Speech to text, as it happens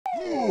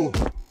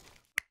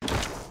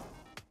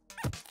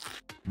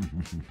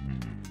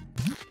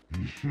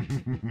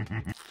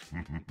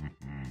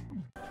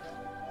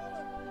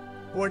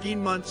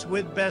$14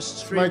 with best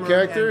streamer my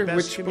character, and best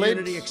Witch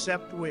community Blade.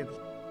 except with.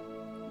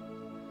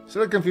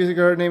 Still confusing.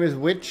 Her name is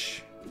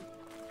Witch,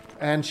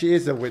 and she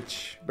is a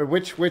witch. But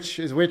which witch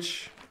is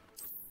which?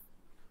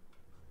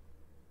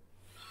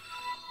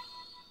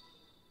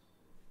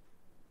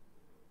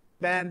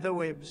 Ban the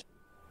wibs.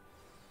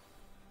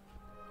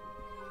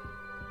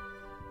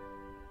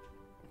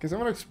 Because I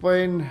want to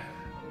explain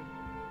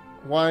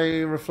why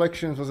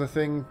reflections was a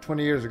thing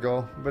 20 years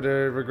ago, but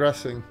they're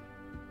regressing.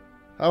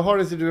 How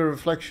hard is it to do a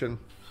reflection?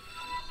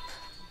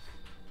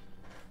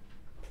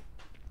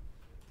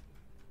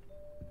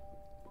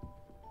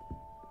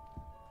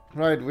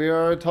 Right, we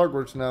are at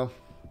Hogwarts now.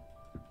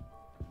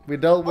 We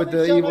dealt with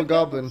the evil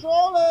goblin.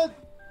 Control it!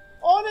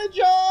 On it,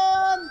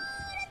 John!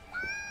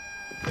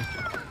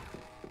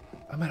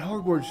 I'm at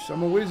Hogwarts.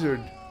 I'm a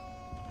wizard.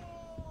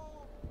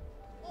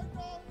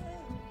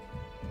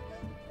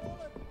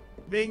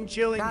 Bing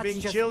chilling, Bing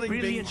chilling,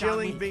 Bing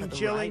chilling, Bing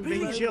chilling,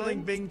 Bing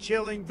chilling, Bing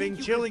chilling, Bing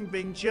chilling,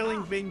 Bing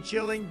chilling, Bing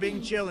chilling,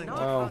 Bing chilling.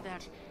 Wow.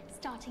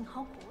 Starting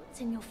Hogwarts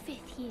in your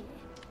 5th year.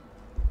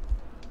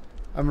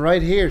 I'm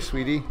right here,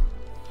 sweetie.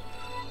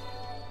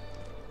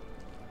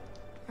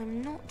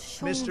 I'm not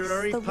sure. Mr.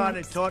 Harry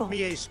Potter taught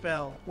me a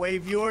spell.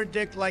 Wave your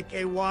dick like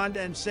a wand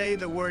and say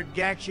the word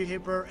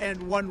Gakshahipper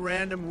and one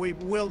random weep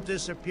will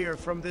disappear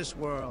from this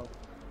world.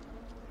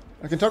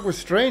 I can talk with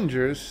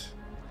strangers.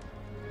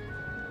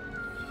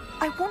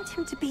 I want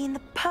him to be in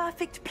the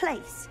perfect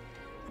place.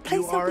 A place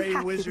You he'll are be a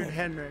happy wizard, with.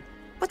 Henrik.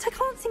 But I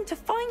can't seem to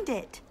find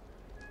it.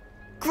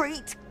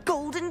 Great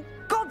golden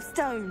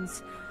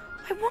gobstones.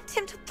 I want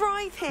him to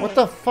thrive here. What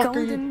the fuck are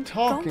you Golden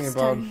talking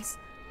about? gobstones.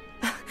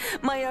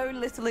 My own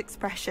little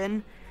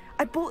expression.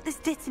 I bought this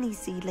Dittany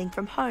seedling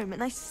from home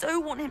and I so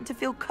want him to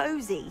feel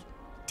cozy.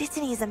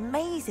 Dittany is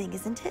amazing,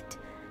 isn't it?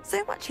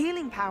 So much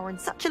healing power in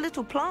such a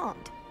little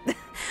plant.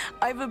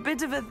 I've a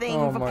bit of a thing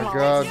Oh for my plants,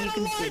 God. as you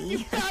can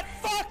see.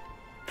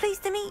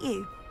 Pleased to meet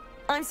you.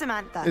 I'm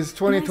Samantha. It's Nice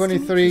to meet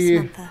 2023 you,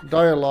 Samantha.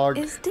 dialogue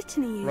Is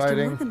Dittany used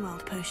writing. in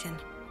Wiggenweld potion?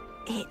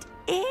 It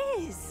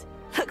is.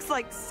 Looks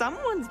like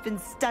someone's been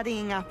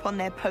studying up on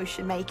their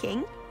potion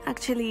making.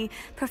 Actually,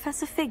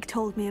 Professor Fig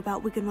told me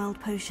about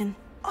Wiggenweld potion.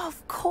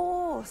 Of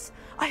course.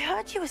 I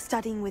heard you were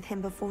studying with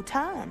him before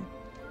term.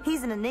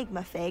 He's an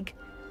enigma, Fig.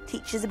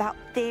 Teaches about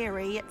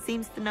theory, yet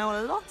seems to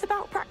know a lot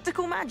about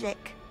practical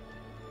magic.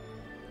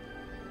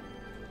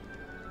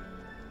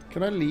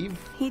 Can I leave?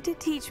 He did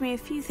teach me a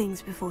few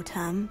things before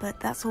term, but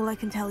that's all I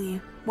can tell you.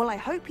 Well, I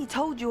hope he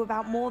told you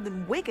about more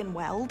than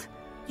Wiggenweld.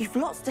 You've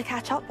lots to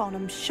catch up on,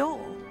 I'm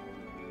sure.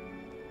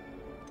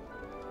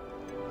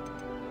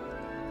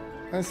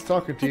 Nice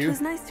talking to It you. was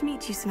nice to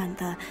meet you,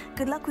 Samantha.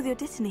 Good luck with your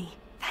Dittany.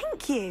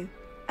 Thank you.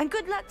 And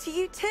good luck to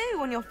you too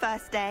on your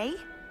first day.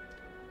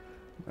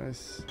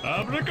 Nice.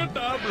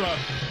 Abracadabra!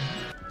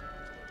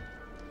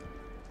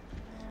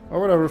 Why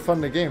would I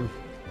refund the game?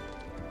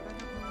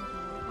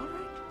 All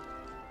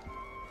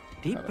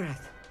right. Deep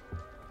breath.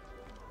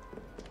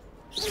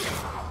 Just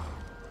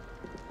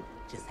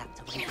have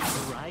to wait for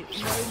the right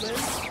moment.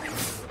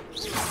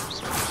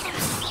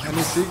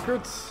 Any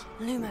secrets?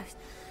 Lumos.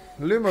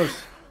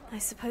 Lumos. I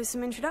suppose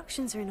some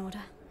introductions are in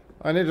order.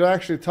 I need to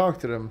actually talk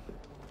to them.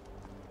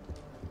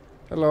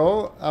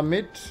 Hello,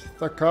 Amit,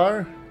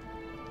 Thakar.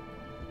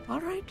 All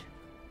right.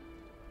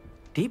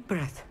 Deep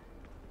breath.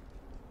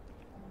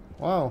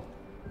 Wow.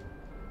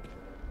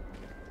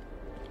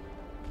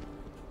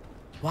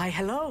 Why,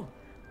 hello.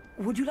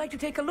 Would you like to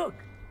take a look?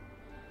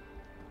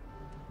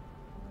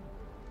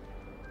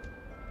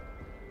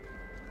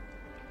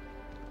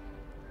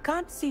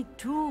 Can't see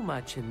too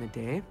much in the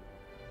day.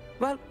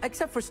 Well,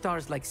 except for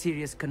stars like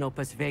Sirius,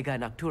 Canopus, Vega,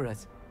 and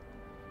Arcturus.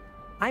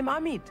 I'm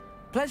Amit.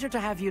 Pleasure to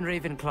have you in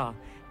Ravenclaw.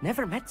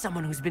 Never met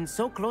someone who's been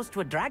so close to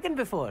a dragon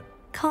before.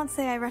 Can't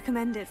say I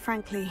recommend it,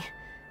 frankly.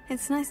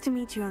 It's nice to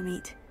meet you,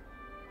 Amit.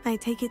 I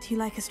take it you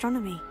like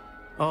astronomy.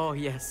 Oh,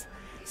 yes.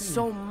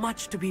 So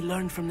much to be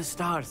learned from the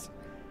stars.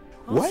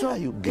 Why Also, are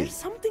you gay? there's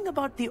something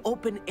about the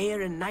open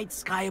air and night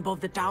sky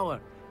above the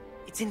tower.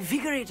 It's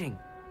invigorating.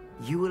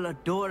 You will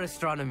adore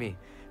astronomy.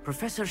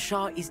 Professor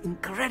Shaw is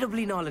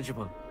incredibly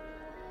knowledgeable.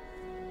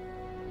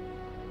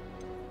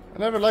 I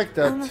never liked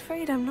that. I'm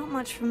afraid I'm not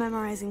much for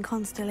memorizing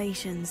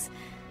constellations.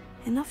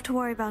 Enough to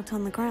worry about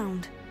on the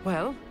ground.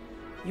 Well,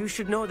 you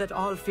should know that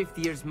all 5th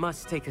years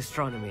must take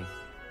astronomy.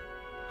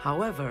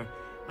 However,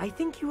 I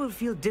think you will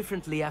feel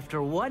differently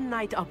after one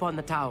night up on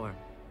the tower.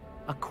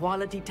 A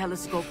quality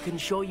telescope can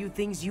show you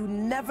things you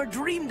never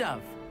dreamed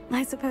of.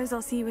 I suppose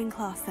I'll see you in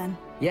class then.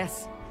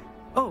 Yes.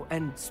 Oh,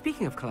 and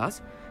speaking of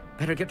class,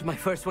 better get to my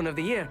first one of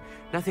the year.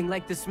 Nothing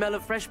like the smell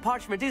of fresh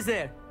parchment, is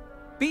there?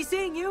 Be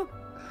seeing you.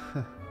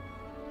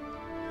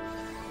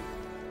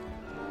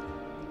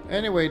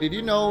 Anyway, did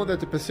you know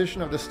that the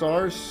position of the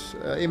stars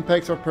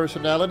impacts our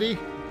personality?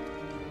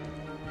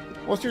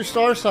 What's your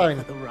star sign?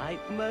 At the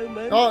right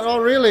moment. Oh,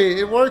 really?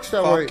 It works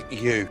that way. Fuck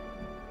you.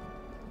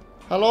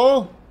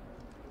 Hello?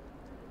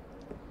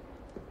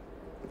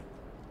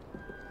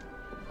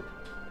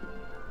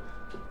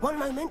 One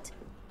moment.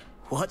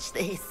 Watch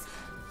this.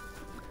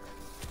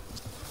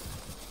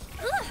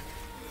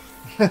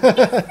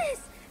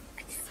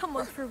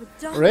 Someone threw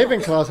a dog.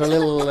 Ravenclaws are a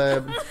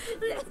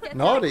little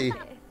naughty.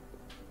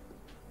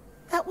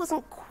 That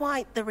wasn't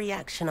quite the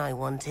reaction I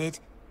wanted.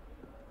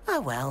 Oh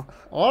well.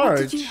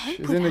 Arch you hope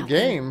is would in the happen?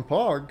 game,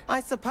 Pog.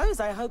 I suppose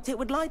I hoped it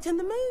would lighten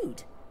the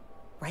mood.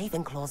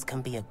 Ravenclaws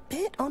can be a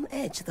bit on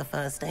edge the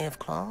first day of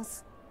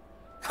class.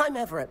 I'm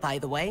Everett, by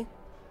the way.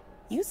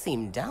 You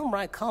seem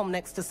downright calm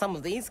next to some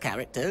of these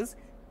characters,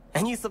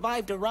 and you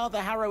survived a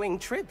rather harrowing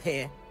trip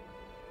here.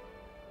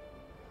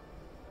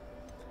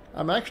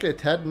 I'm actually a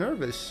tad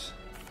nervous.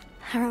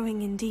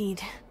 Harrowing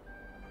indeed.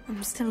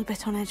 I'm still a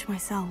bit on edge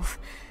myself,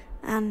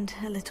 and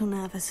a little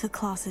nervous for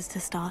classes to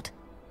start.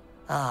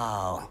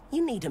 Oh,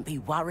 you needn't be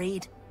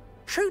worried.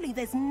 Truly,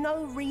 there's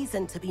no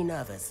reason to be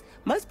nervous.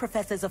 Most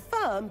professors are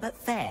firm but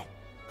fair.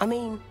 I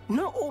mean,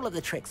 not all of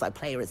the tricks I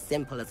play are as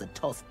simple as a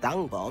tossed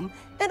dung bomb,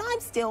 and I'm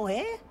still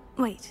here.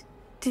 Wait,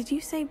 did you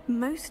say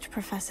most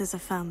professors are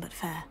firm but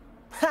fair?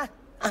 Ha!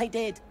 I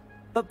did.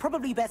 But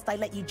probably best I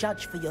let you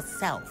judge for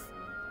yourself.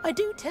 I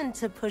do tend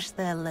to push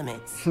their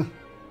limits.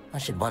 I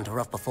should wander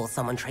off before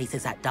someone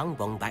traces that dung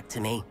bomb back to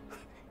me.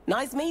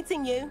 Nice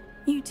meeting you.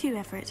 You too,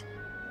 Everett.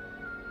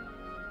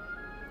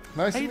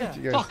 Nice Hey to there. meet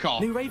you guys. Fuck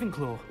off. New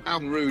Ravenclaw. How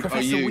rude Professor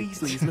are you?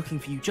 Weasley is looking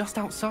for you just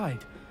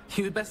outside.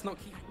 You had best not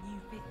keep... New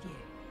fifth year.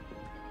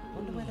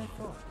 Wonder where they're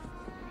from.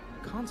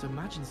 Can't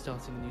imagine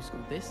starting a new school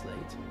this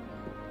late.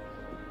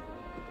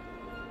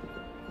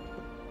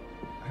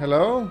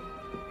 Hello?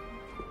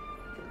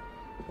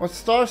 What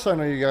star sign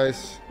are you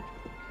guys?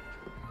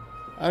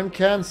 I'm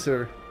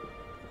Cancer.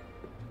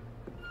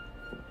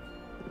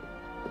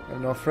 I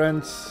have no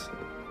friends.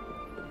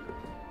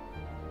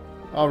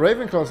 Oh,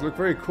 Ravenclaws look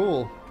very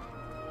cool.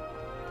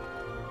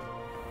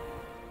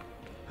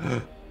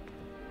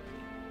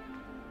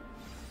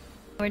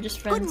 We're just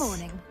friends. Good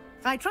morning.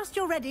 I trust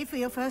you're ready for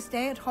your first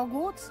day at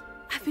Hogwarts?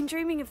 I've been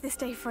dreaming of this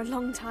day for a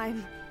long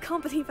time.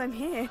 Can't believe I'm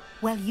here.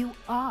 Well, you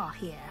are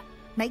here.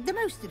 Make the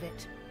most of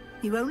it.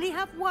 You only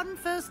have one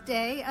first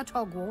day at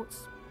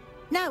Hogwarts.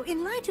 Now,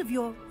 in light of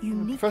your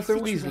unique Professor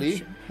situation,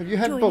 Weasley, have you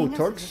had joining us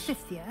Botox? as a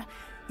fifth year,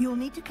 you'll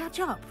need to catch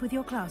up with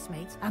your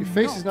classmates and Your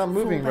face is not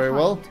moving fall very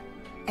well. behind.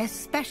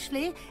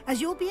 Especially as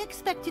you'll be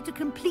expected to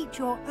complete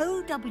your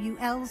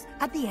OWLs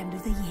at the end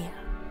of the year.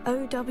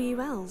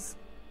 OWLs?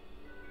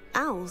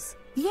 Owls?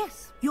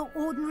 Yes, your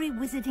ordinary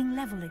wizarding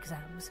level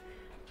exams.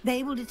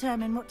 They will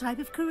determine what type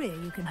of career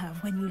you can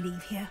have when you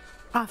leave here.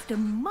 After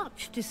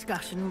much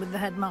discussion with the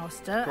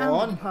headmaster Go and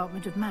on. the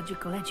Department of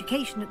Magical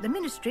Education at the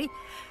Ministry,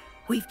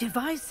 we've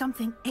devised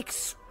something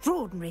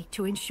extraordinary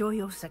to ensure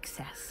your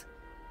success.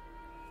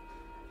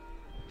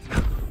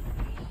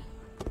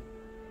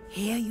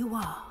 Here you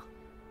are.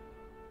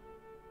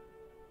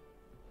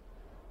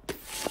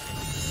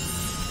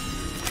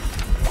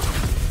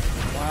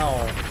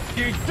 Wow.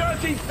 You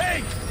dirty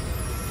pig!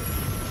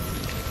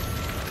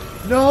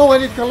 No, I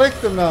need to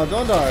collect them now,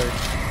 don't I?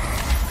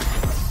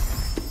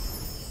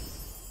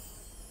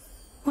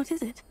 What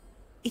is it?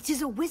 It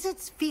is a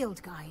wizard's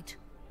field guide.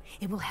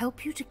 It will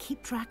help you to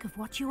keep track of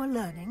what you are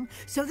learning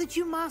so that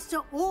you master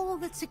all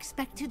that's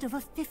expected of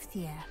a fifth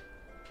year.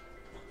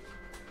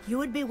 You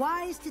would be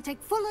wise to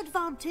take full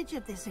advantage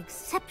of this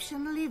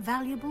exceptionally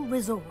valuable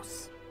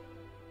resource.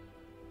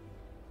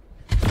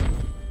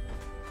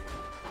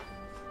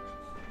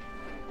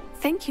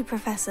 Thank you,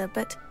 Professor,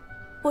 but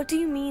what do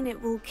you mean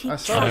it will keep I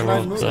saw track it of right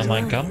what moving. you're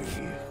Mein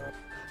learning?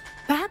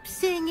 Perhaps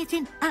seeing it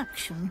in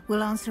action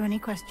will answer any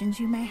questions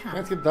you may have.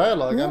 Let's get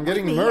dialogue. I'm Walk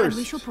getting with me and immersed.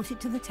 we shall put it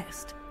to the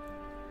test.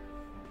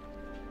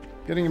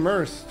 Getting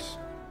immersed.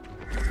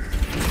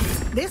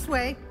 This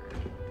way.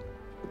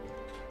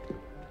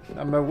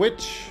 I'm a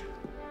witch.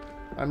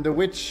 I'm the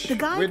witch. The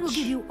guide will witch.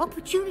 give you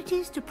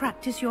opportunities to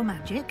practice your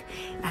magic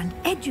and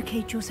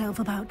educate yourself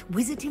about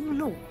wizarding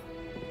lore.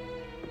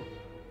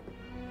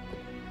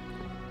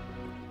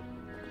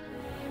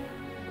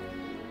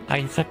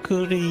 Ice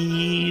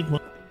cream.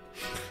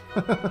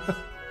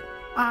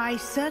 I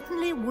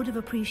certainly would have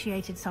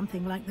appreciated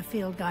something like the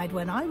field guide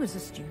when I was a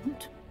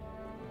student.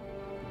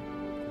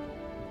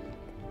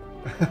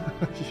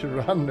 You're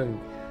running.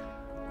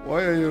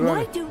 Why are you Why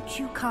running? don't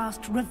you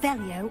cast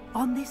Revelio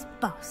on this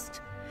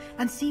bust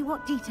and see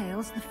what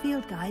details the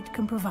field guide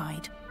can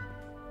provide?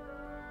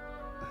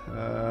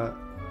 Let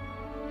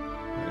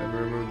me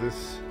remove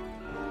this.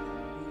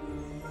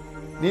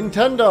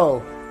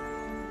 Nintendo!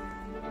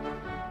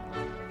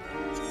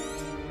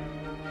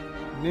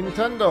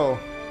 Nintendo!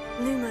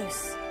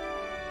 Lumos.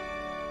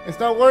 It's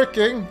not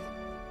working!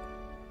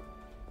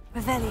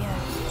 Revelio.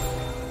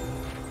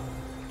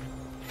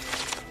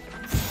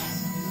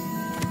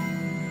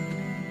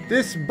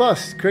 This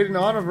bust, created in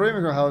honor of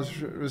Ravenclaw House,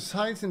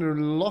 resides in the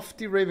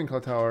lofty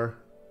Ravenclaw Tower.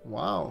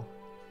 Wow.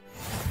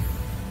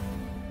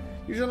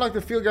 You should unlock the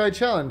Field Guide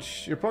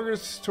Challenge. Your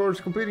progress towards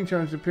completing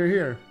challenge appear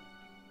here.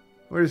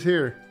 Where is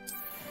here?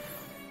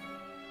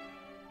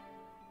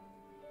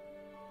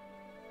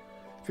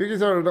 Field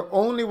Guides are the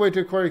only way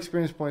to acquire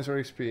experience points or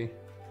XP.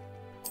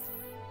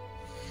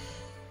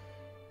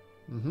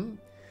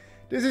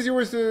 This is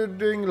yours to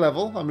doing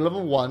level. I'm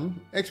level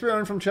 1. XP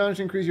earned from challenge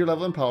to increase your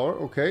level and power.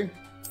 Okay.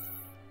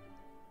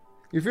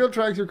 Your field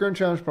tracks your current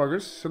challenge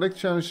progress. Select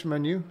challenge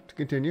menu to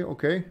continue.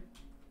 Okay.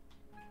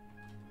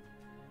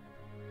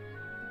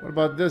 What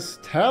about this?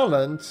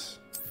 Talent?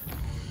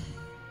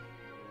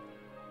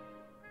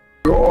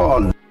 Go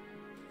on.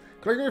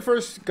 Click on your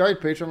first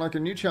guide page to unlock a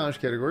new challenge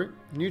category.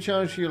 New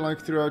challenge you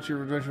like throughout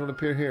your adventure will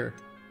appear here.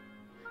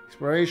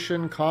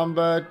 Exploration,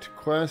 combat,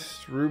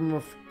 quest, room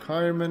of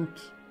requirement.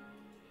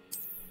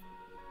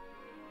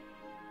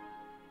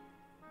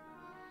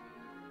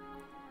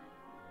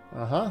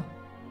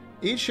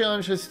 Each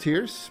challenge has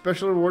tiers.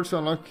 Special rewards to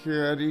unlock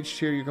at each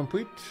tier you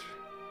complete.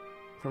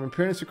 From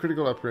appearance to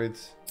critical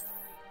upgrades.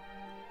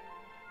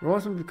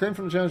 Rewards can be claimed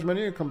from the challenge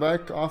menu. Come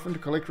back often to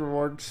collect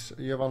rewards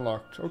you have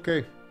unlocked.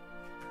 Okay.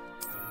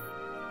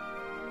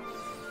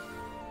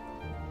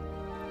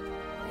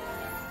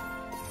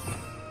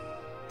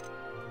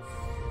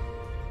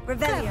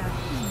 Revelio.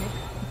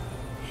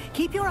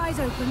 Keep your eyes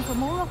open for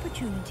more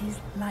opportunities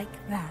like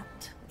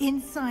that,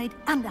 inside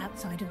and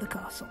outside of the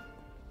castle.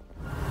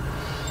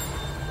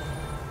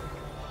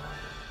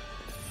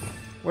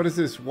 What is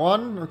this?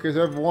 1? Okay,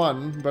 so I have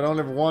 1, but I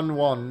only have 1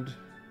 wand.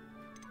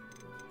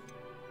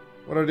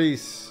 What are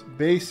these?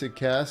 Basic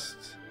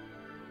cast.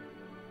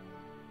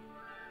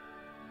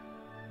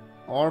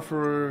 R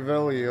for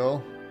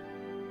Revelio.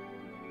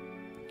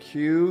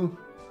 Q.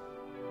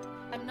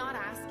 I'm not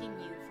asking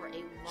you for a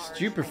large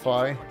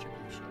Stupefy.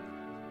 contribution,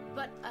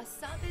 but a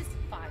sub is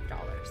 $5.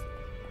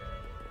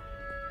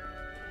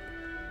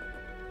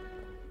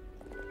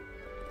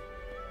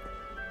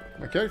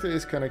 My character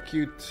is kind of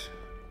cute.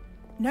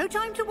 No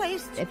time to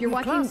waste. If you're Your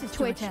watching classes to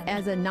Twitch attend.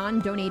 as a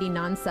non-donating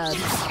non-sub,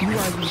 you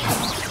are losing.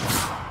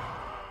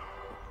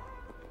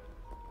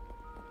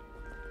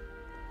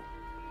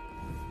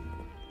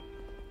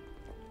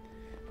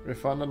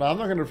 Refund? No, I'm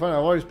not gonna refund.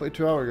 I've already played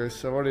 2 hours, guys.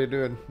 So what are you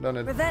doing? Done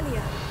it.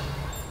 Revelio.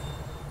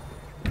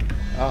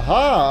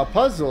 Aha! A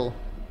puzzle.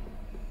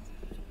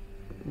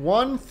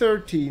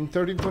 113,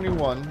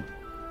 1321.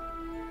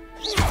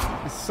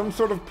 It's some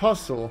sort of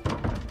puzzle.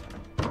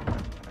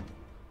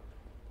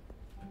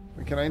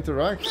 Can I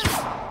interact?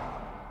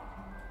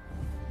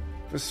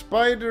 The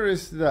spider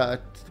is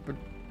that, but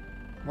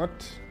what?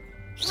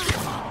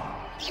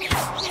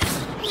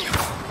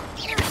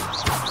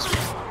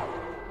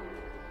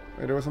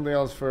 Wait, there was something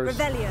else first.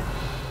 Revelio.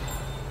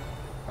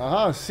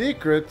 Aha,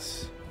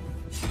 secrets.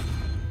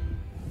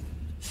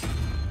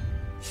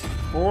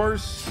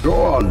 Horse. Go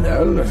on,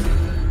 Nell.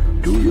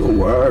 Do your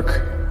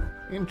work.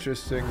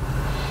 Interesting.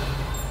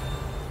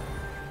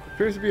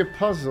 Appears to be a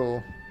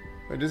puzzle.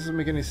 Wait, this doesn't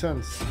make any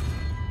sense.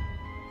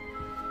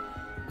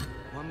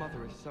 My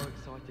mother is so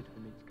excited for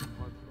me to come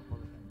home for the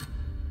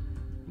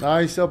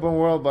holiday. Nice open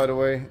world, by the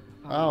way.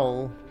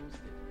 Owl.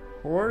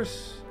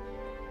 Horse?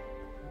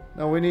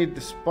 No, we need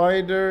the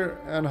spider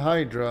and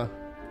Hydra.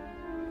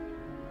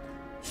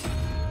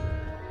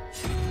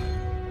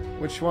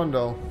 Which one,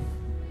 though?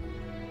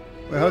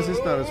 Wait, how's this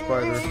not a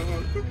spider?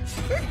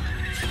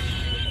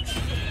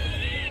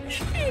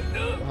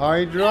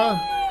 Hydra?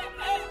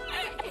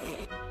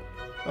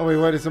 Oh, wait,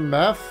 what? It's a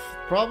math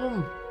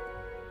problem?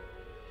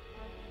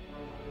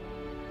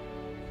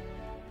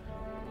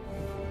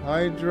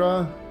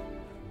 Hydra.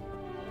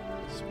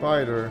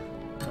 Spider.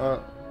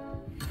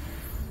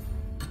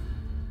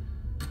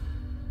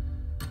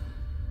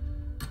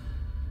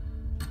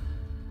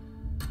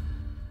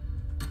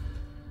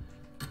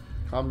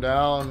 Calm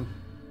down.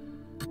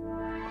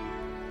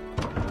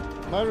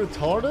 Am I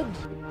retarded?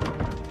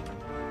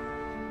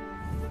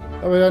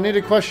 Oh wait, I need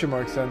a question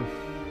mark then.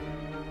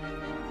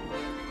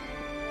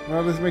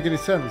 Well, that doesn't make any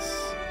sense.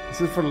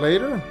 Is it for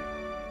later?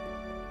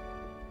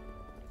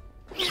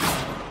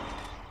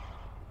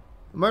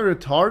 Am I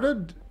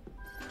retarded?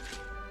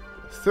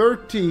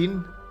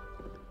 13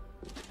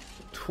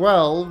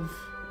 12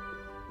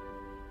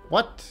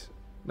 What?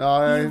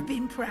 No, You've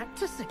been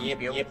practicing. I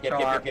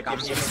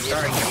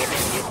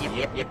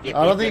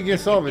don't think you can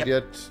solve it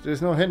yet.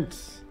 There's no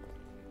hints.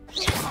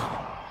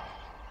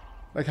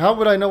 Like, how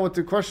would I know what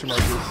the question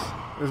mark is?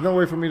 There's no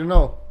way for me to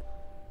know.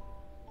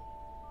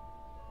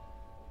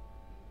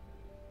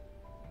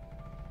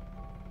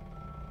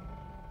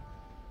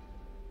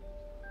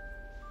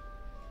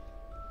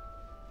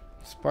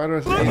 Spider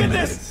has Look at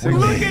this!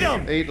 Look at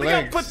him! 8 Look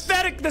legs. how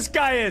pathetic this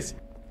guy is!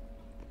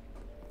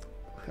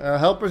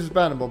 Helpers is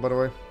bannable, by the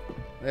way.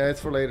 Yeah,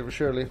 it's for later,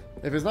 surely.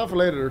 If it's not for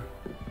later,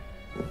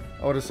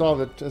 I would have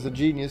solved it as a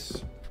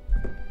genius.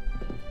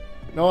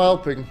 No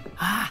helping.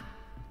 Ah,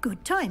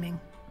 good timing.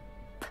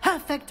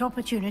 Perfect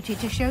opportunity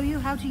to show you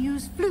how to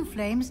use flue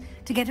flames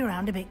to get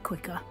around a bit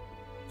quicker.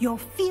 Your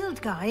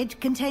field guide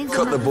contains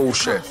Cut a the map of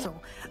bullshit.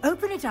 castle.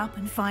 Open it up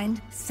and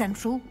find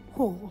Central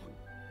Hall.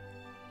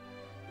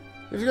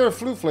 If you go to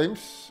Flue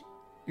Flames,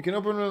 you can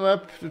open the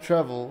map to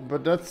travel,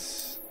 but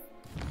that's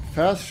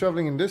fast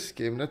traveling in this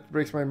game. That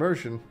breaks my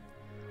immersion.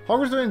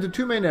 Hogwarts is divided into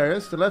 2 main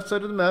areas. The left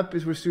side of the map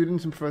is where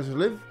students and professors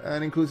live,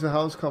 and includes the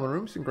house common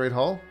rooms in Great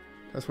Hall.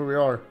 That's where we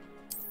are.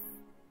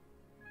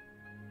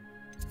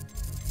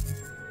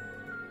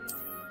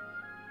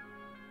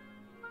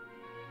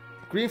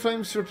 Green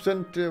flames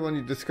represent when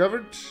you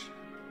discovered.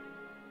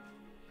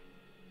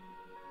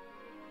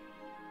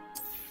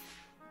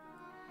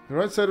 The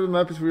right side of the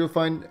map is where you'll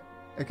find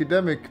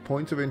academic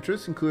points of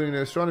interest, including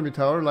the astronomy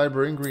tower,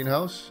 library, and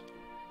greenhouse.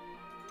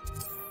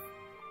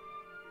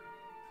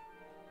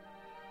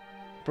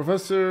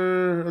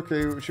 Professor...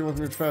 Okay, she wants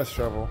me to fast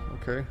travel.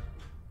 Okay.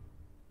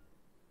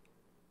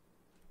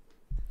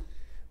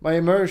 My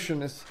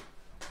immersion is...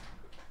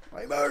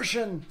 My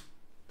immersion!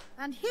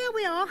 And here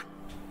we are.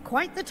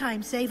 Quite the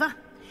time saver.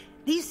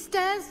 These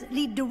stairs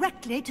lead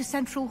directly to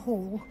Central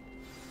Hall.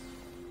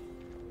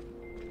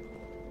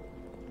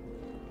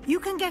 You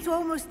can get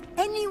almost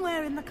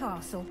anywhere in the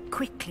castle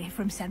quickly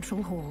from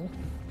Central Hall.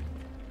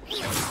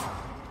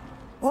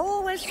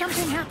 Always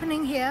something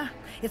happening here.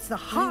 It's the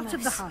heart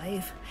of the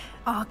hive.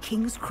 Our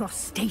King's Cross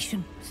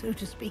station, so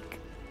to speak.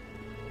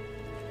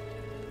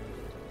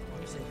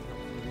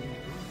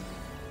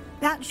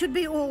 That should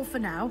be all for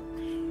now.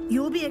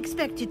 You'll be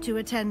expected to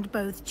attend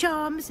both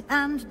Charms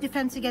and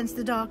Defense Against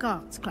the Dark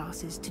Arts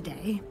classes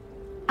today.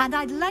 And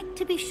I'd like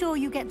to be sure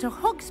you get to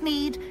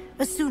Hogsmeade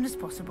as soon as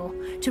possible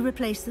to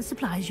replace the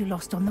supplies you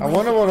lost on the way. I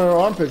wonder what her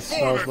armpits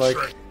smells like.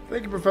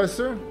 Thank you,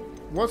 Professor.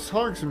 What's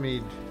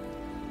Hogsmeade?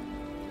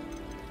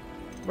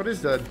 What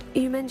is that?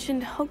 You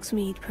mentioned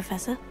Hogsmeade,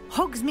 Professor.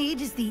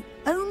 Hogsmeade is the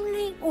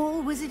only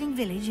all-wizarding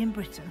village in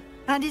Britain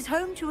and is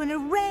home to an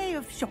array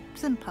of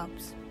shops and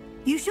pubs.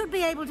 You should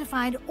be able to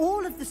find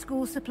all of the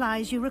school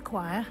supplies you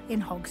require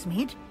in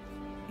Hogsmeade.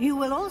 You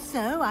will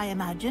also, I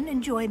imagine,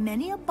 enjoy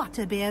many a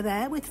butterbeer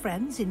there with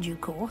friends in due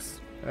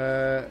course.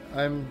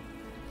 I'm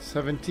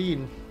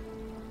 17.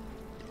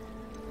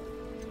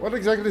 What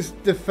exactly is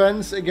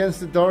defense against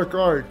the dark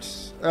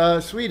arts?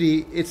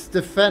 Sweetie, it's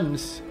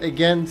defense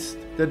against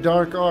the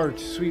dark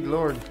arts, sweet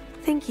lord.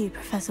 Thank you,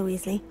 Professor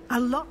Weasley. A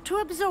lot to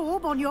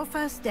absorb on your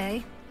first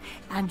day,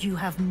 and you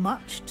have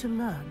much to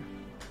learn.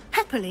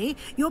 Happily,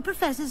 your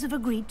professors have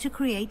agreed to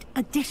create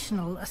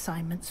additional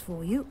assignments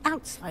for you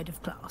outside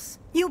of class.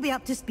 You'll be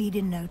up to speed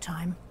in no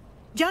time.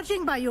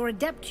 Judging by your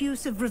adept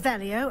use of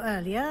Revelio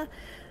earlier,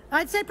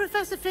 I'd say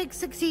Professor Fig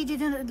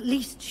succeeded in at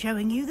least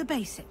showing you the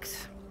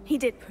basics. He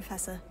did,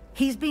 Professor.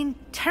 He's been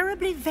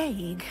terribly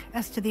vague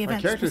as to the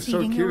events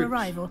preceding your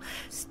arrival,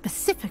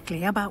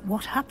 specifically about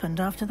what happened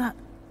after that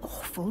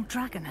awful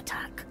dragon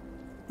attack.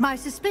 My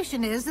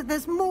suspicion is that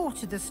there's more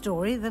to the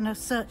story than a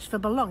search for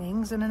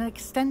belongings and an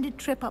extended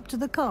trip up to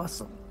the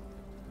castle.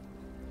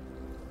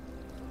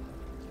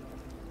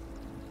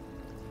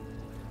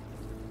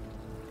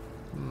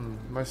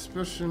 My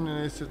suspicion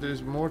is that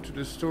there's more to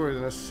the story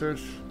than a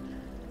search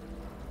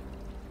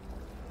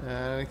and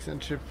an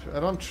extended trip.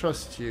 I don't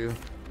trust you.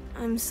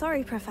 I'm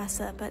sorry,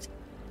 Professor, but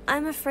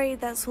I'm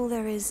afraid that's all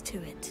there is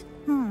to it.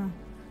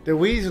 The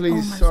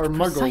Weasleys are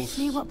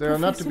muggles. They are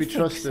not to be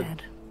trusted.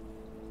 Said.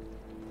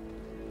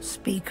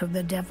 Speak of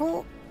the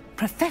devil,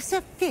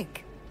 Professor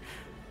Fig.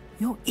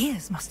 Your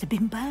ears must have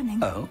been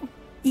burning. Oh?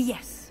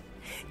 Yes.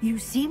 You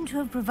seem to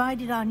have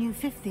provided our new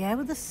fifth year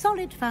with a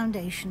solid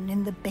foundation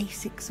in the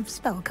basics of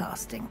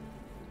spellcasting.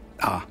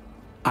 Ah,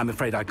 I'm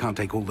afraid I can't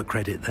take all the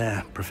credit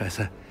there,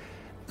 Professor.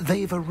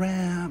 They've a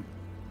rare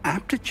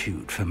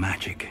aptitude for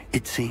magic,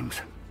 it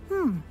seems.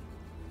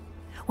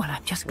 Well,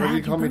 I'm just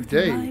glad you both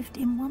arrived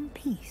in one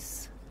piece.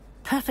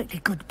 Perfectly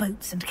good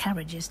boats and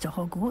carriages to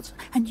Hogwarts,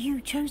 and you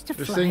chose to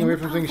fly in the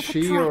path of a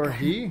she or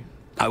he?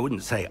 I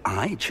wouldn't say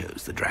I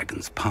chose the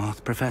dragon's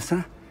path,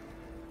 Professor.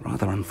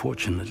 Rather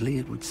unfortunately,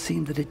 it would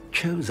seem that it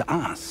chose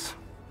us.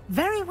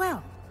 Very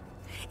well.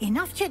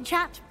 Enough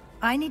chit-chat.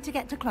 I need to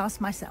get to class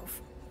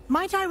myself.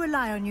 Might I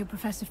rely on you,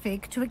 Professor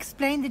Fig, to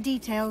explain the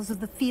details of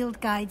the field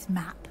guide's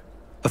map?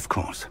 Of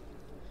course.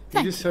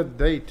 You just said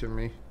they to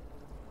me.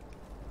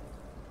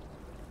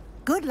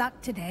 Good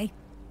luck today.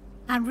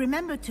 And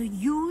remember to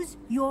use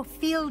your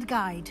field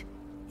guide.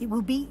 It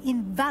will be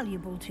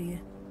invaluable to you.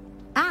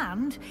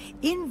 And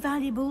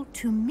invaluable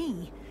to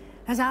me,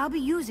 as I'll be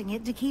using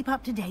it to keep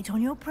up to date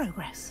on your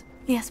progress.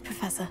 Yes,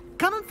 Professor.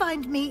 Come and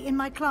find me in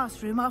my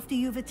classroom after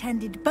you've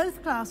attended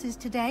both classes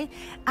today,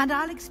 and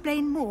I'll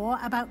explain more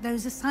about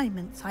those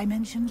assignments I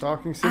mentioned.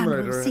 Talking simulator.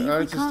 And we'll see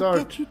if we can't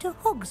get you to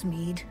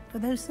Hogsmeade for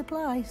those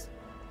supplies.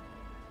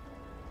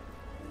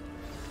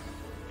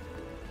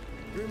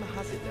 Rumour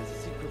has it there's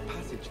a secret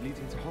passage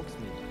leading to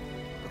Hogsmeade,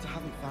 but I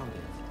haven't found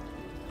it.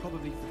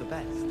 Probably for the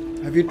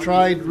best. Have you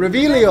tried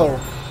Revelio?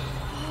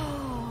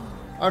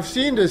 I've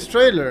seen this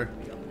trailer.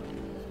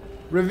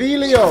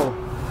 Revelio.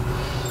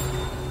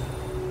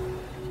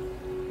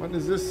 What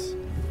is this?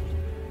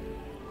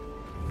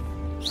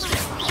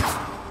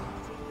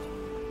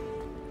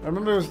 I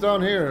remember it was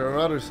down here, or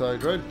other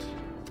side, right?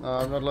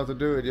 I'm not allowed to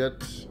do it yet.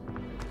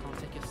 Can't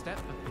take a step.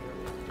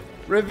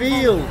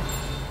 Reveal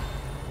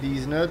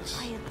these nuts.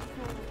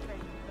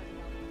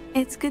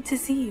 It's good to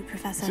see you,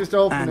 Professor. It's just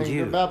opening. And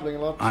you. They're babbling a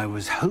lot. I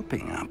was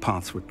hoping our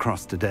paths would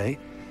cross today,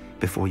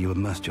 before you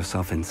immersed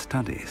yourself in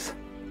studies.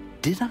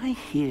 Did I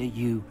hear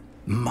you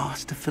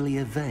masterfully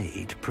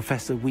evade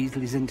Professor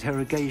Weasley's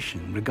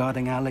interrogation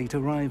regarding our late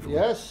arrival?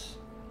 Yes.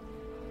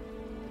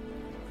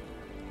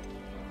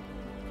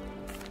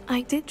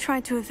 I did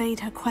try to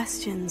evade her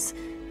questions,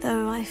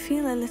 though I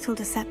feel a little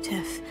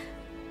deceptive.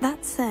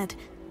 That said,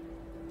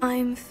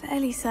 I'm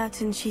fairly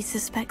certain she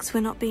suspects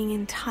we're not being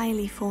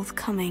entirely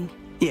forthcoming.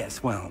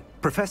 Yes, well,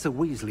 Professor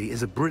Weasley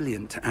is a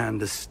brilliant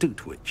and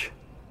astute witch.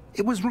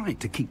 It was right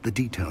to keep the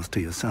details to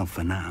yourself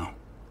for now.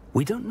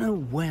 We don't know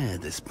where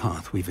this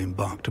path we've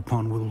embarked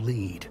upon will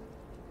lead.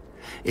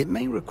 It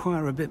may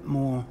require a bit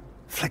more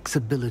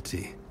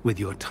flexibility with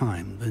your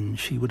time than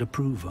she would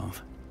approve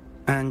of.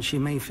 And she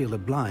may feel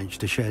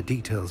obliged to share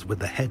details with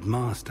the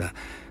headmaster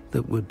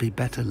that would be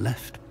better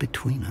left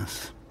between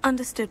us.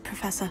 Understood,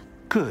 Professor.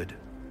 Good.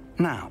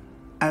 Now,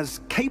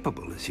 as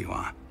capable as you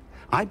are,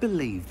 I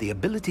believe the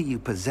ability you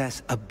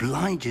possess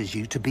obliges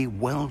you to be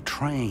well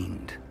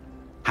trained.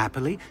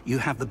 Happily, you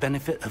have the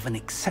benefit of an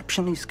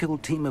exceptionally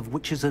skilled team of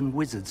witches and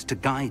wizards to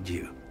guide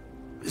you.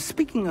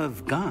 Speaking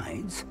of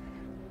guides,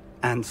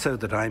 and so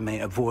that I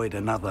may avoid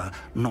another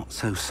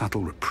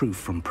not-so-subtle reproof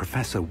from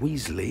Professor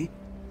Weasley,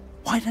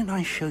 why don't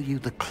I show you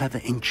the clever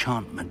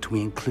enchantment we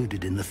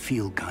included in the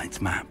field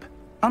guide's map?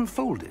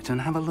 Unfold it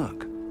and have a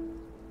look.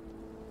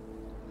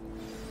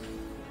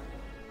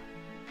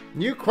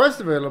 New quest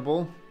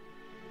available.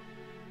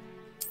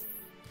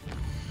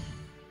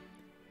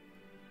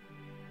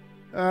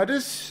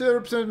 This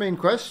represents main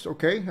quest.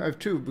 Okay, I have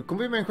two.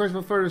 Complete main quest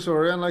for further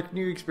story, unlock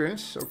new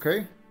experience.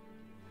 Okay.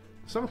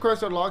 Some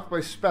quests are locked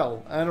by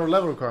spell and/or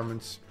level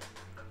requirements.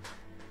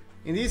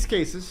 In these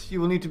cases, you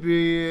will need to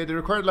be the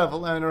required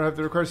level and/or have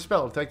the required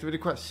spell to activate the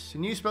quest. A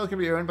new spell can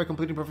be earned by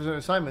completing professional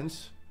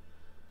assignments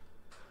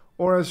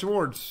or as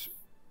rewards.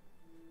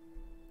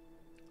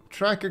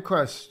 Track a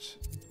quest.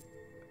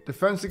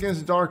 Defense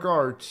against dark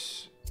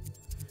arts.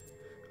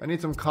 I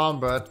need some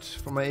combat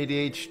for my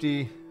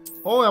ADHD.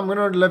 Oh, I'm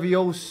gonna learn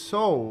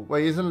Levioso.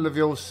 Wait, isn't it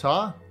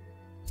Leviosa?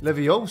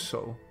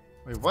 Levioso.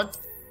 Wait, what?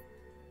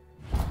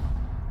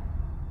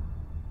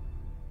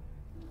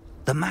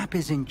 The map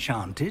is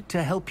enchanted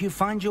to help you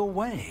find your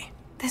way.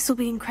 This will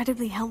be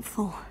incredibly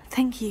helpful.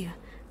 Thank you.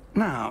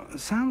 Now,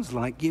 sounds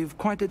like you've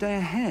quite a day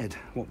ahead,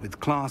 what with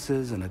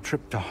classes and a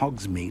trip to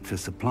Hogsmeade for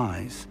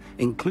supplies,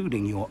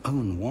 including your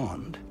own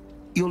wand.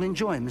 You'll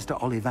enjoy Mr.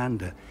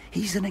 Ollivander.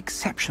 He's an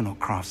exceptional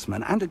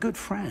craftsman and a good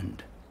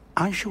friend.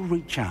 I shall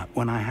reach out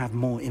when I have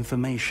more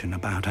information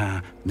about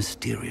our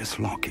mysterious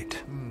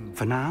locket.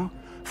 For now,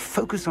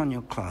 focus on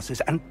your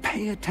classes and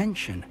pay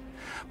attention.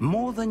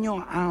 More than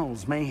your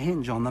owls may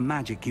hinge on the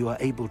magic you are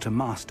able to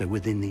master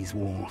within these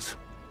walls.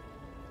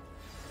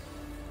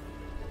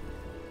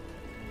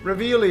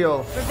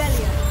 Revelio.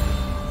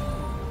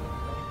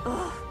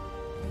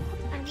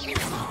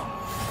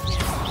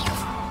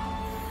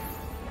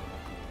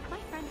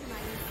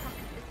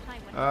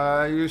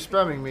 You're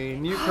spamming me.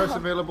 New quest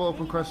available,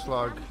 open quest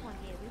log.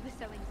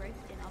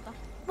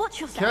 What's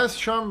your Cast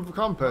Charm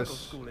Compass.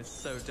 Muggle school is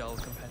so dull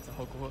compared to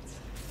Hogwarts.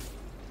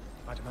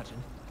 I'd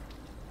imagine.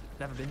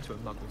 Never been to a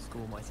Muggle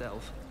school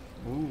myself.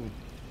 Ooh.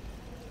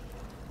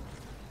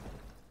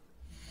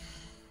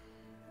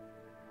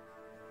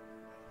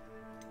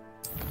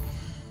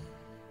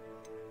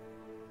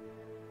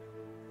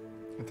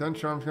 Attend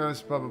Charm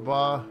Compass, blah blah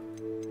blah.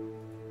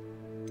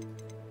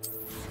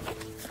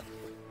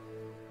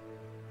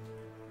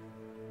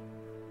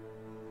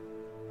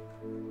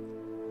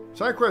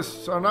 Side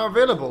quests are now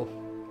available.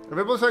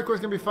 Available side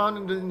quests can be found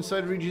in the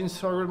inside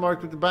regions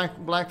marked with the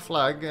black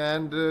flag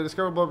and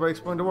discoverable by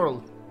exploring the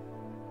world.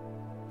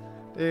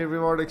 They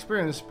reward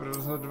experience, but it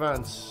does not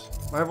advance.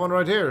 I have one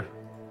right here.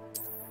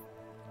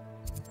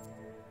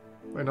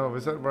 Wait, no,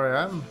 is that where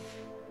I am?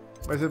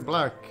 Why is it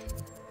black?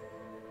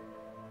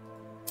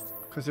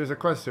 Because there's a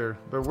quest here,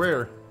 but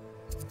where?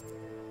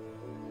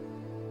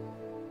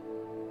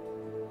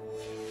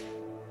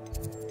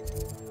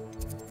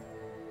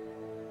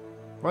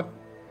 What?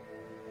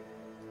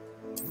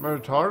 Am I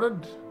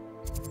retarded?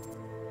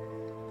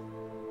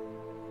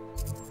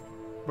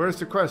 Where's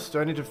the quest? Do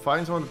I need to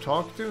find someone to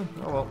talk to?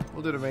 Oh well,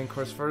 we'll do the main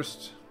quest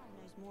first.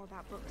 Knows more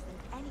about books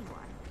than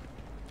anyone.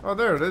 Oh,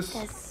 there it is.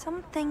 There's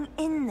something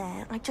in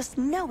there. I just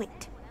know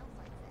it.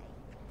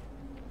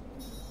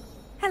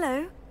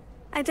 Hello.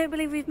 I don't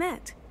believe we've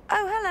met.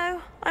 Oh,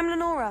 hello. I'm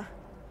Lenora.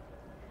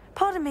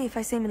 Pardon me if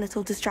I seem a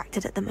little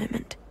distracted at the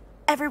moment.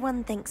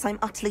 Everyone thinks I'm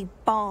utterly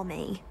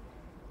balmy.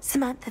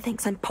 Samantha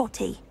thinks I'm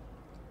potty.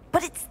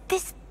 But it's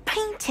this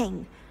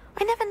painting.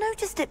 I never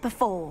noticed it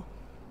before.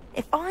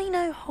 If I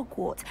know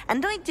Hogwarts,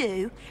 and I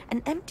do,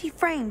 an empty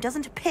frame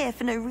doesn't appear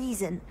for no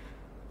reason.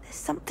 There's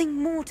something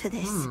more to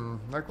this.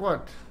 Like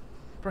what?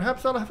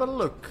 Perhaps I'll have a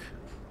look.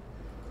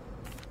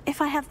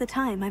 If I have the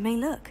time, I may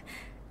look.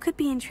 Could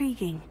be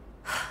intriguing.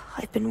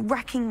 I've been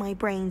racking my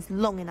brains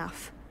long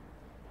enough.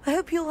 I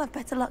hope you'll have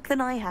better luck than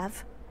I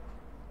have.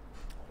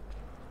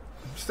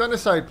 Stand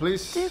aside,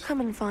 please. Do come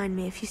and find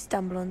me if you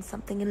stumble on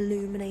something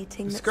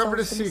illuminating. Discover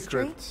the that solves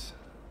secret.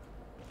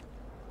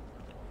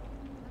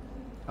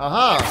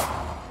 Aha!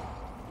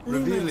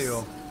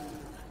 Revelio.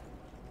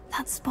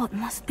 That spot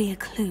must be a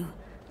clue.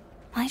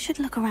 I should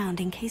look around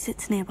in case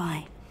it's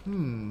nearby.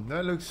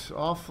 That looks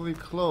awfully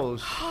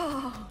close.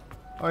 Oh,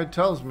 it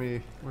tells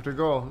me where to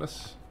go.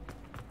 Let's...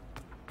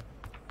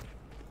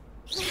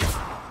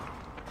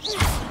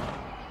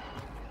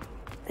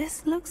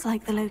 This looks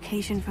like the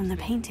location from the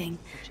painting.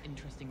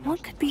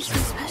 What could be so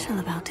special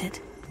about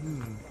it?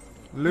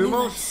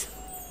 Lumos?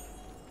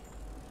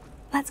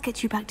 Let's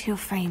get you back to your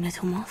frame,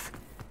 little moth.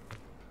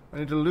 I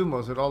need to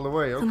Lumos it all the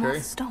way, The moth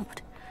okay.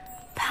 stopped.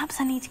 Perhaps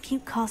I need to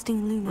keep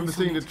casting Lumos I'm on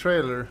seeing the it.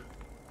 trailer.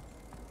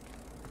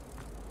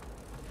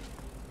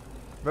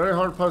 Very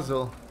hard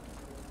puzzle.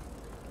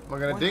 Am I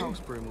gonna My dig?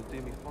 house broom will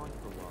do me fine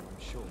for a while, I'm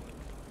sure.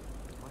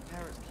 My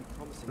parents keep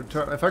promising.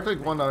 Return. If I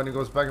click one now and he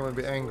goes back, I'm gonna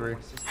be angry.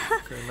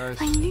 Okay,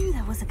 nice. I knew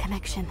there was a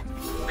connection.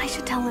 I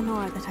should tell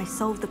Lenora that I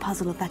solved the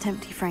puzzle of that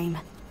empty frame.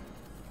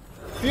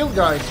 Field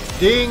guide.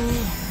 Ding.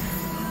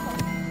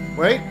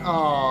 Wait.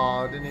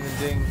 Aw, didn't even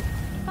ding.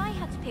 If I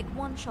had to pick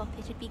one shop,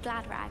 it'd be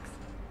Glad Rags.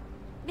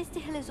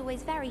 Mr. Hill is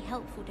always very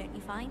helpful, don't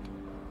you find?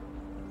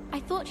 I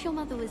thought your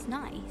mother was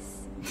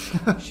nice.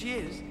 She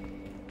is,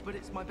 but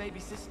it's my baby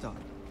sister.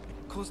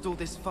 Caused all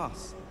this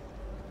fuss.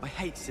 I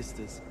hate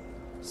sisters.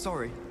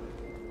 Sorry.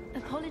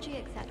 Apology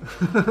accepted.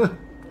 Why would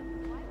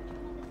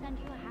your mother send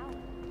you a house?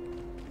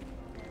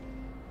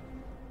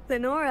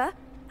 Lenora,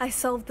 I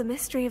solved the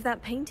mystery of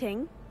that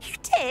painting. You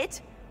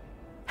did?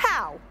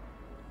 How?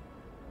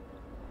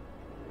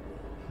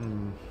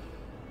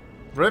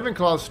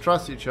 Ravenclaws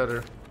trust each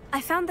other. I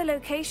found the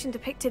location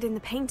depicted in the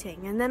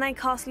painting, and then I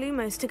cast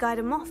Lumos to guide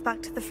a moth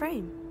back to the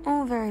frame.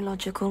 All very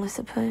logical, I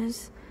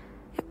suppose.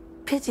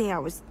 Pity I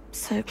was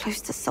so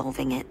close to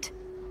solving it.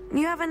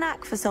 You have a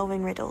knack for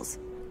solving riddles.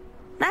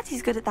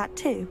 Natty's good at that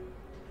too.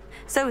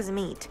 So is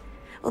Meat,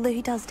 although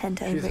he does tend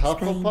to She's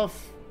over-explain. Hufflepuff?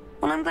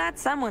 Well, I'm glad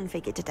someone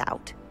figured it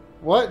out.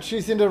 What?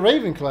 She's in the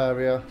Ravenclaw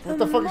area. What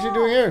the fuck is she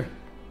doing here?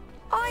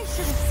 I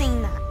should have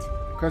seen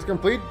that. Quest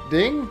complete.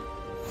 Ding.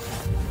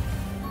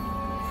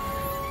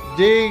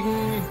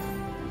 Ding.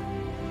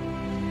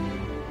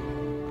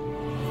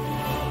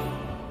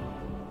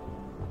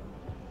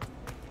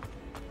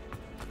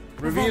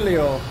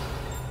 Revelio.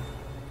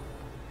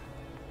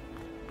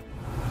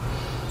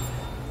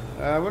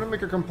 I want to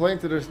make a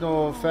complaint that there's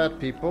no fat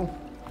people.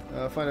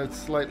 I find it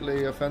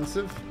slightly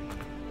offensive.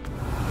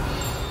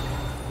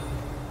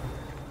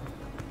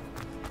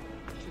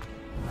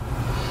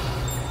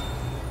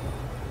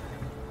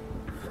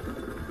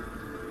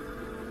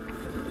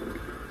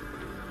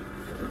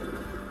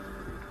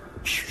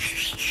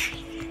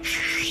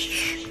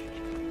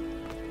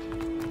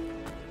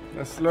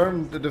 Let's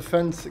learn the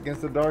defense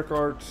against the dark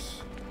arts.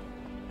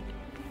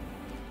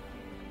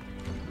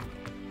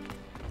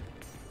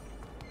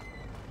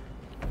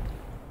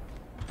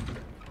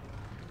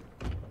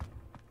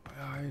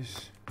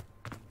 Guys.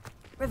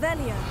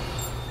 Revelio.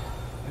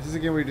 Is this a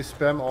game where you just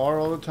spam R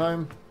all the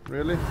time?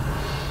 Really?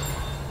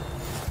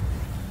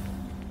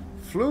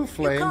 Flu You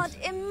flames? can't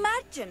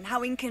imagine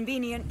how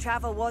inconvenient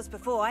travel was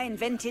before I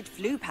invented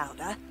flu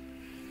powder.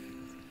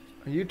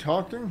 Are you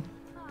talking?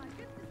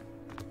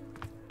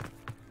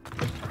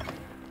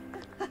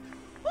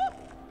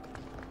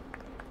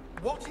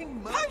 Watching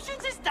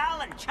potions is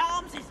dull and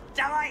charms is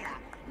dire.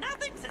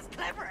 Nothing's as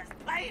clever as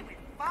playing with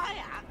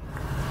fire.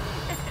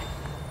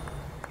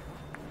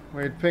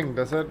 Wait, ping,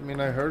 does that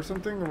mean I heard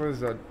something? Or what is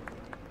that?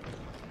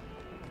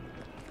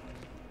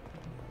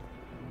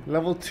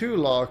 Level 2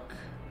 lock.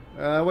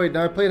 Wait,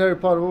 now I played Harry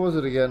Potter. What was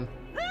it again?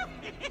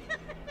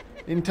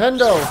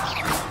 Nintendo!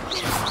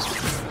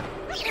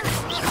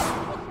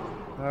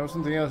 That was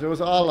something else. It was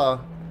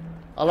Ala.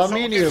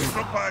 Aluminium.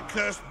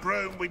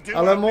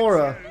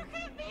 Alamora.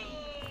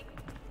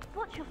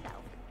 Watch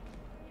yourself.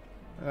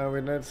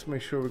 Wait, let's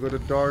make sure we go to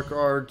Dark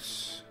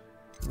Arts.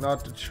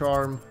 Not the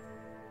Charm.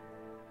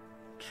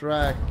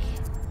 Track.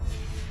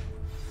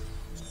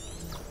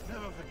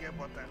 Never forget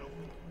what that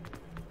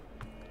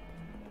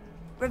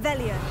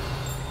Revelio.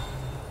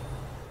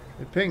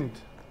 It pinged.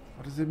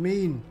 What does it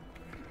mean?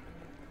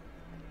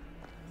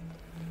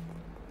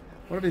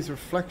 What are these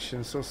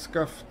reflections so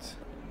scuffed?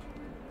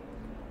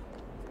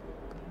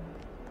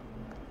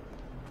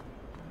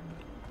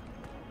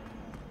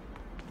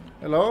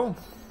 Hello?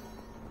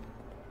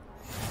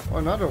 Oh,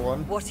 another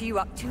one. What are you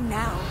up to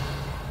now?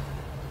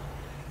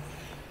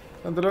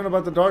 Time to learn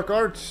about the dark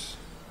arts.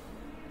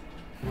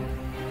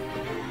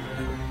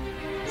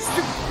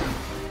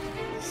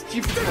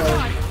 Stupid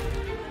guy.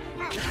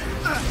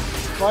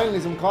 Finally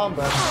some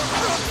combat.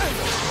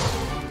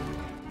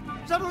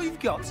 Is that all you've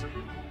got?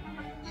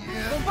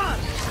 Yeah.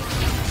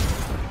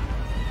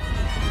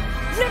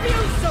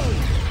 Levioso!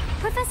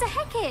 Professor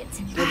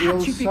Hecat!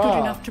 Perhaps you'd be good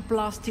enough to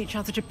blast each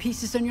other to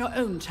pieces in your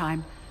own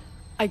time.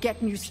 I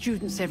get new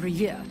students every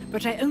year,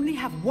 but I only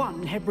have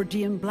one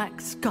Hebridean black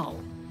skull.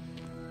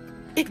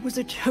 It was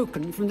a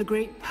token from the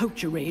Great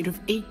Poacher Raid of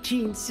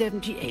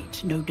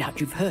 1878. No doubt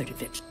you've heard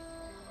of it.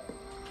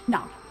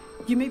 Now,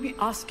 you may be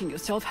asking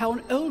yourself how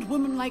an old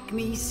woman like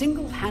me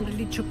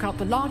single-handedly took out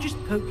the largest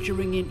poacher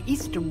ring in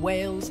eastern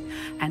Wales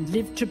and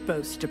lived to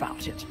boast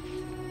about it.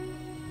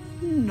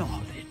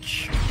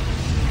 Knowledge.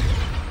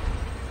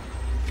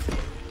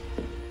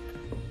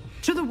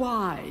 To the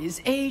wise,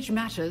 age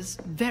matters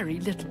very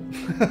little.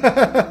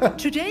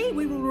 Today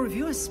we will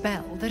review a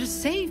spell that has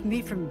saved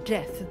me from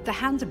death at the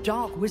hands of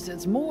dark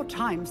wizards more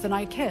times than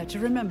I care to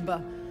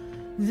remember.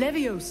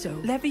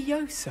 Levioso.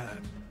 Levioso?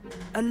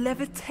 A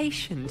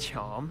levitation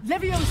charm?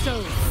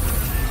 Levioso!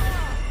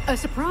 A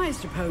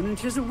surprised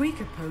opponent is a weak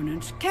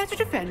opponent. Care to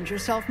defend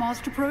yourself,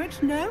 Master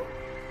Pruitt? No?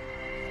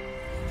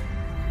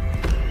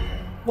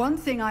 One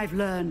thing I've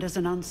learned as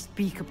an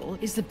unspeakable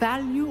is the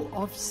value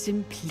of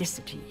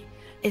simplicity,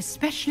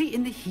 especially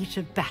in the heat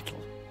of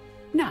battle.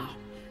 Now,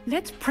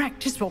 let's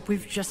practice what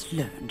we've just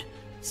learned,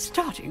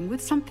 starting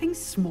with something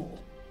small.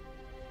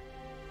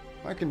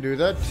 I can do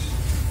that.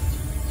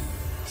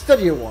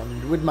 Steady a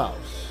wand with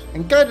mouse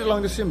and guide it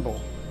along the symbol.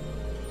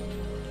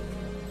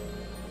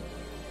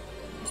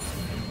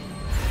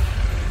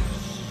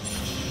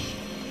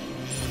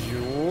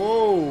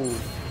 Whoa!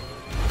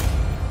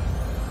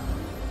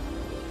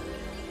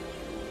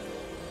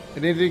 I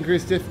need to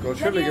increase difficulty.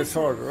 Surely it gets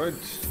harder, right?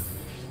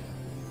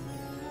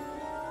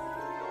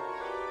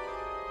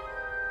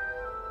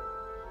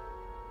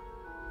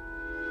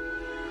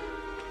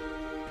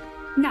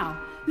 Now,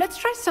 let's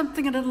try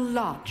something a little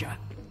larger.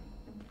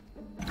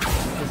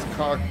 This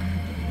cock.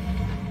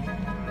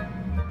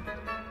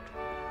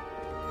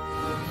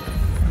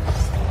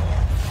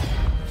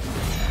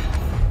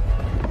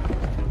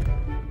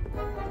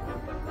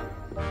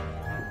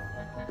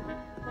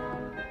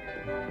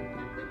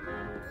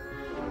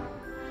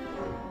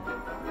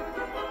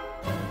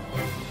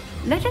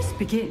 Let us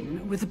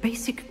begin with the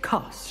basic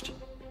cast.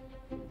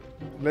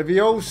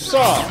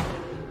 Leviosa!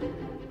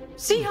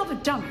 See how the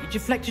dummy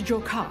deflected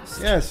your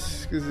cast?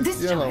 Yes, because it's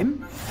this yellow.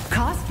 time,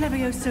 cast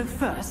Levioso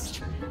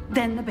first,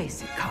 then the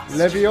basic cast.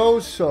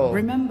 Levioso.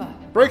 Remember,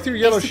 break through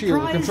yellow a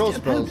shield with control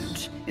surprised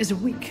spells. opponent is a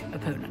weak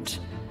opponent.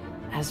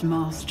 As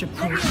Master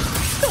Pruitt.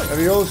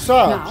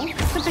 Leviosa. Now,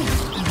 the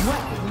basic.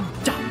 Well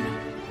done.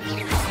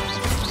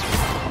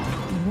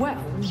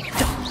 Well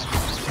done.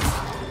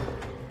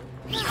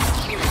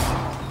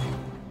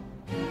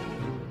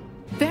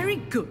 Very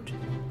good.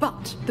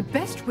 But the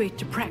best way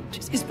to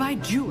practice is by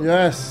duel.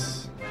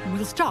 Yes.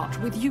 We'll start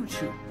with you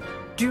two.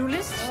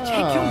 Duelists,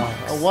 take your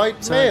marks. A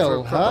white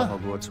male, huh?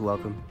 Hogwarts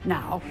welcome.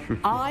 Now,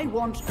 I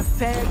want a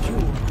fair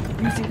duel,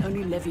 using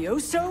only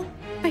Levioso,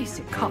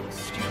 basic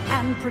cast,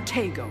 and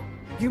Protego.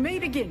 You may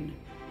begin.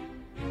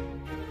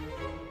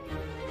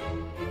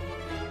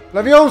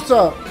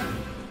 Leviosa!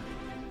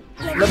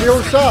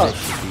 Leviosa!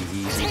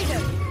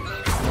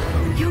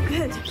 You're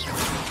good.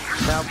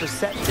 Now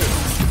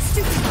perceptive.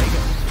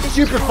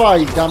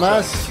 Stupefy,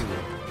 dumbass!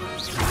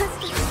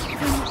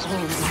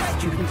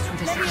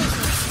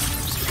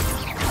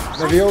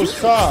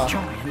 Leviosa!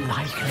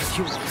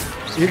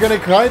 You gonna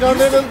cry down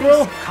there, little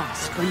bro?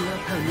 Cast when your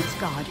opponent's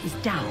guard is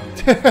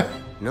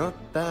down.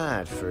 Not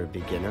bad for a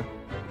beginner.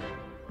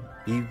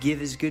 You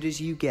give as good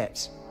as you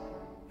get.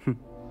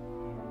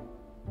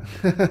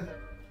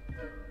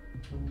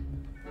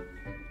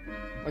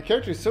 My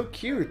character is so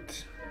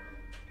cute.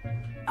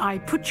 I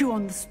put you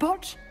on the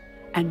spot,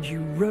 and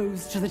you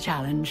rose to the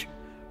challenge.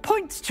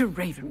 Points to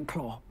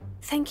Ravenclaw.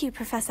 Thank you,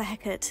 Professor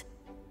Hecat.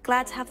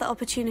 Glad to have the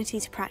opportunity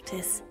to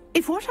practice.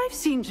 If what I've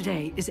seen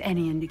today is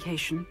any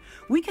indication,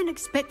 we can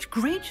expect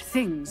great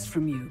things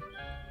from you.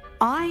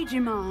 I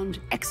demand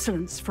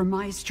excellence from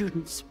my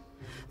students.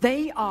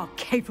 They are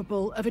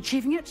capable of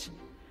achieving it,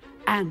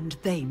 and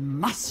they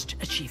must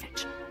achieve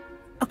it.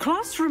 A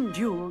classroom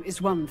duel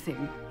is one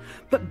thing,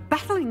 but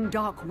battling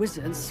dark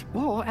wizards,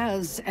 or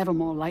as ever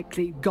more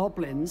likely,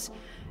 goblins,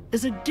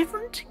 is a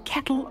different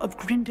kettle of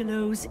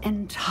Grindylows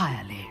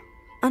entirely.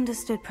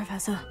 Understood,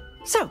 Professor.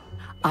 So,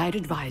 I'd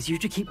advise you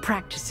to keep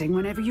practicing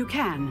whenever you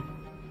can.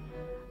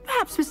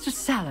 Perhaps Mr.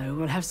 Sallow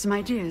will have some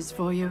ideas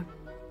for you.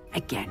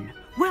 Again,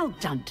 well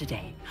done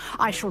today.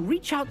 I shall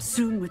reach out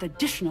soon with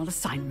additional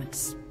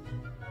assignments.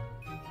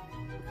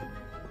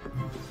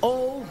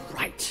 All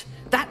right.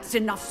 That's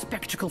enough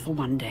spectacle for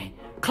one day.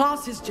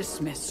 Class is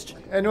dismissed.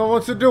 Anyone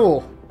wants a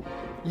duel?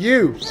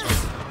 You!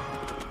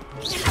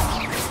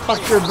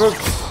 Fuck your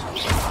books.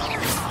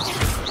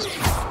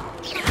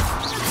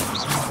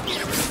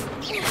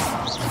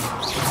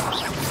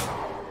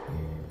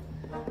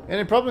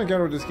 Any problem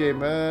encounter with this game?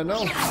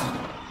 No.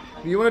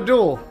 You want a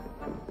duel?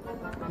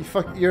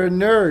 You're a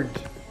nerd.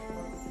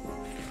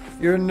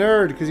 You're a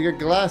nerd because you got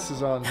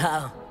glasses on.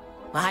 Oh,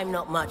 I'm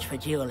not much for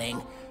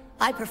dueling.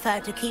 I prefer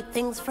to keep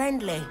things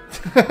friendly.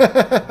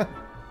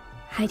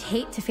 I'd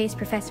hate to face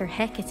Professor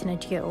Hecat in a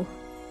duel.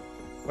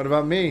 What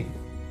about me?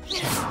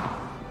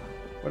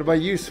 What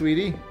about you,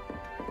 sweetie?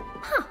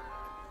 Huh.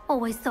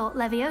 Always thought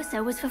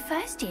Levioso was for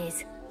first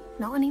years.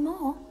 Not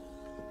anymore.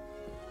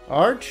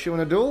 Arch, you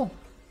want a duel?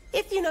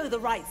 If you know the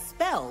right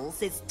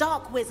spells, it's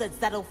dark wizards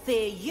that'll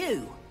fear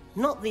you,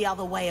 not the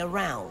other way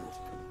around.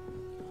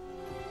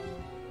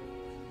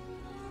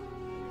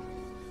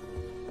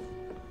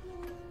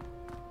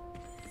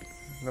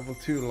 Level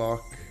 2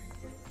 lock.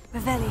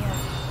 Revelio.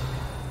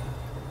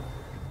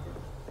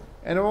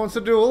 Anyone wants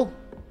a duel?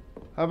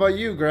 How about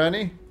you,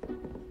 Granny?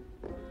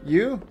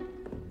 You?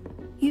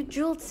 You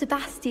dueled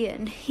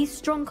Sebastian. He's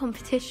strong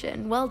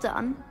competition. Well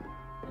done.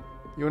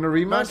 You want a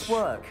rematch? Nice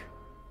work.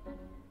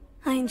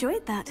 I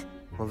enjoyed that.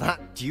 Well,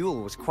 that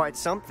duel was quite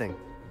something.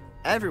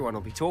 Everyone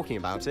will be talking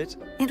about it.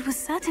 It was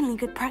certainly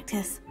good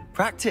practice.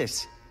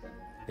 Practice.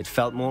 It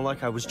felt more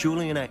like I was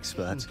dueling an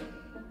expert.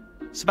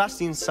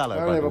 Sebastian Sallow,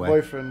 by have the a way,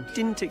 boyfriend.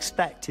 didn't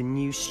expect a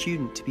new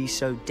student to be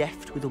so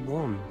deft with a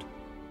wand.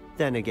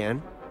 Then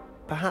again,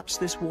 perhaps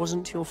this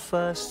wasn't your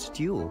first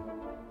duel.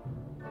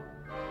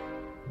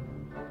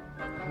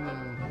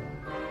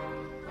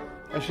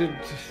 I should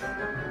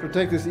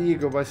protect his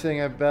ego by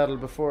saying I've battled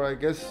before, I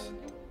guess.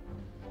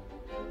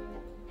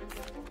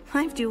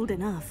 I've dueled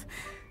enough.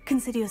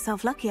 Consider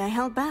yourself lucky I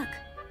held back.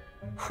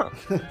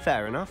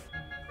 Fair enough.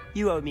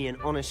 You owe me an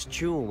honest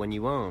duel when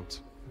you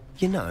aren't.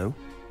 You know,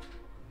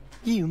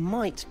 you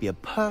might be a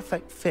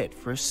perfect fit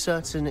for a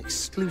certain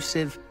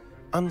exclusive,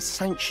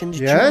 unsanctioned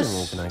dueling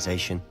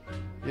organization.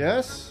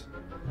 Yes?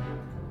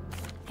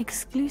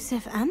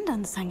 Exclusive and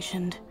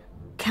unsanctioned.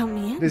 Count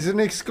me in. This is an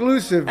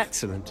exclusive.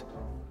 Excellent.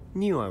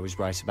 Knew I was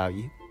right about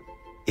you.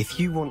 If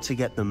you want to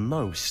get the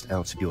most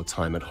out of your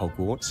time at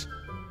Hogwarts,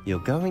 you're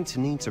going to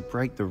need to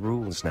break the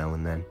rules now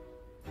and then.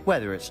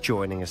 Whether it's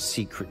joining a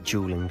secret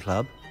dueling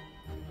club,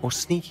 or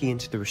sneaking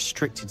into the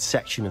restricted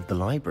section of the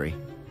library,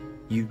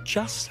 you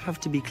just have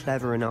to be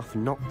clever enough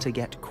not to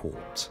get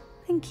caught.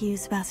 Thank you,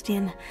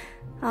 Sebastian.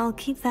 I'll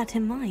keep that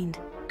in mind.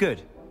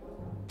 Good.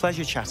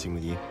 Pleasure chatting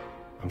with you.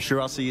 I'm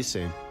sure I'll see you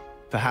soon.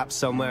 Perhaps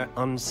somewhere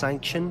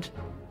unsanctioned?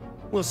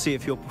 We'll see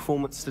if your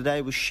performance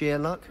today was sheer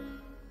luck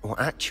or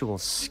actual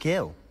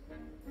skill.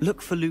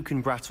 Look for Luke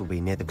and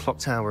Brattleby near the clock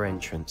tower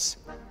entrance.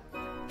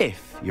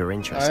 If you're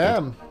interested. I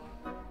am.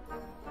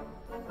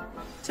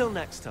 Till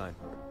next time.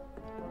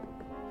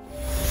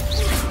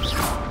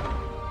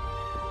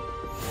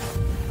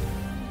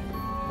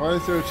 Why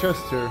is there a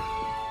chest here?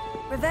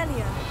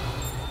 Revelio.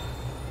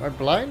 Am I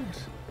blind?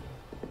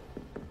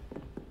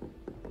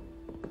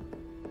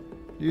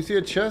 Do you see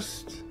a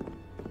chest?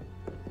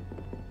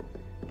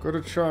 Go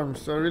to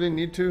charms. Do I really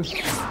need to?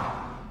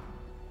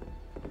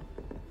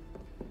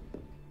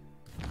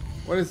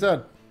 What is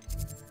that?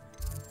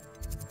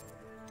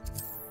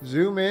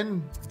 Zoom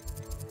in.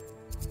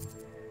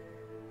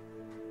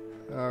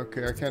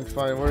 Okay, I can't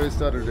find. Where is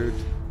the other dude?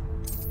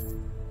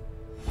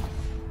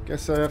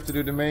 Guess I have to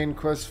do the main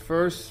quest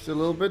first a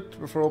little bit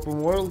before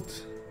open world.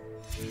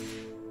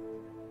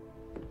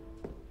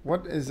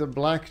 What is a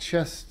black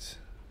chest?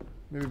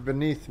 Maybe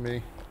beneath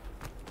me.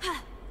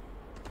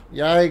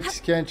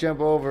 Yikes, can't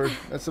jump over.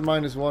 That's a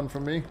 -1 for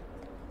me.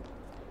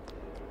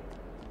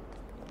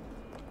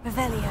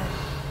 Revelio.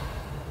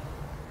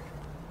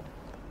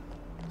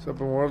 It's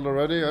open world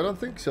already? I don't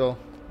think so.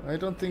 I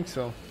don't think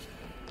so.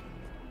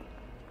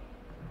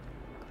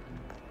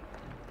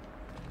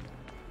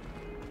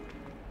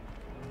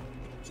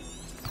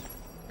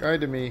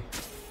 Guide me.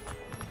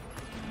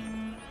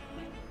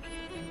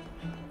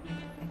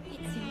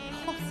 It's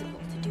impossible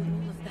to do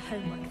all of the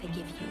homework they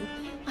give you.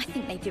 I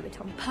think they do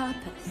it on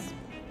purpose.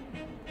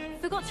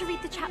 Forgot to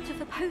read the chapter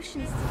for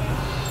potions today.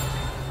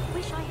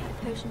 Wish I had a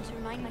potion to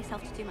remind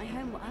myself to do my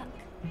homework.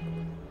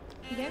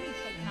 You only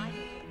take 9.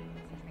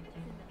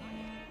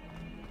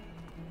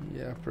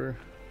 Yapper.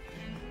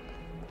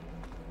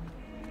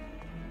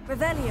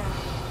 Revelio.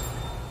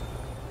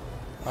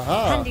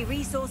 Aha. Handy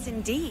resource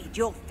indeed,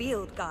 your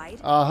field guide.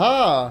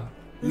 Aha!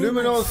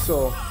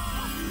 Luminoso.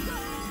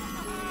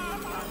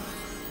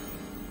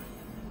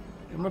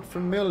 I'm not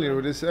familiar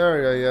with this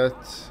area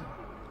yet.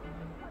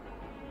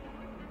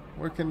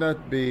 Where can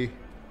that be?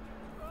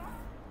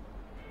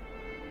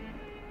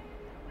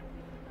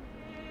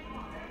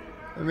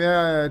 I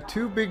mean,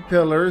 2 big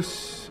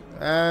pillars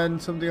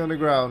and something on the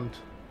ground.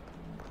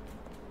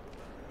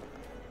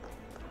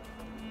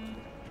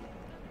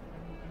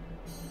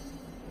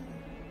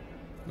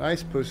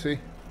 Nice pussy.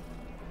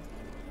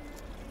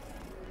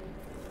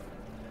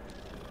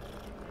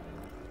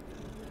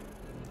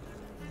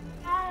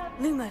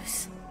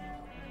 Lumos.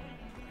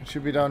 It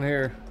should be down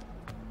here.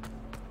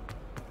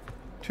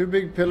 2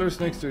 big pillars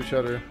next to each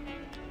other.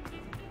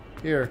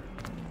 Here.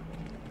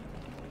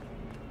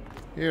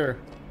 Here.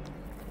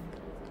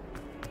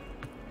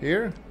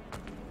 Here.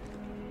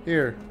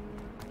 Here.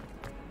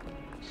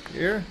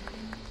 Here.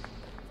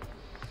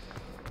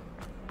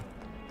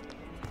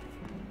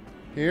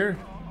 Here.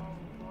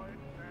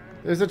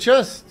 There's a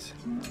chest.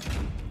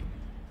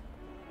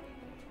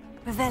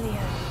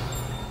 Revelio.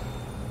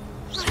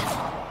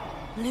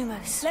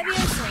 Lumos.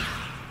 Levioso.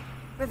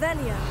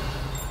 Revelio.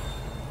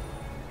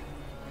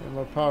 I'm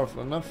not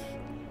powerful enough.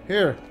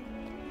 Here.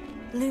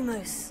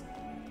 Lumos.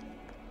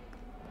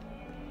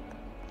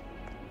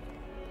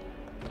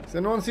 Has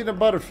anyone seen a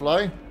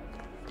butterfly?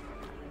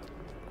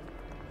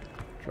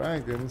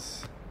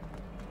 Dragons.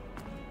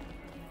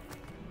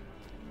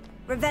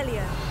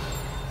 Revelio.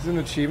 Is it an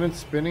achievement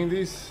spinning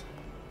these?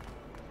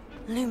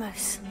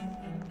 Lumos.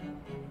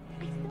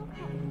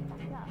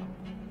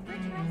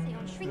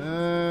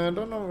 I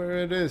don't know where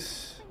it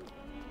is.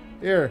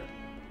 Here.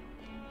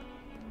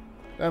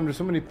 Damn, there's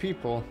so many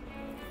people.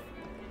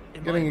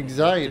 Getting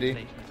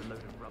anxiety.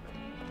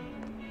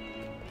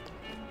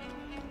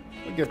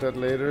 We'll get that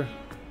later.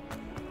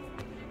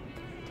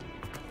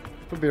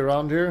 Could be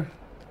around here.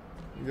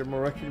 Get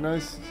more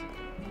recognized.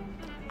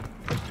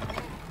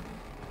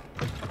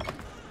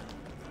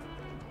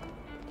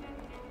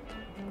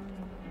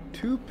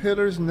 2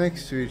 pillars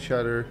next to each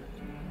other.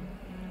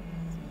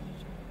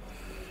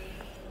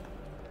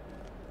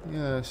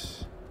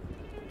 Yes.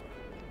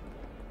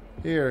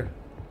 Here.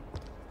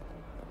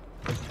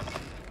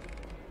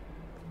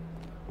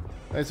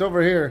 It's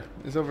over here.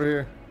 It's over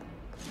here.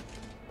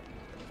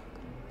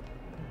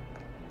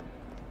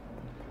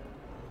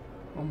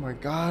 Oh my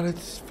god,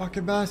 it's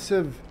fucking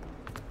massive.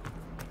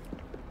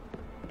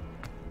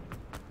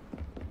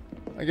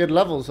 I get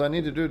levels, so I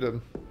need to do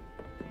them.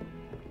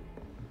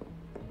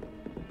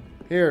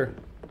 Here.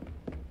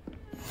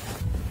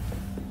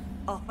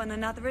 Off on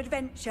another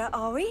adventure,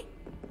 are we?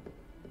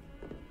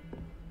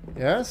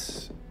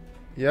 Yes.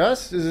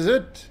 Yes, this is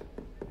it.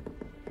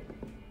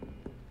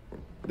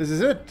 This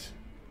is it.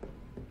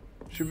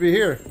 Should be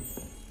here.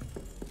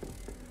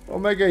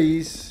 Omega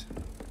East.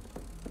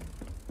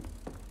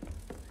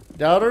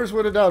 Doubters?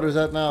 Where the doubters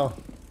at now?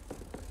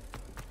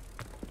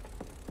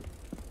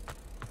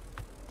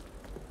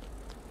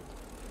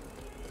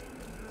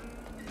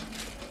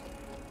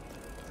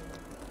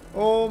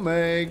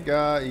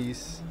 Omega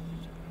East.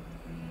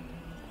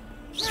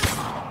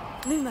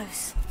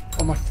 Lumos.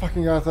 Oh my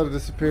fucking god, I thought it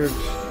disappeared.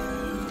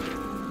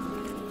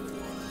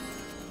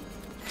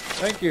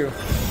 Thank you.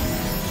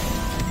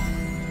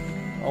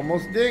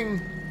 Almost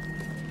ding.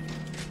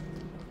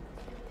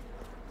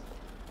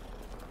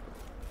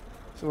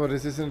 So what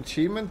is this, an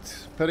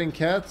achievement? Petting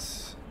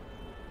cats?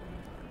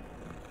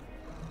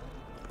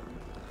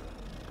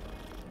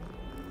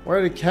 Why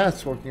are the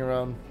cats walking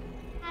around?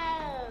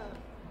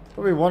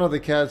 Probably one of the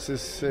cats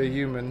is a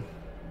human.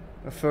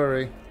 A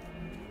furry.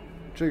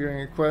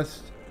 Triggering a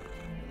quest.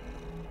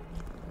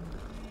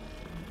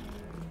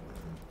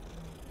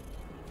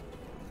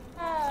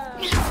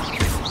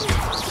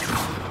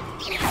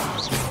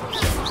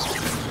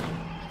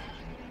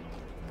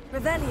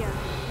 Revelio.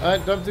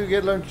 Alright, don't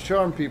forget learn to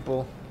charm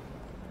people.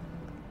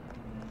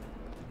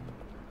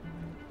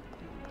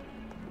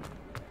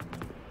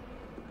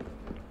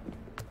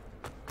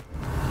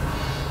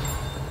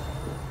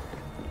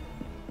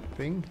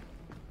 Ping.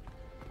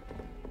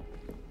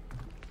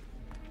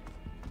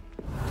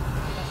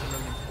 Professor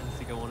Ronan tends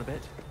to go on a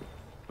bit.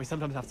 We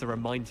sometimes have to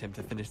remind him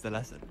to finish the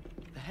lesson.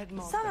 The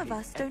headmaster Some of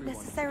us hates don't everyone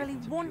necessarily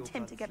connected to want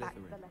pure him to blood get back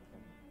to Slytherin.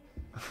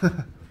 the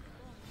lesson.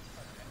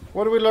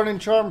 What do we learn in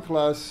charm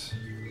class?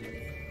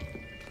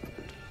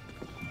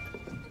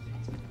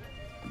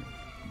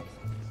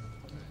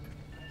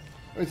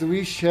 Wait, do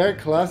we share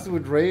classes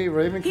with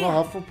Ravenclaw, Here.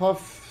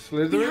 Hufflepuff,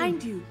 Slytherin?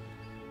 Behind you.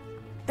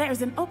 There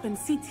is an open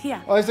seat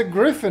here. Oh, it's a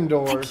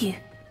Gryffindor. Thank you.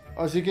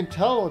 Oh, so you can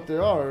tell what they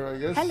are, I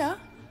guess. Hello,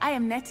 I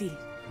am Nettie.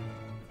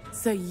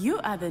 So you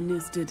are the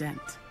new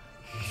student.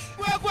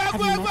 Have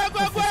you met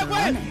Professor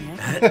Ronan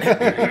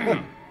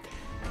yet?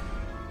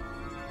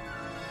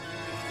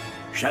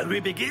 Shall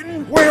we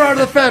begin? Where are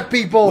the fat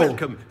people?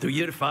 Welcome to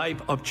year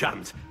 5 of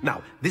charms.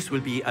 Now, this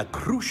will be a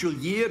crucial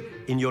year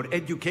in your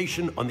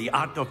education on the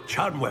art of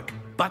charm work.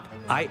 But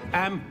I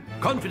am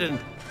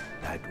confident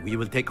that we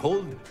will take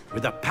hold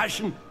with the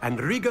passion and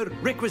rigor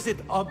requisite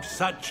of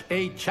such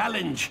a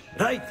challenge.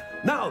 Right,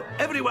 now,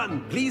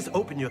 everyone, please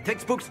open your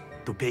textbooks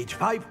to page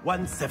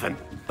 517.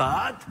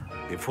 But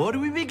before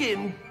we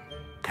begin,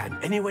 can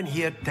anyone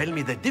here tell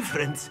me the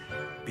difference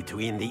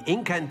between the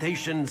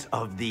incantations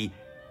of the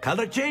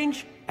color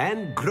change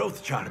and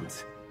growth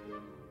charms?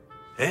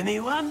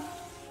 Anyone?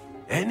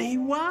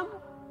 Anyone?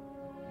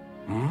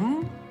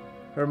 Hmm?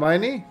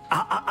 Hermione?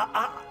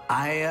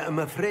 I am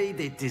afraid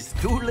it is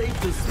too late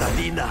to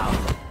study now.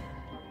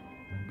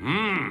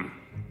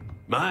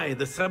 My,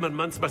 the summer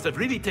months must have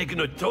really taken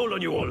a toll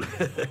on you all.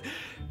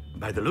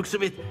 By the looks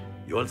of it,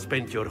 you all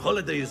spent your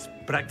holidays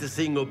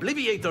practicing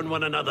Obliviate on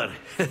one another.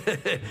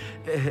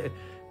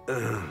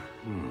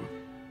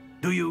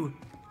 Do you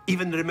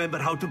even remember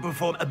how to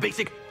perform a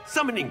basic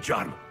summoning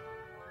charm?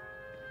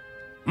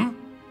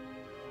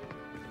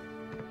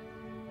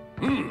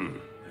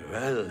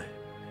 Well,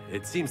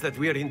 it seems that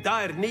we are in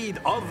dire need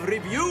of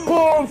review.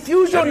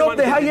 Confusion Everyone of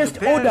the get into highest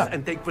pairs order.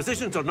 and take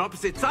positions on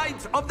opposite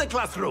sides of the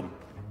classroom.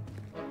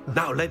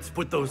 Now let's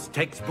put those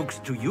textbooks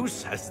to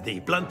use as the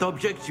blunt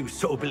objects you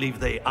so believe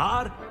they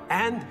are,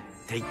 and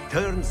take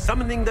turns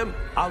summoning them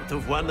out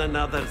of one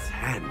another's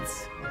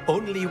hands.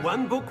 Only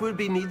one book will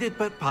be needed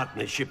per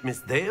partnership, Miss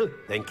Dale.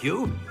 Thank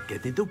you.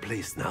 Get into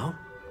place now.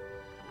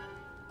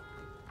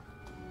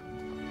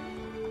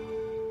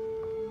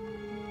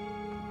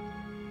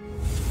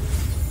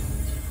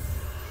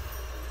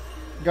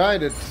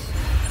 Guided.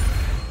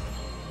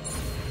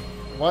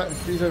 What?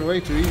 These are way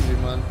too easy,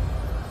 man.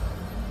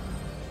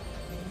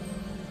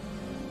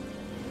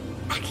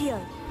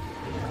 Accio.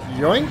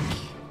 Yoink!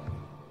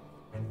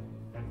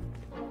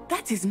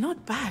 That is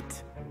not bad.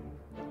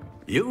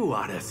 You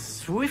are a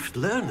swift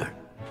learner.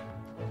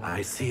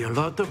 I see a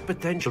lot of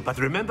potential, but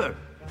remember,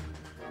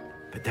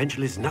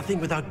 potential is nothing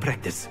without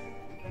practice.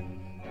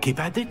 Keep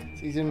at it.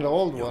 He's in the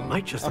old one.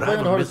 Might just I'm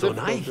playing rival hard Miss Onai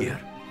difficulty. here.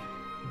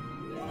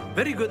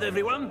 Very good,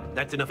 everyone.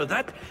 That's enough of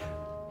that.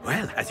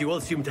 Well, as you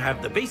all seem to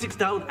have the basics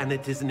down, and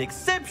it is an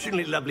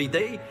exceptionally lovely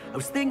day, I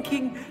was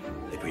thinking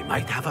that we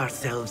might have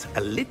ourselves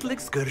a little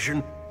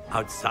excursion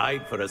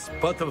outside for a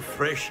spot of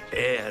fresh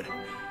air.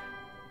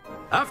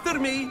 After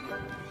me.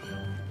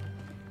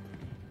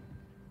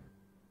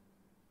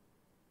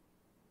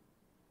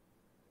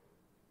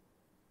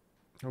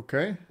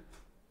 Okay.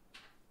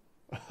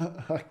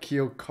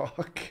 Akio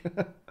cock.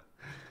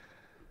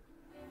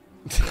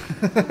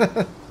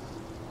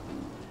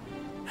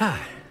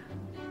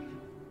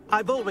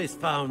 I've always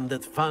found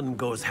that fun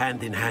goes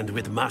hand in hand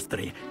with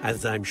mastery,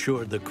 as I'm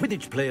sure the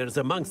Quidditch players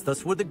amongst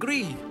us would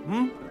agree.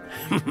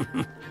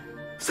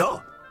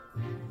 So,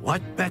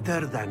 what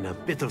better than a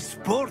bit of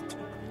sport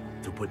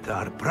to put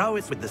our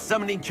prowess with the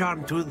summoning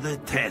charm to the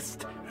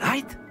test,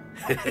 right?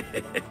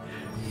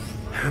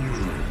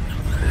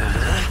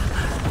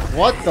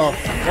 What the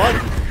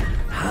fuck?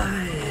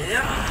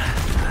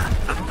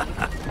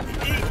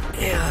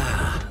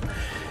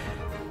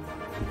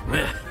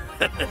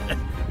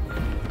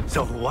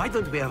 So why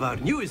don't we have our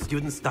newest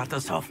student start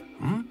us off?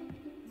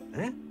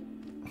 Eh?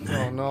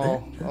 Oh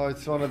no. Oh,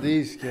 it's one of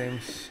these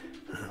games.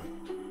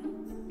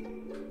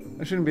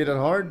 It shouldn't be that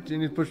hard. You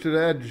need to push to the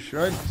edge,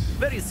 right?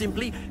 Very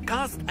simply,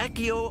 cast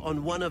Accio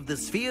on one of the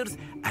spheres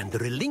and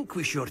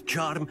relinquish your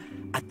charm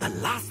at the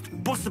last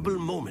possible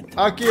moment.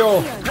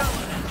 Accio! Now,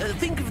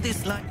 think of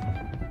this like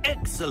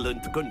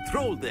excellent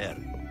control there.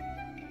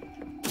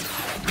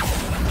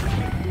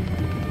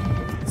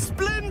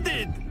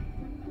 Splendid!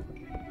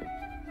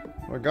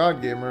 Oh my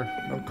god, gamer.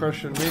 No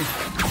crushing me.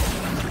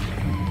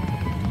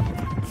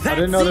 I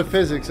didn't know the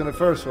physics in the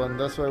first one.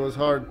 That's why it was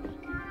hard.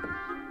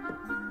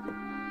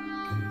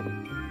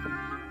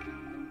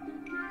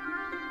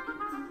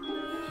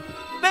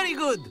 Very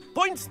good.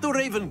 Points to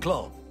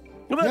Ravenclaw.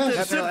 But Yes.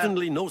 there's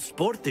certainly no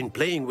sport in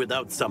playing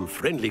without some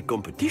friendly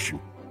competition.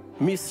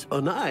 Miss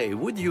Onai,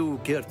 would you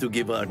care to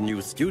give our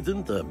new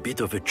student a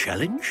bit of a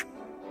challenge?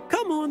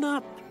 Come on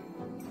up.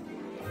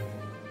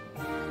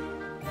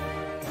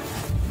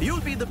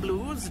 You'll be the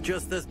blues,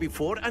 just as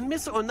before, and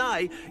Miss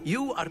Onai,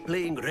 you are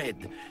playing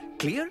red.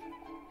 Clear?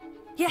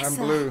 Yes, I'm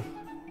sir. blue.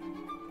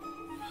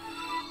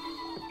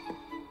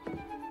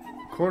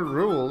 Court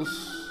rules.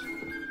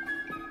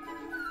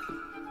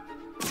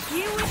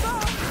 Here we go.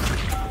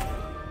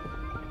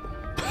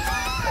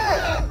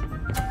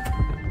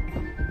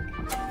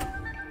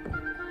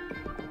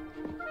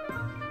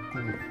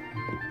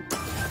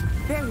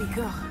 There we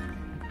go.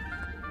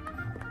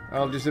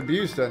 I'll just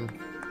abuse then.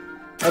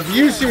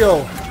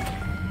 Abusio!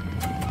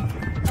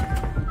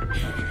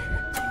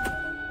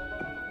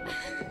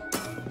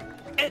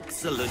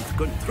 Excellent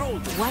control.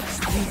 Watch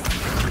this.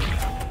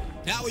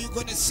 Now you're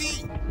gonna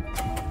see.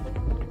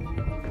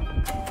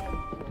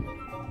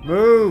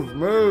 Move,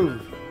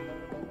 move.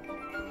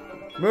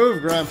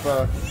 Move,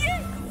 Grandpa.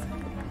 Yes!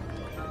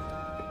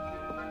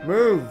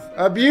 Move.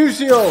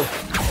 Abusio!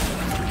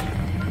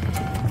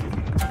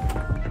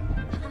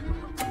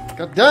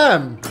 God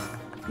damn!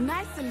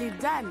 Nicely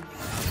done.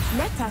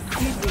 Let us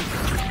see this.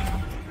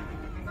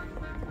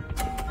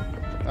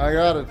 I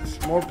got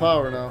it. More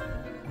power now.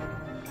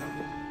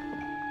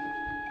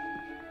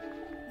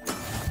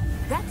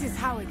 That is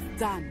how it's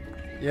done.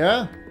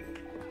 Yeah?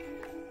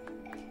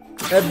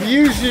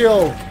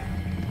 Abusio!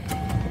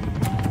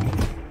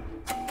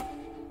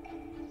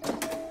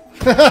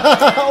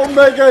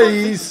 Omega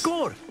Ease!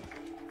 Score!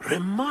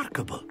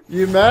 Remarkable.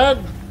 You mad?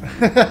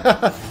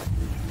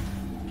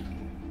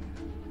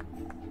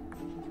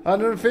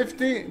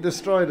 150?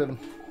 Destroy them.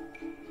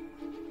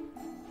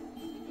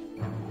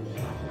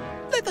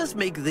 Let us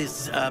make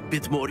this a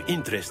bit more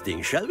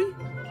interesting, shall we?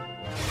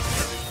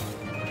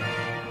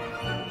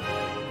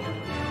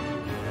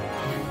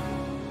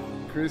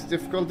 Increase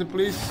difficulty,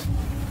 please.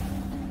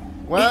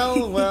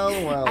 Well, well,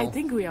 well. I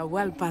think we are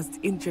well past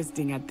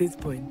interesting at this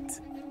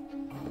point.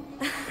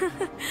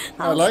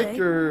 I like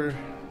your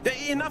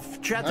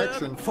Enough chatter.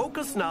 accent.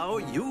 Focus now.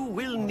 You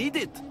will need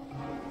it.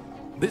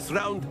 This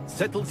round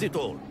settles it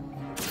all.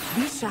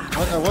 Be sharp.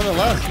 I won the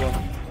last one.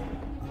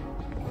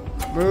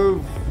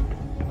 Move.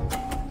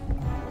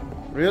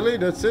 Really?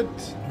 That's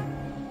it?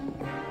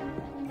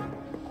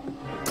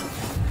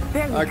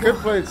 There we I go. could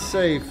play it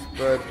safe,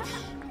 but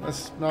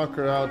let's knock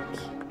her out.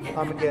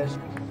 I'm a guest.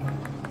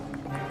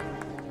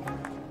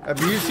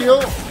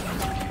 Abusio?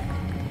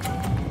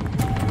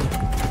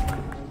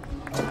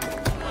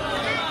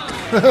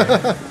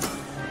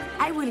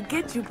 I will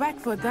get you back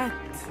for that.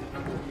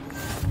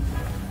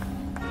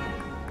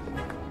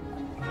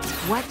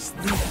 Watch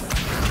this.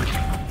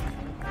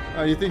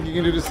 Oh, you think you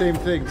can do the same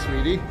thing,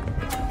 sweetie?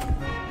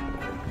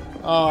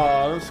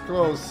 Ah, that was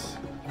close.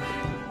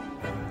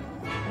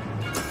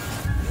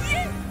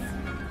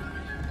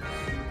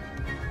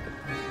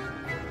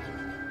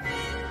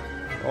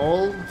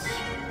 Old.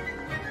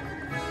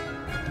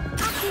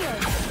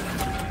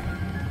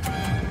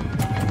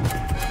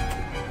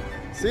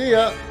 See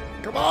ya.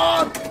 Come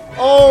on.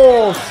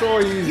 Oh, so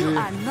easy. You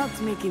are not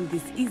making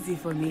this easy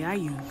for me, are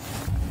you?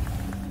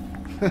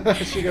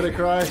 She gonna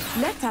cry.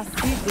 Let us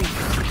see this.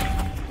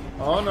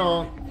 Oh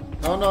no.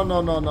 No, no,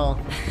 no, no, no.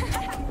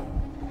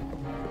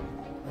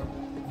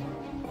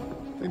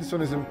 I think this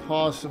one is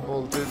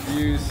impossible to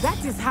abuse.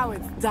 That is how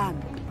it's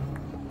done.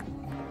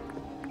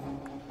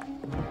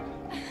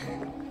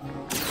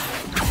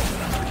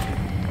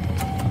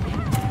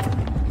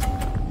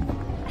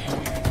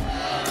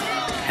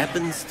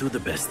 happens to the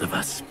best of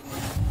us.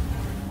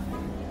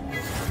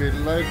 Okay,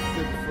 light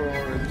it for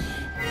orange.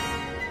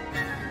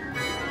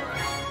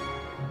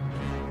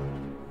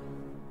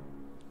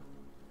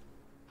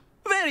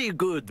 Very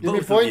good, Give me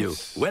both of you.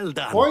 points. Well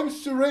done.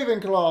 Points to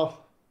Ravenclaw.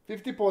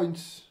 50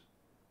 points.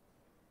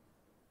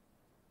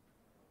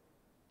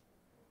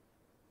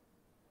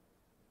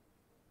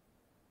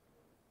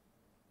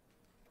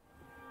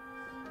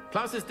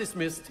 Class is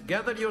dismissed.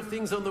 Gather your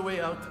things on the way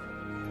out.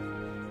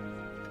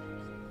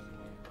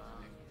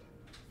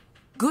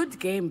 Good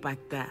game back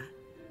there.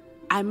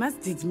 I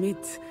must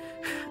admit,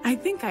 I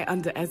think I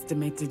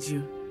underestimated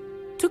you.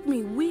 Took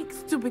me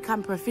weeks to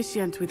become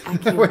proficient with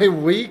Accio. Wait,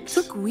 weeks?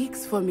 Took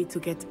weeks for me to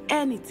get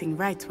anything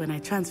right when I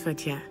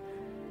transferred here.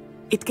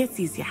 It gets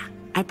easier,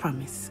 I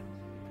promise.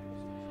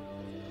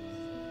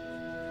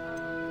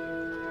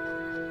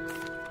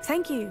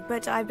 Thank you,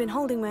 but I've been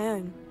holding my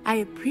own. I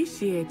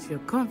appreciate your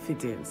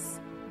confidence.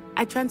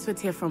 I transferred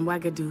here from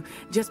Wagadu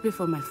just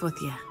before my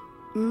 4th year.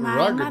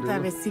 My mother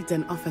received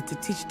an offer to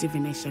teach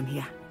divination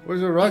here. What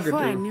is a Wagadu? Before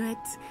I knew it,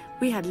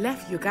 we had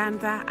left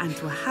Uganda and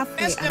were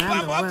halfway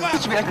around the world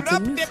at a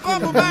new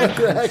school.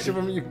 Actually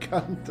from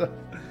Uganda.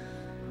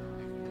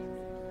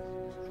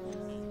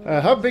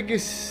 How big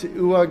is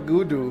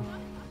Uagudu?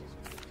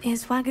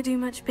 Is Wagadu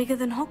much bigger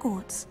than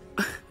Hogwarts?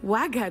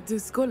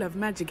 Wagadu School of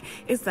Magic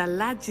is the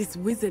largest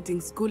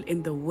wizarding school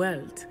in the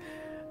world.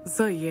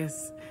 So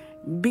yes,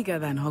 bigger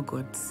than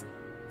Hogwarts.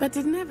 But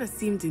it never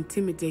seemed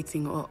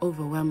intimidating or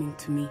overwhelming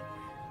to me.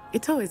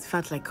 It always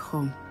felt like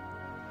home.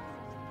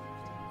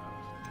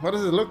 What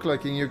does it look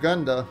like in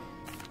Uganda?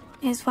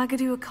 Is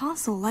Wagadu a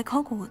castle like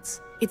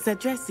Hogwarts? Its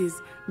address is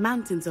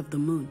Mountains of the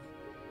Moon.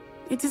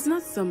 It is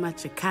not so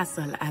much a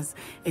castle as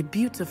a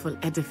beautiful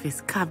edifice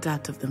carved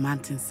out of the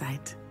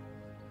mountainside.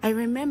 I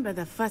remember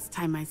the first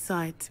time I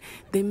saw it,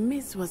 the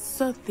mist was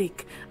so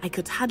thick I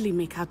could hardly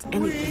make out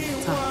anything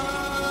at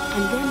all.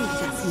 And then it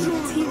just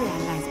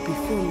materialized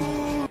before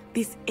me.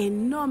 This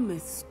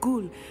enormous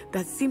school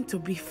that seemed to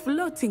be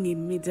floating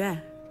in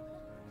midair.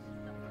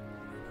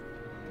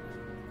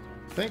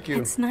 Thank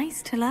you. It's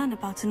nice to learn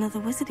about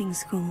another wizarding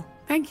school.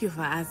 Thank you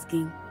for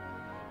asking.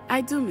 I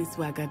do miss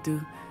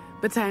Wagadu,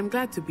 but I am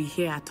glad to be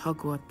here at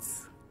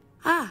Hogwarts.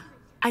 Ah,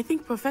 I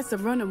think Professor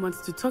Ronan wants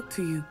to talk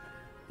to you.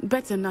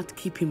 Better not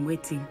keep him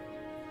waiting.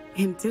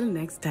 Until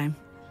next time.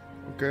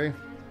 Okay.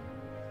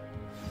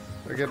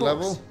 I get Of course,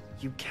 level?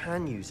 You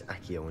can use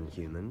Accio on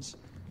humans,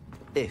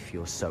 if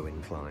you're so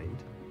inclined.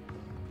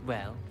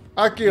 Well,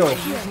 Accio! you're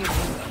using it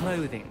on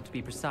clothing, to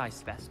be precise,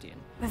 Sebastian.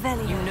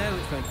 Revelio. You know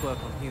it's going to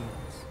work on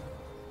humans.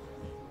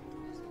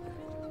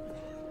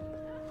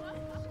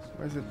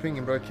 Why is it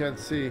pinging, but I can't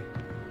see?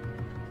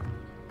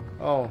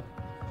 Oh.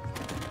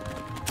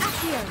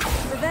 Accio!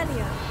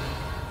 Revelio!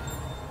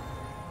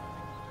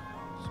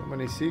 So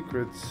many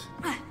secrets.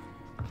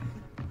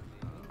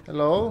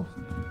 Hello?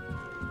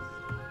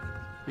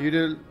 You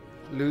the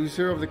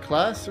loser of the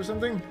class or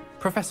something?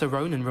 Professor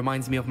Ronan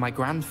reminds me of my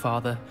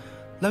grandfather.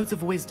 Loads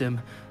of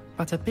wisdom,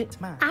 but a bit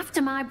mad.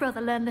 After my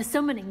brother learned the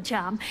summoning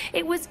charm,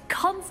 it was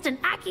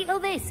constant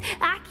Accio this,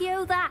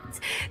 Accio that,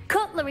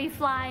 cutlery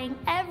flying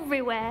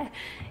everywhere.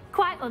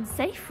 Quite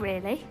unsafe,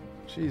 really.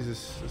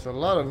 Jesus, there's a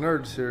lot of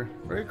nerds here.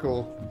 Very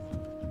cool.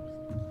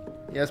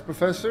 Yes,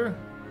 Professor?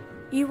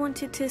 You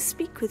wanted to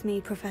speak with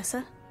me,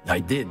 Professor? I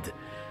did.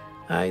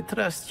 I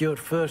trust your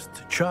first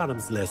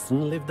charms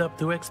lesson lived up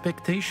to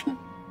expectation?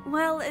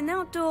 Well, an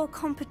outdoor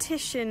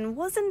competition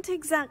wasn't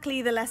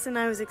exactly the lesson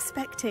I was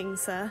expecting,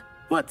 sir.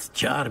 What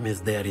charm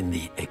is there in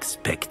the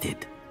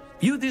expected?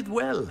 You did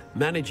well,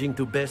 managing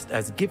to best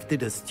as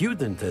gifted a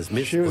student as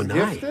Miss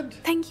Onai.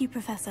 Thank you,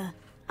 Professor.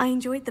 I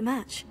enjoyed the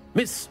match.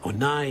 Miss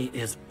Onai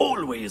is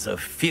always a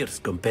fierce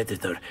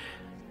competitor,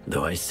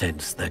 though I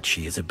sense that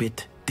she is a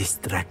bit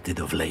distracted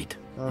of late.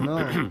 Oh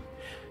no.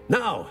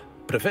 Now,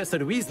 Professor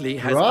Weasley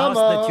has Drama. asked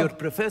that your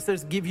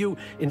professors give you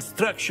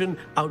instruction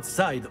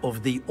outside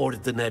of the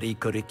ordinary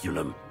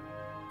curriculum.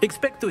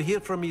 Expect to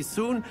hear from me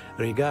soon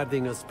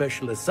regarding a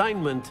special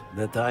assignment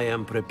that I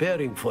am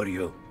preparing for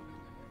you.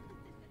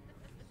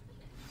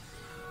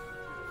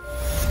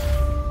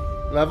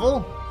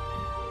 Level?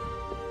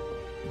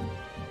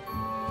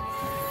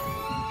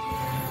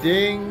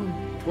 Ding.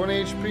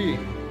 20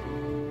 HP.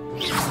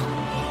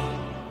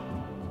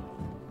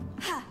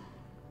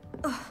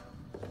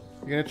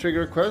 You gonna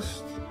trigger a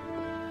quest?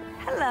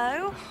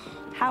 Hello.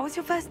 How was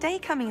your first day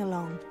coming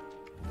along?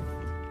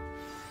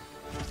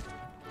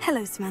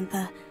 Hello,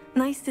 Samantha.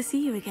 Nice to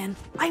see you again.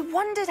 I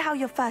wondered how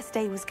your first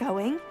day was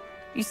going.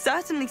 You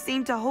certainly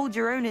seem to hold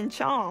your own in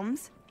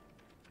charms.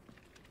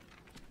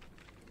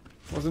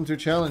 Wasn't too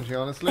challenging,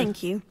 honestly.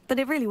 Thank you, but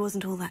it really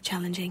wasn't all that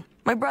challenging.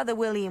 My brother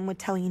William would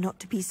tell you not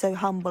to be so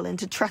humble and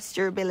to trust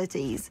your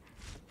abilities.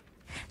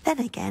 Then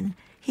again,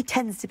 he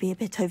tends to be a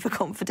bit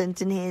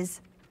overconfident in his.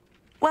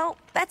 Well,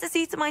 better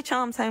see to my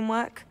charms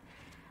homework.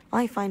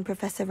 I find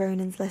Professor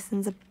Ronan's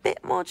lessons a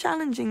bit more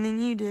challenging than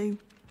you do.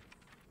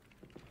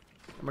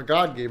 I'm a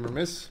god gamer,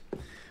 miss.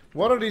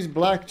 What are these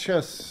black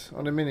chests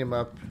on the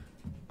minimap?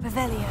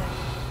 Revelio.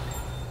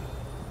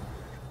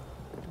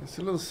 It's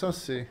a little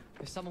sussy.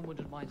 If someone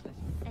wouldn't mind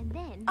letting And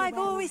then I've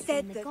always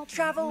said that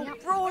travel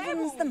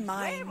broadens the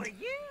mind. Where were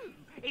you?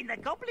 In the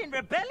Goblin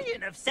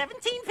Rebellion of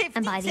 1752.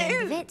 And by the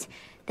end of it,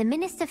 the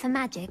Minister for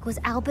Magic was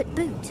Albert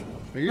Boot.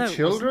 Are you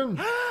children?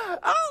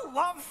 Oh,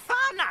 what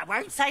fun! I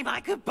won't say my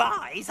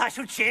goodbyes. I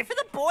shall cheer for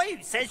the boy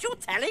who says you're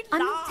telling lies. I'm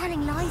not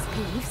telling lies,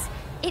 Peeves.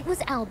 It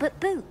was Albert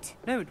Boot.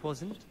 No, it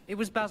wasn't. It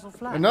was Basil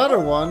Flack. Another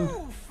one.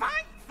 Oh,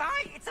 fight!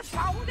 It's a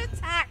bold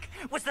attack.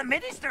 Was the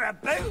Minister a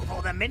boot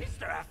or the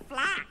Minister a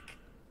flack?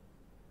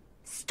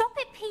 Stop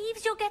it,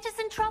 Peeves. You'll get us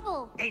in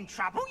trouble. In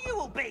trouble you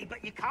will be,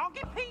 but you can't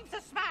give Peeves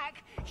a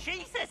smack.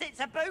 She says it's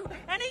a boot,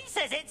 and he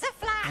says it's a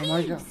flack. Oh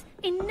my god.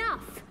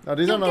 Enough. Oh,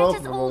 these are not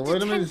openable.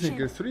 Wait a minute,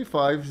 Tinker.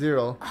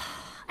 350.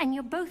 And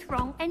you're both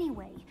wrong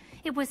anyway.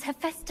 It was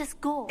Hephaestus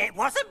Gore. It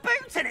wasn't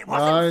boot and it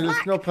wasn't there's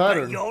flack. no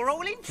pattern. But you're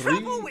all in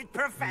trouble with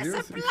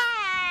Professor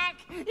Black.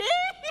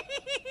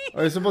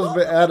 Are you supposed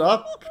to add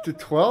up to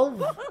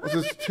 12? This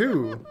is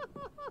 2.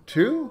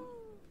 2?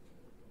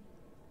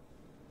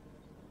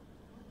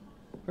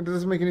 That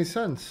doesn't make any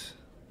sense.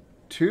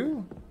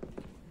 2?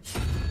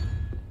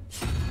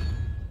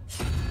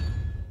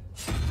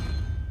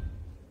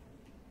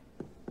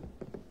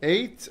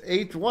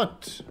 Eight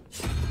what?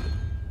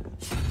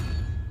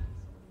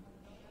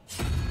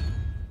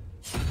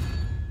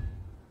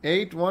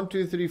 Eight, 1,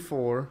 2, 3,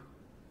 4.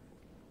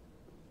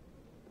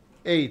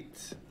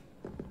 8.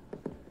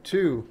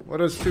 2.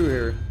 What is 2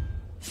 here?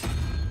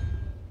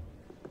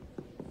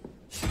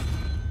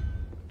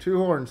 2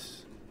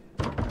 horns.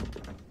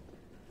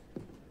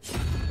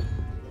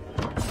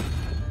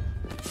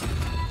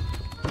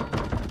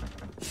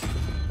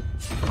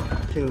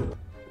 Two.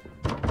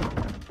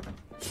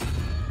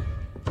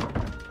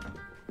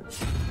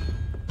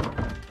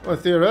 Well,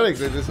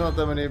 theoretically, there's not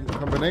that many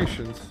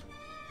combinations.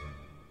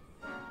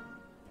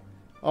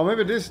 Oh,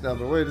 maybe this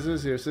number. Wait, this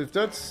is here. So if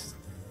that's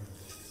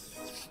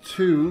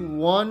 2,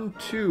 1,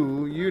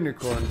 2,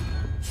 unicorn.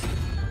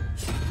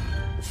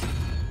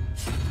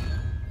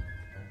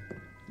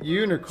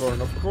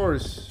 Unicorn, of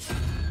course.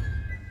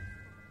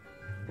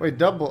 Wait,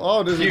 double.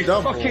 Oh, this is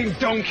double. You fucking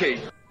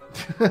donkey!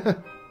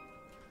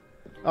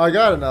 I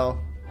got it now.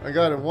 I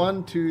got it.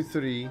 1, 2,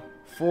 3,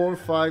 4,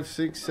 5,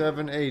 6,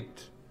 7,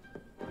 8.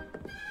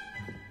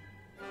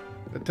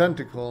 The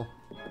tentacle.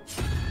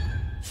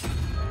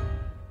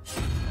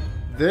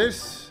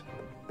 This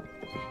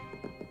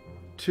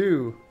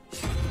 2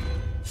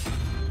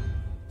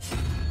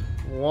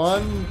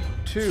 1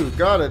 2.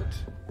 Got it.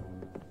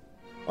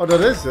 Oh,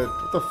 that is it.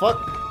 What the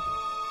fuck?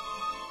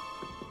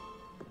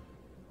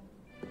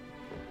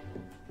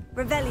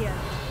 Revelio.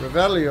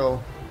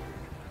 Revelio.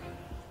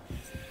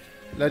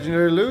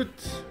 Legendary loot.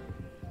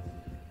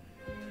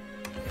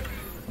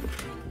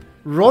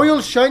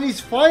 Royal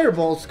Chinese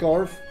Fireball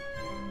Scarf.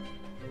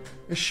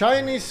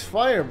 Chinese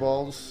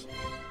Fireballs.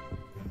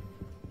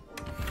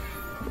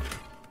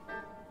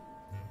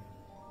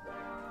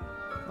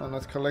 Oh,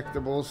 not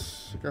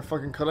collectibles. Got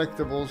fucking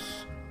collectibles.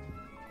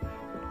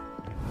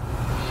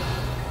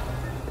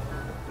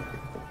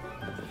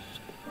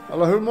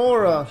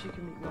 Alahumora.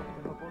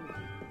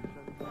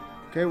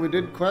 Okay, we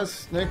did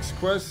quest. Next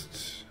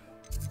quest.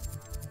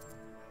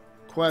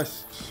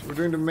 Quests. We're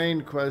doing the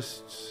main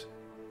quests.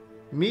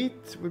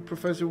 Meet with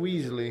Professor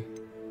Weasley.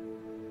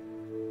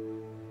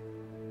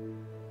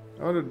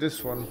 I'll do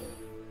this one.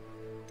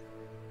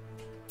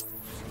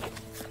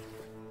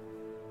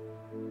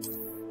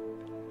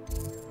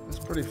 That's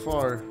pretty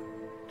far.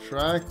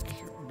 Track,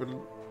 but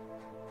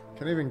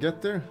can I even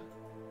get there?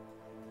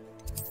 Do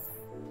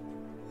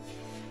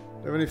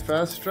you have any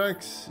fast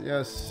tracks?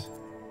 Yes.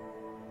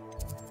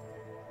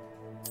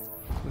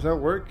 Does that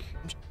work?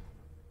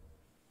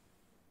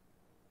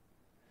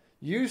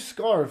 Use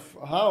scarf.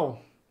 How?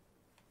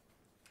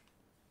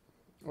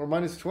 Or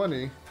minus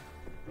 20.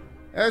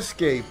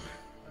 Escape.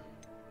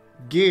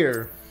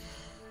 Gear.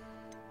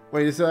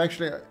 Wait, is it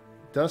actually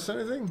does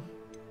anything?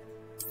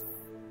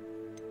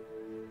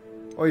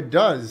 Oh, it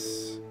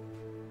does.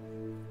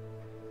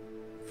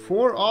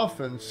 4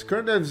 offense.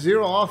 Currently I have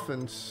 0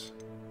 offense.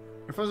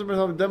 Refers to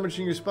how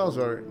damaging your spells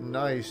are.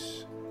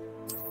 Nice.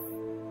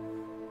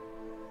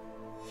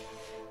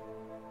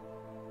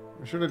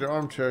 I'm sure that the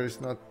armchair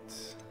is not.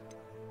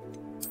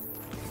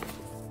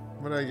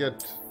 What do I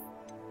get?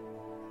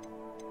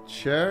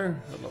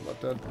 Chair? I don't know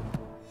about that.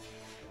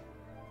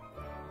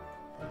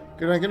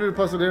 Good, I can do the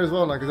puzzle here as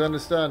well now, because I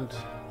understand.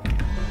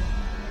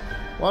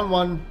 1,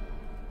 1.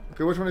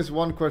 Okay, which one is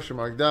 1 question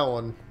mark? That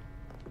one.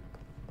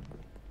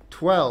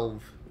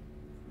 12.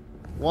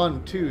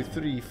 1, 2,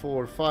 3,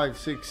 4, 5,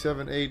 6,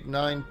 7, 8,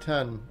 9,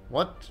 10.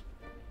 What?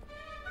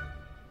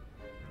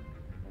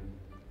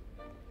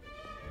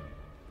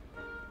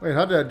 Wait,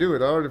 how did I do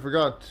it? I already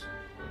forgot.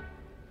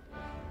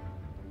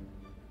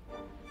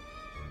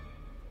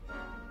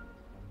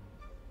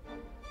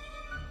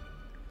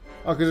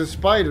 Oh, because the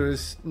spider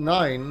is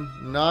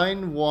 9.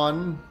 9,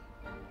 1,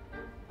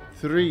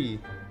 3.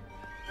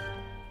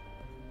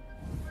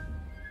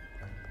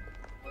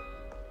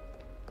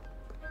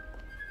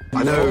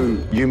 I know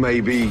you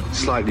may be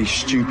slightly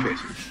stupid.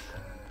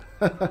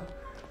 I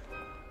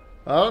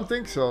don't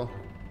think so.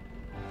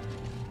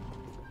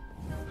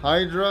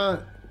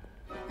 Hydra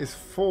is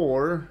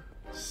 4,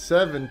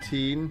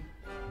 17,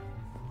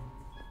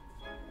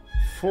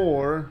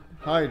 4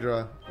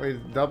 Hydra.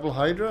 Wait, double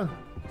Hydra?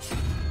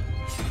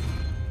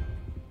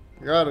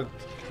 Got it.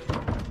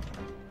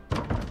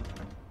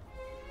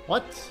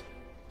 What?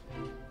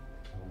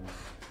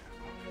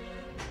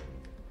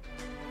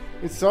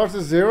 It starts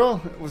at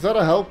 0? Was that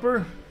a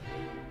helper?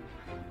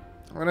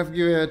 I'm gonna have to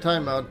give you a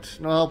timeout.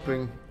 No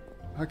helping.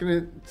 How can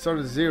it start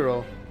at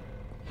 0?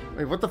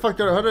 Wait, what the fuck?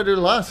 How did I do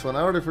the last one? I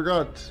already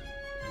forgot.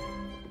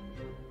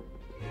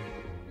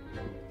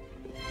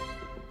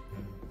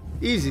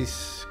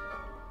 Easies.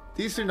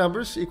 These 3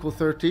 numbers equal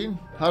 13.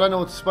 How do I know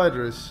what the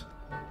spider is?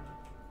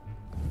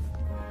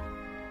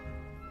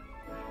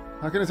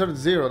 How can it start at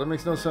 0? That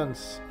makes no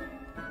sense.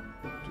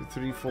 2,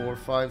 3, 4,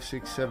 5,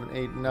 6, 7,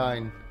 8,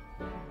 9.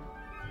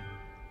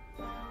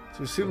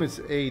 So assume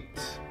it's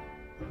 8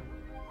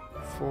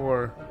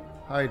 for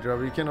Hydra,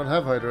 but you cannot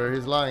have Hydra,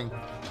 he's lying.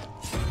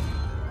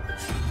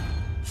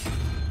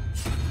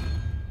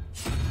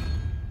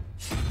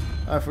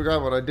 I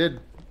forgot what I did.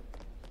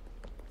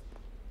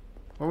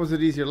 What was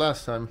it easier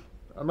last time?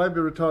 I might be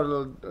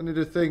retarded, I need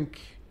to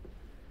think.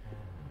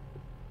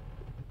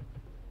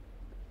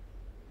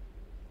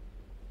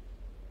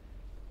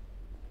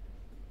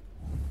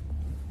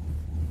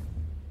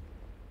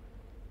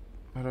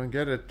 I don't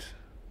get it.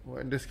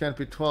 Well, this can't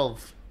be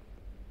 12.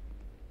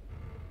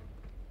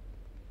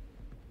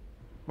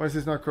 Why is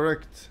this not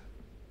correct?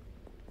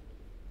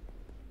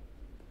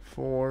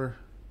 4,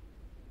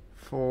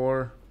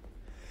 4.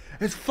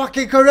 It's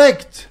fucking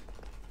correct!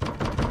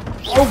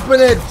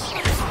 Open it!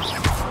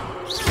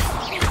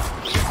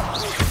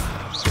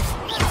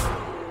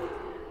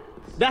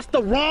 That's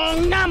the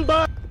wrong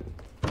number!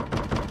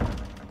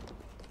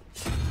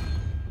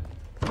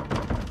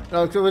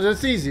 No, so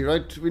that's easy,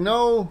 right? We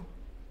know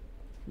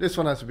this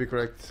one has to be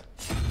correct.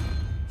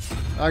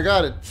 I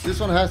got it. This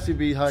one has to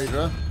be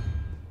Hydra.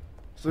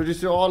 So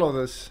just do all of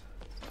this.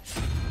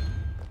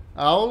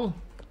 Owl?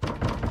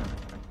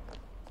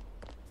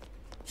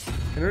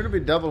 Can it really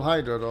be double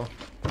Hydra though?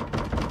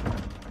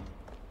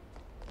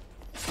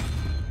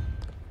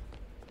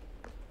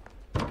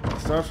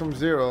 Start from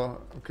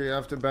 0. Okay, I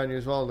have to ban you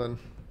as well then.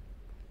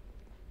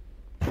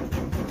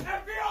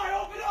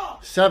 FBI, open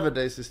up! 7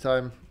 days this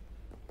time.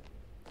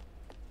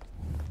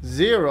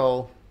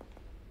 0.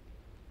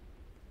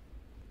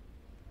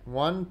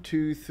 1,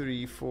 2,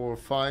 3, 4,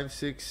 5,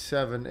 6,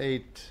 7,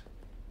 8.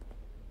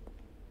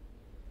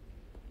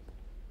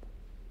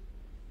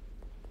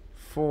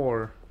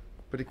 4.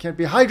 But it can't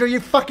be Hydra, you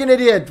fucking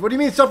idiot! What do you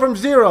mean start from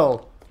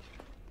 0?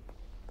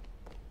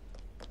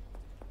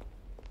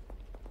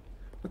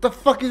 What the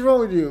fuck is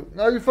wrong with you?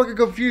 Now you're fucking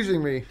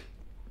confusing me.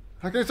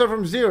 How can I start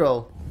from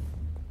 0?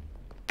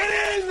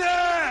 Get in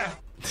there!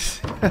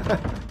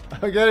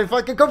 Okay,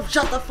 fucking come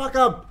shut the fuck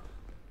up!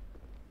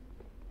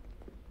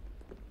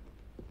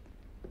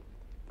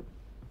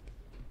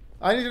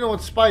 I need to know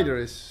what spider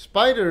is.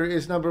 Spider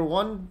is number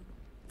 1,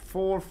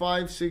 4,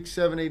 5, 6,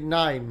 7, 8,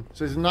 9.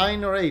 So it's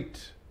 9 or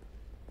 8.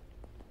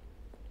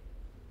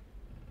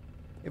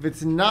 If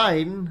it's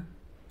 9,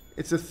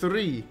 it's a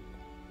 3.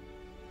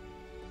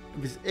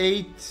 If it's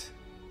 8,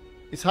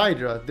 it's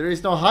Hydra. There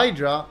is no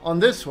Hydra on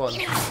this one.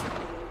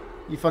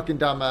 You fucking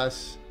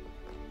dumbass.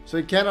 So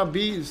it cannot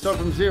be start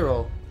from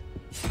 0.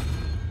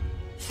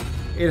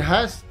 It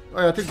has...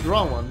 Oh, I took the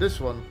wrong one. This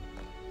one.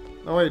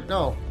 No, wait,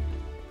 no.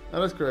 No,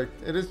 that's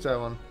correct. It is that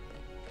one.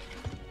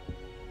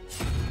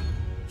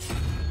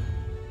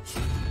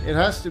 It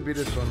has to be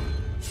this one.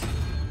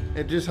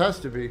 It just has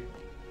to be.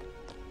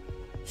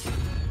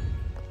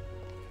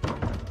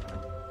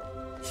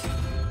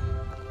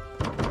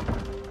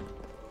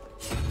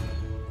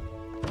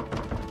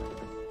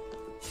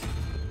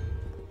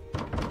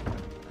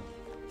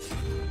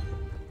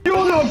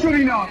 You're not good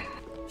enough!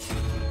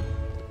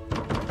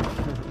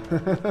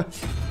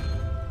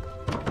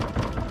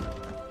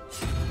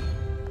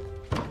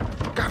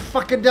 God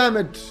fucking damn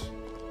it!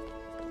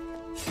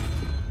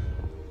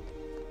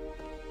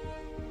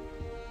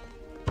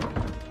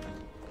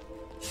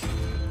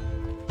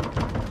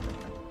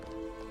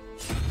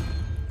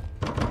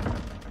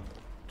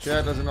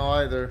 Chad doesn't know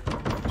either.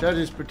 Chad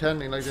is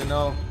pretending like they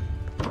know.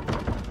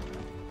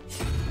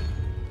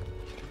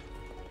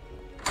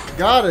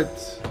 Got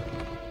it!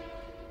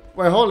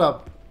 Wait, hold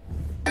up.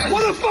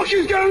 What the fuck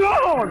is going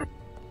on?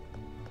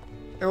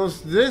 It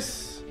was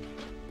this?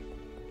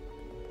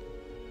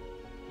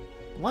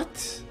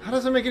 What? How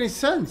does that make any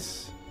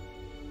sense?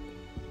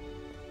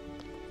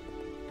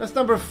 That's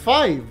number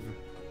 5.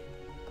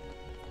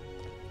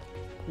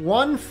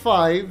 1,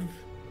 5,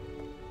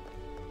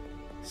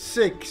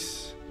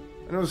 6,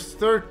 and it was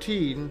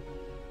 13.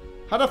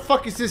 How the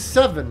fuck is this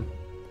 7?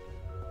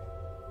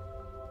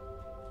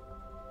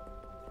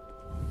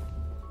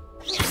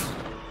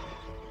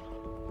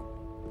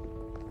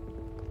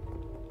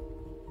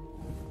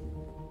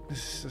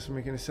 This doesn't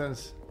make any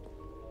sense.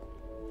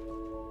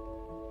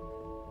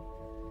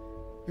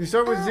 If you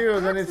start with 0,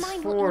 then it's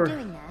 4.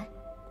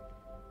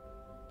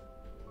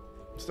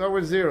 Start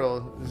with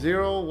 0.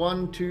 0,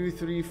 1, 2,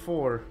 3,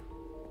 4.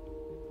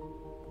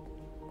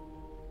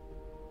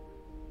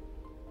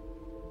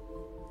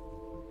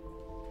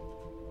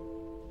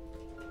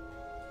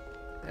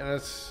 And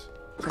it's...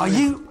 Are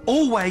you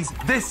always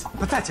this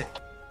pathetic?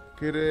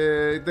 Get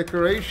a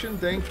decoration,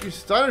 thank you.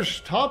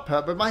 Stylish top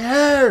hat, but my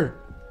hair!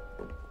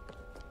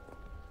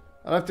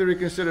 I'll have to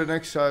reconsider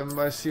next time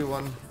I see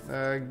one.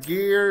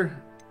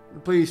 Gear.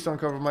 Please don't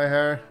cover my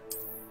hair.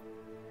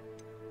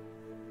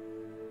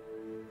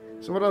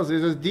 So what else?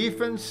 There's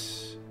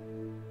defense.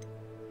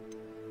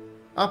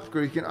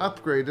 Upgrade. You can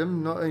upgrade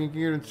them. Not any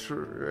gear and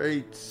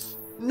traits.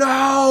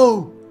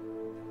 No!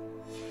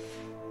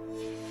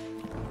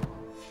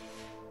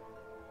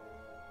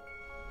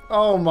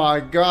 Oh my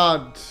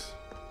god.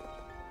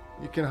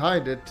 You can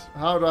hide it.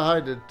 How do I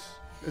hide it?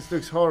 This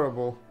looks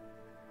horrible.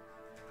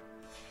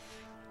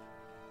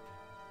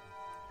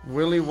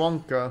 Willy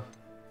Wonka.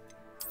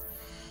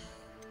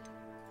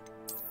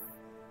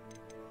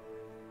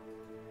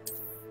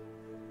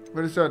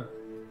 What is that?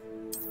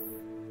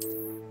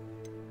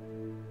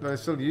 Do I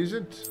still use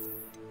it?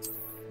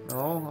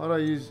 No, how do I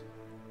use...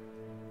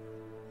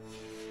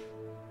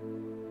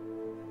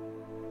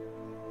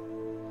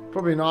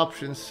 Probably in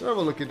options. I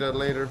will look at that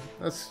later.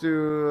 Let's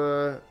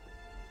do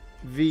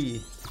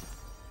V.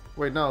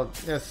 Wait, no.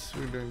 Yes,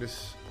 we're doing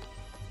this.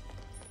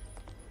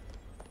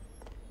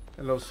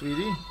 Hello,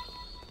 sweetie.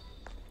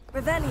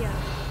 Revelio.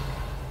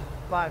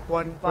 5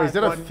 1 5 is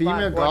that a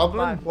female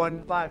goblin?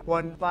 1 5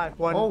 1 5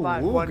 1 oh,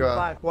 5 1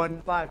 5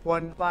 1 5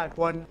 1 5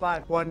 1 5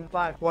 1 5 1 5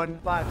 1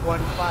 5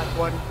 1 5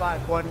 1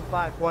 5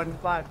 1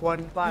 5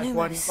 1 5 1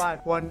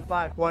 5 1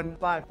 5 1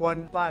 5 1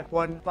 5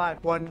 1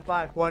 5 1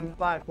 5 1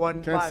 5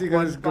 1 can't see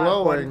because it's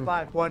glowing.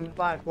 5 1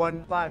 5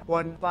 1 5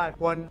 1 5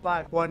 1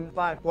 5 1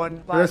 5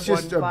 1 that's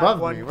just above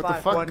me. What the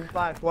fuck?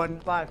 5 1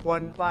 5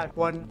 1 5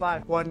 1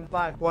 5 1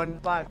 5 1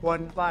 5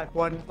 1 5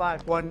 1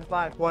 5 1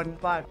 5 1 5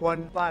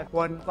 1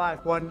 5 1 5 1 5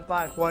 1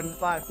 5 1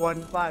 5 1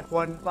 5 1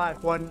 5 1 5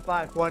 1 5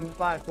 1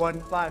 5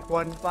 1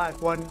 5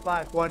 1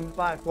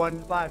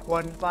 5 1 5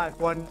 1 5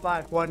 1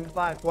 5 1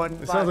 5 1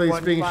 it sounds like he's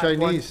speaking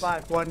Chinese.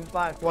 5 1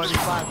 5 1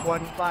 5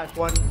 1 5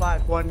 1 5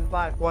 1 5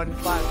 1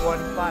 5 1 5 1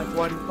 5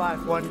 1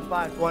 5 1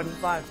 5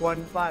 1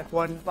 5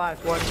 1 5 1 5 1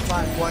 5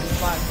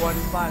 1 5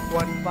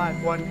 1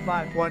 5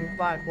 1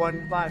 5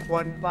 1 5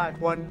 1 5 1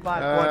 5 1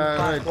 5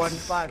 1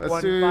 5 1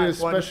 let's do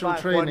special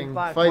training.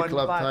 Fight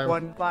Club time.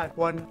 1 5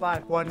 1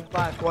 5 1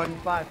 5 1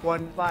 5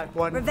 1 5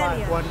 1 5 1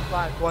 5 1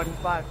 5 1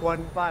 5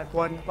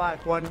 1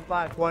 5 1 5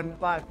 1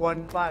 5 1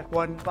 5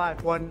 1 5 1 5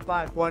 1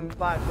 5 1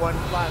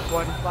 5 1 5 1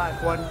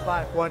 5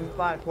 1 5 1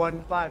 5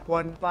 1 5 1 5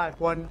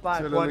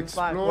 1 5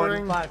 1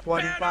 5 1 5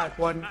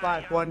 1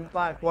 5 1 5 1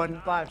 5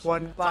 1 5 1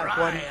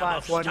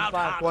 5 1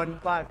 5 1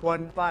 5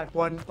 1 5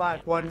 1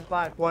 5 1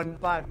 5 1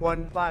 5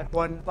 1 5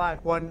 1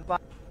 5 1 5.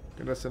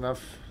 Okay, that's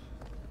enough.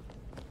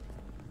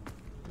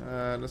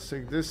 Let's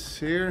take this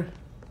here.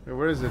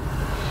 Where is it?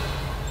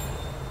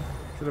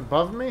 Is it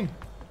above me?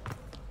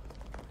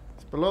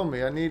 It's below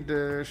me. I need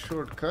a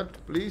shortcut,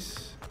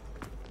 please.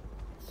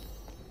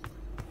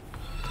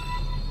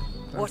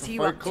 What are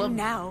you up to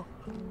now?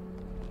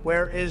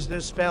 Where is the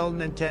spell,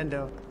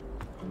 Nintendo?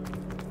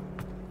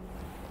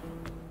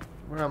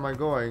 Where am I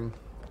going?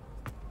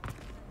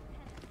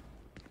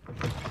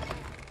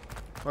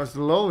 Oh, it's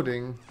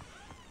loading.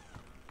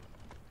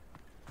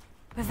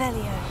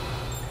 Revelio.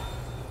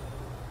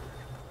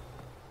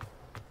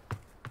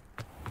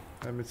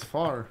 It's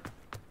far.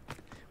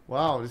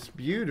 Wow, it's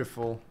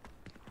beautiful.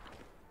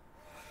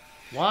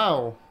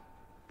 Wow.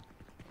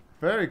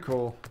 Very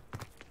cool.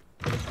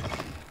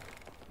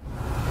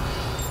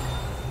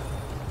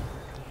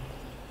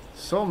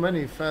 So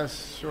many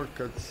fast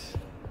shortcuts.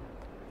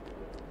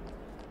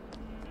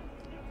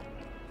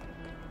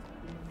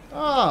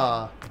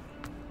 Ah!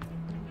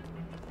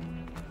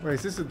 Wait,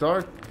 is this a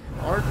dark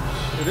arch?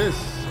 It is.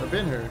 I've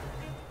been here.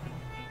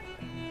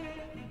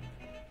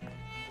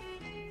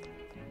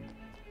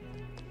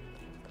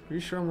 Are you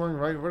sure I'm going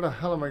right? Where the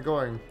hell am I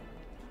going?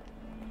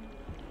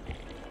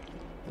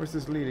 Where's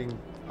this leading?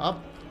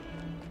 Up?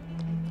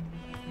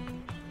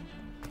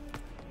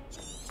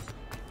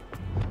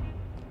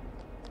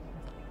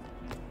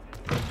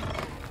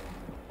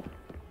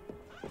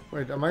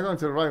 Wait, am I going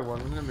to the right one?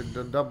 Let me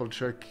double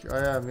check.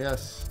 I am,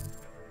 yes.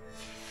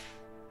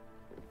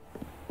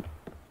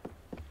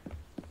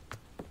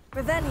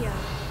 Revelio.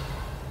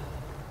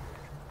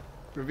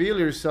 Reveal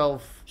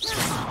yourself.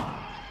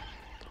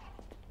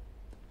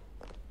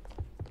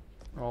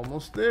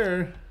 Almost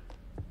there.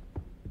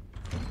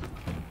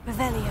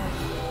 Revelio.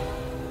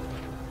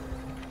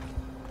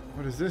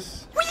 What is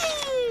this?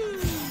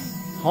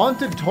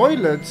 Haunted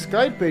toilets,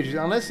 guide pages.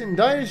 Unless in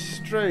dire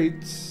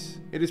straits,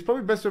 it is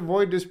probably best to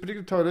avoid this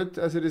particular toilet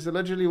as it is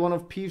allegedly one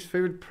of Peeve's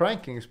favorite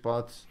pranking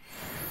spots.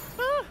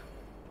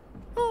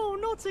 Oh,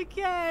 not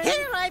again!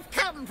 Here I've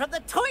come from the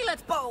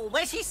toilet bowl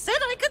where she said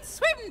I could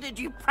swim, did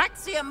you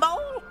praxia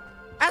mole?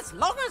 As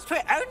long as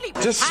we're only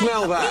just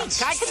smell that. Ink,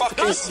 I can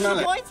fucking smell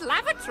the it. boy's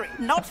lavatory,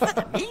 not for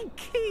the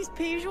ink. These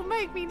Peeves will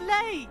make me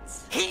late.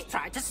 He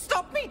tried to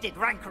stop me, did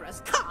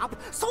rancorous carp,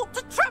 sought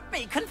to trap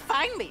me,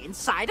 confine me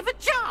inside of a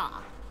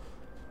jar.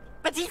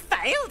 But he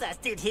failed, as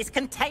did his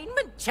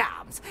containment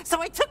charms,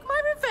 so I took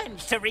my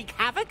revenge to wreak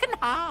havoc and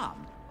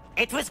harm.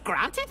 It was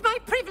granted my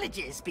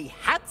privileges be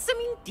handsome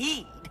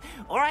indeed,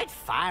 or I'd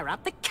fire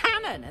up the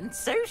cannon, and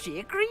so she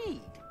agreed.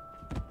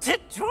 To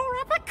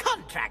draw up a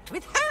contract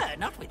with her,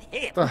 not with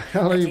him. The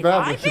hell are you If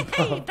I babbling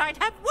behaved, about? I'd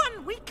have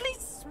one weekly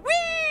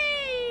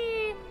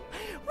swim!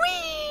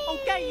 Whee!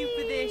 I'll get you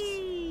for this.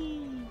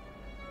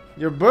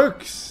 Your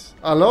books!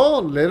 Hello?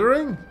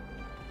 Littering?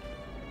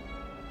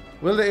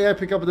 Will the AI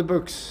pick up the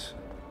books?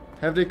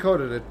 Have they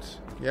coded it?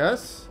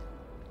 Yes?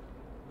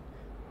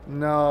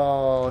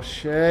 No,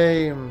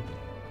 shame.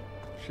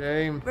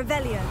 Shame.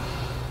 Revelio.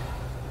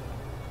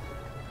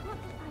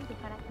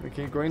 We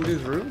can't go in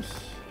these rooms?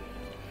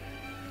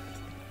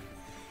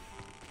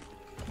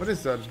 What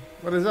is that?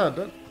 What is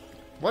that?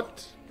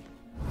 What?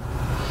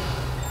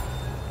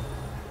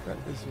 That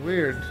is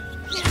weird.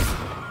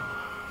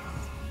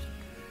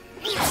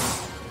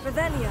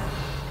 Revelio.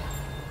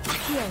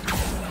 Accio.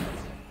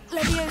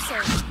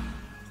 Levioso.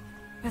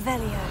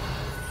 Revelio.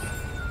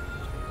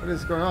 What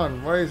is going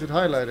on? Why is it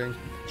highlighting?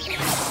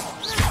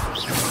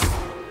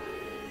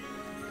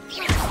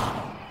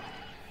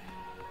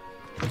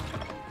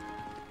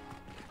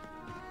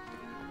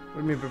 What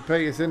do you mean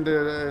prepare is in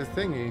the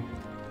thingy?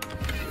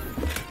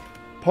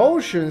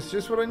 Potions,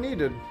 just what I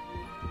needed.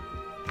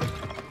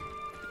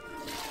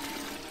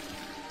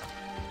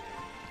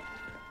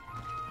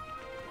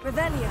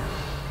 Revelio.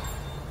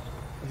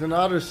 There's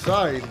another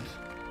side.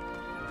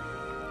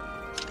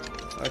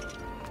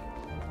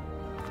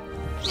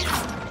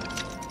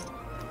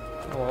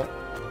 Oh well.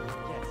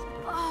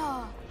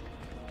 Oh.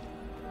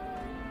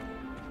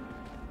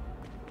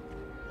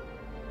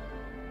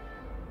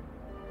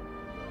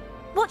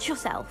 Watch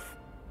yourself.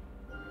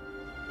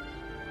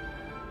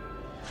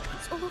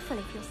 It's awful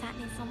if you're sat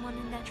near someone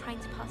and they're trying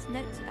to pass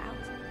notes about.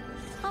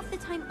 Half the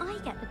time I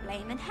get the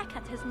blame, and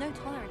Hecate has no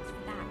tolerance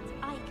for that.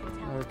 I can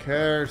tell. Who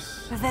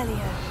cares?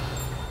 Revelio.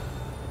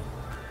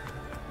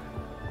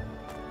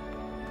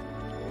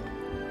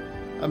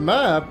 A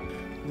map?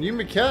 New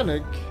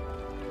mechanic?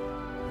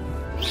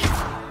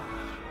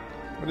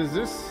 What is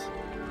this?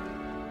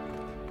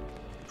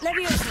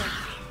 Levioso.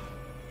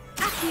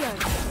 Accio.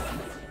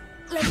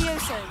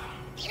 Levioso.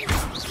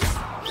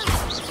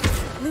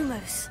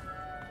 Lumos.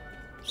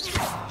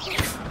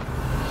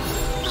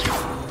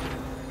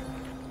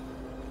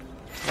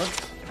 What?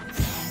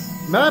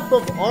 Map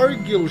of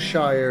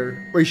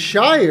Argyllshire. Wait,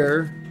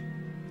 Shire?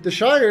 The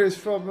Shire is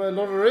from Lord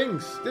of the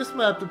Rings. This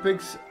map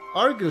depicts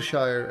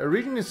Argyllshire, a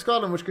region in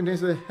Scotland which contains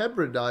the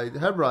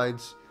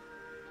Hebrides.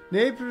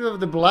 Neighbors of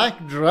the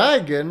Black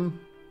Dragon?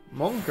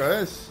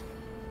 Monkas?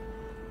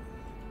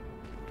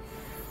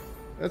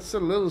 That's a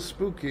little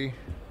spooky.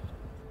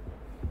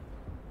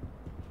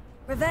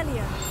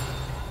 Revelio.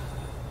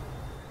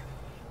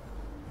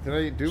 Did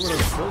I do what I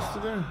was supposed to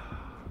do?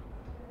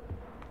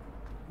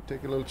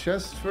 Take a little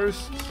chest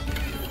first.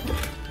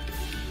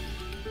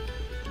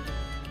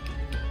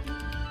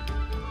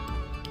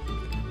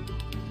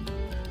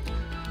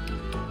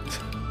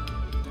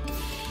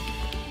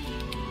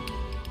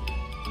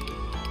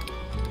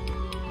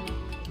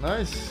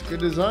 Nice,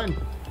 good design.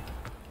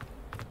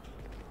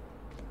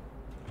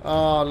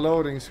 Ah,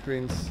 loading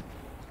screens.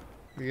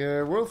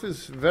 The world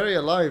is very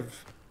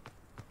alive.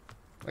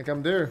 Like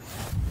I'm there.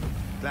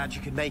 Glad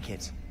you could make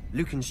it.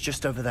 Lucan's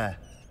just over there.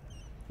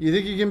 You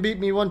think you can beat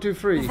me 1, 2,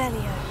 3?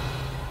 Revelio.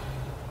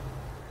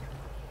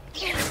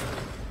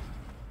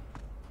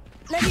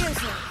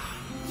 Levioso.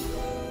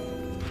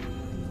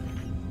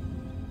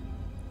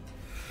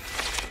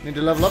 Need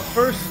to level up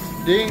first.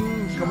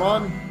 Ding, come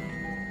on.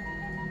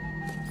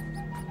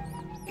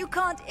 You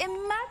can't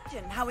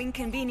imagine how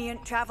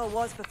inconvenient travel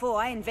was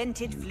before I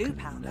invented flu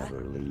powder.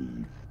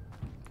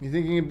 You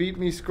think you can beat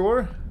me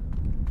score?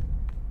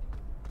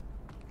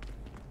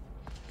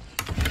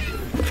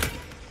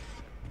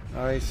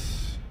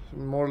 Nice.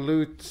 Some more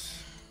loot.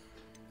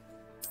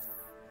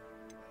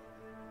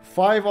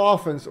 5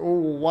 offense. Oh,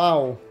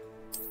 wow.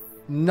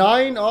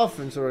 9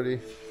 offense already.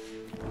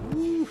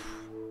 Oof.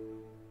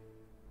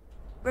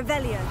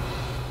 Revelio.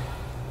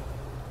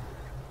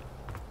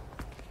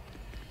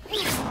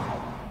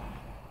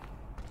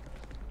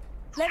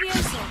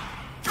 Levioso.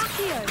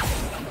 Accio.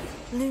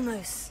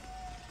 Lumos.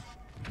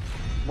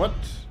 What?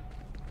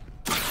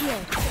 Accio.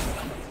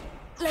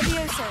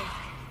 Levioso.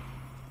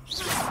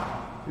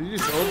 Did you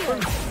just open?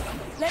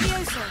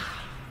 Levioso.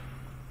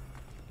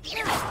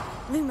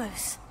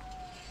 Lumos.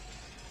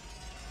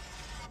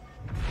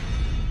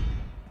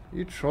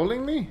 You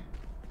trolling me?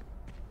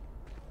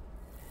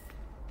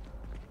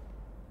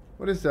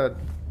 What is that?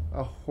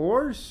 A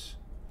horse?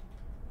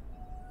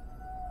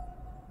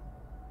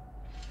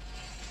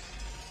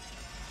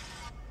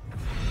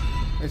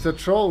 It's a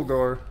troll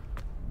door.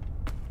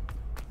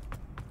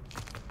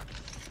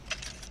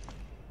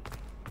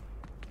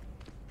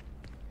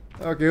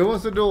 Okay, who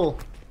wants to duel?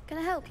 Can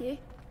I help you?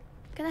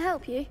 Can I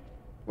help you?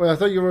 Wait, I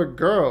thought you were a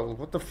girl.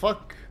 What the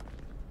fuck?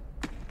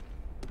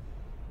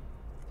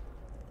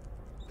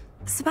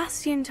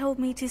 Sebastian told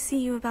me to see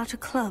you about a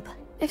club.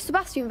 If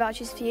Sebastian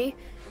vouches for you,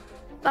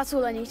 that's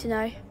all I need to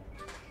know.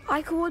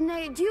 I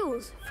coordinate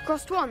duels for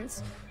crossed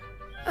ones.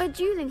 A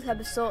dueling club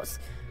of sorts,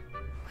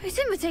 it's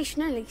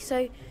invitation only,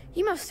 so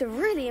you must have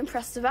really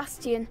impressed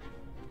Sebastian.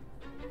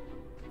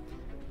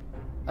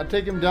 I'd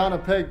take him down a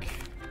peg.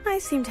 I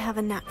seem to have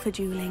a knack for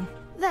dueling.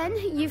 Then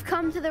you've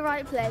come to the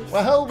right place.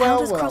 Well, How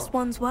does cross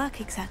wands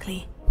work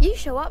exactly? You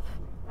show up,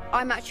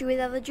 I match you with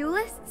other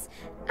duelists,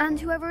 and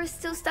whoever is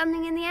still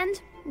standing in the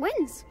end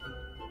wins.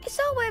 It's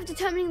our way of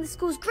determining the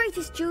school's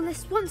greatest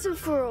duelist once and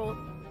for all.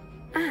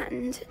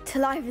 And to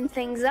liven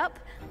things up,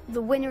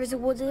 the winner is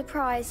awarded a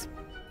prize.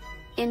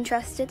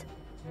 Interested?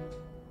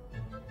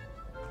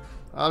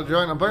 I'll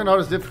join. I'm playing hard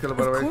as difficult,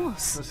 by the way. Of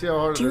course. Let's see how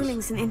hard it is.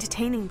 Dueling's an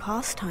entertaining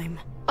pastime.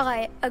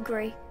 I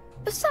agree.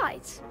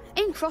 Besides,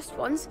 in crossed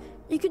ones,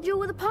 you could duel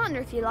with a partner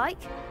if you like.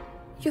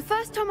 Your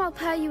first time I'll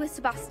pair you with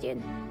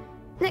Sebastian.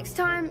 Next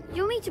time,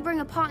 you'll need to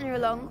bring a partner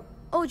along,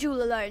 or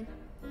duel alone.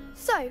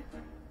 So,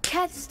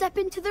 care to step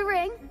into the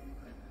ring?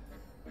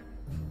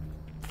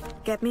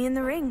 Get me in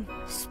the ring.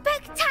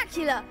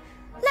 Spectacular!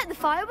 Let the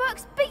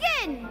fireworks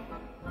begin!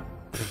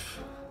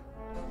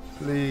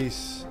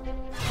 Please.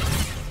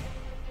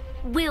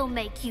 We'll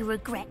make you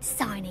regret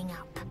signing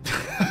up.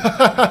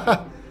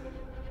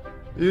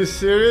 You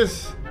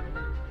serious?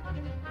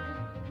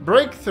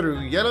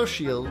 Breakthrough yellow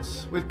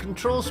shields with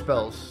control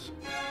spells,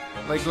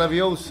 like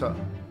Leviosa.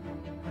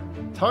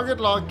 Target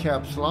lock,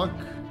 caps lock.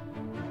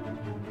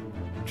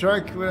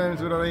 Track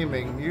without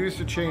aiming. Use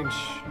to change.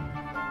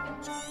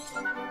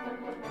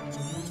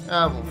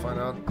 We'll find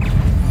out.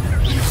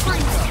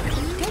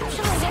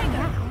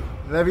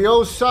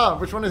 Leviosa!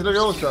 Which one is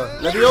Leviosa?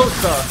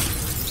 Leviosa!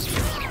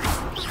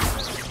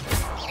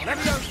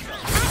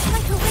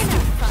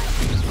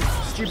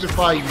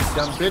 Stupefy, you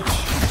dumb bitch.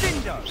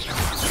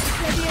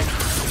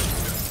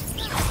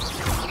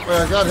 Wait, I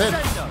got hit.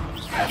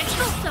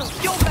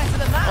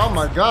 Oh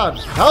my god.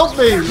 Help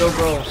me, little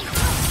bro. Is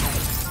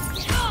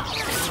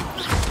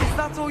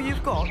that all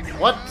you've got?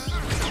 What?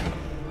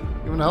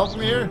 You wanna help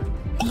me here?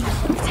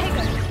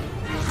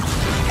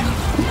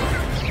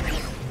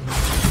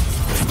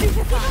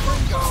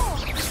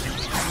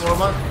 More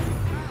man.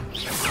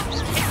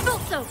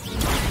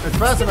 It's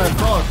faster than I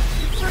thought.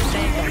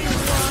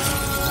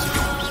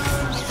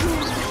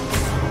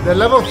 They're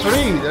level 3.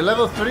 They're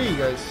level 3,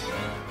 guys.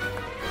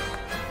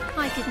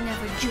 I could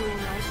never duel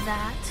like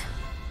that.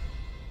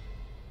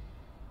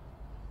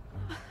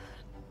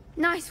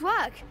 Nice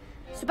work.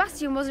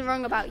 Sebastian wasn't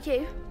wrong about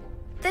you.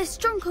 There's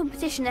strong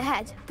competition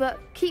ahead, but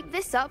keep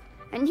this up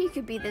and you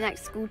could be the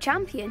next school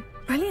champion.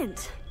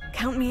 Brilliant.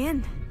 Count me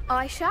in.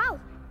 I shall.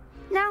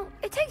 Now,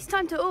 it takes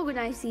time to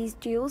organize these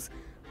duels,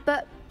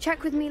 but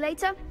check with me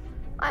later.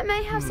 I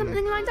may have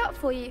something lined up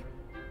for you.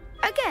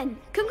 Again,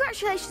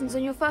 congratulations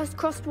on your first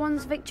crossed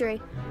ones victory.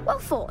 Well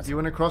fought. You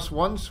wanna cross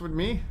once with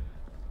me?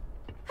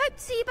 Hope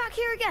to see you back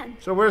here again.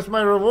 So where's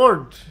my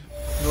reward,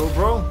 little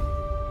bro?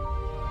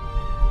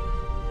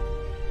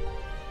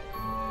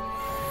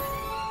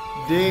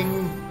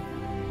 Ding.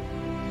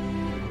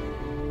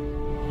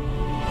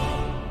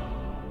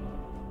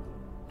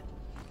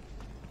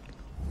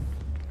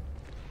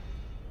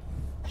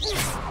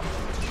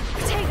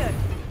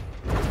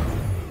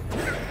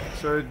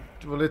 So,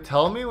 will it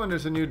tell me when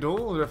there's a new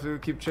duel, or do I have to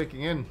keep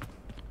checking in?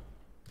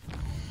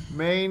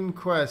 Main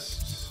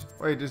quests.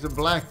 Wait, there's a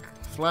black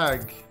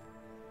flag.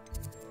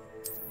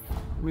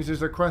 That means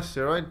there's a quest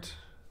here, right?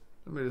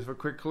 Let me just have a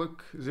quick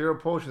look. 0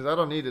 potions. I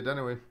don't need it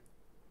anyway.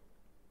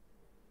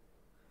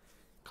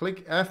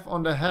 Click F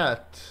on the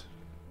hat.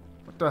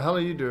 What the hell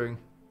are you doing?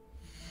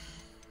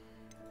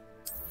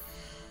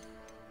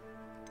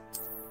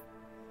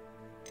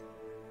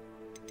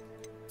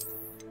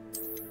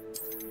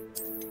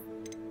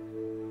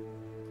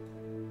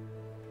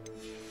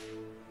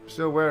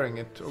 Still wearing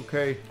it,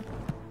 okay.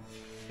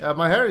 Yeah,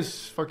 my hair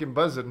is fucking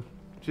buzzing.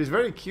 She's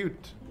very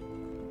cute.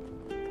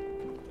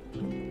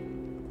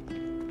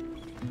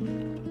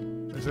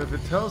 So if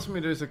it tells me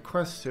there's a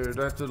quest here,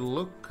 do I have to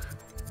look?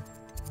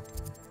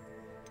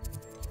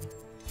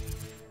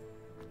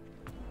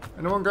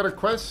 Anyone got a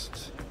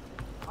quest?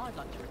 I'd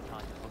like to retire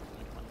to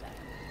Hogsmeade one day.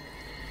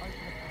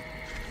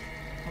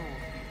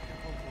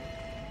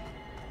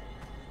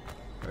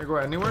 Can I go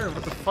anywhere?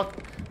 What the fuck?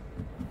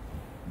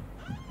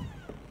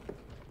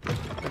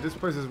 This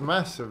place is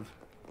massive.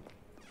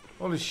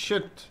 Holy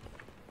shit.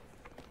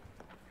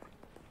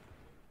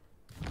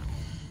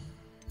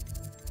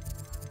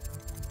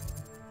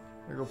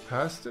 I go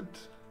past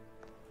it?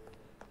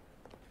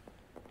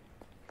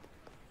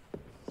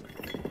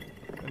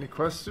 Any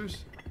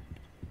questers?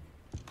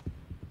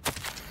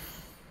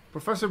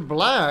 Professor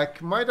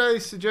Black, might I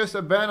suggest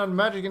a ban on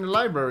magic in the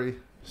library?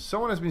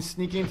 Someone has been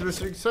sneaking into the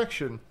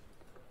section.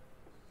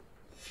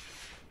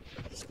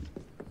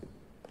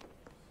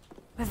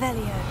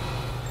 Revelio.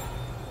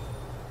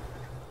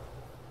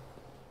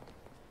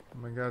 Oh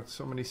my god,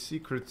 so many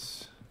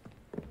secrets.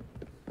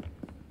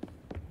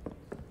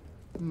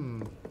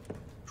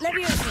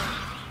 Leviosa.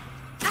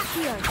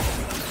 Accio.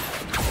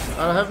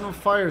 I have no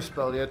fire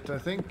spell yet, I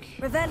think.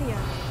 Revelio.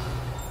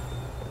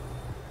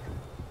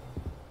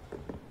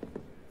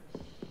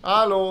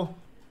 Hello.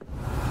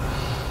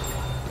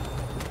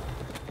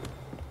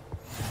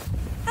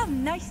 How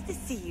nice to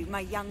see you,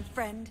 my young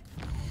friend.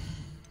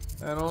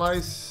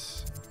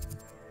 Analyze.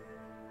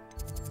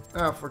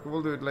 Ah, fuck it,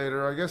 we'll do it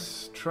later. I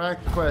guess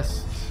track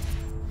quests.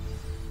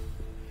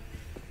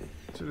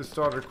 To the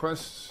starter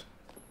quests.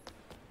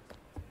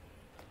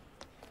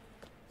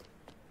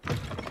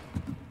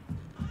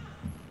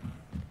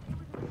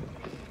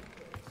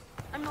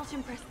 I'm not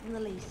impressed in the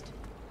least.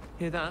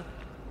 Hear that?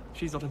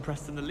 She's not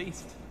impressed in the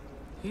least.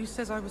 Who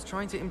says I was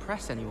trying to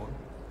impress anyone?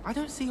 I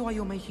don't see why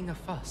you're making a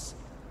fuss.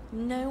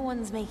 No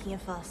one's making a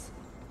fuss.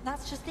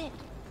 That's just it.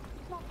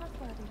 It's not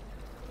trustworthy.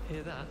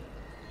 Hear that?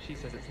 She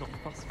says it's not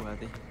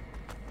fuss-worthy.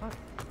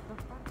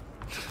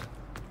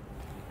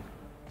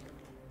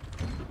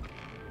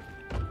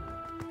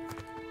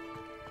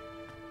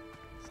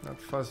 It's not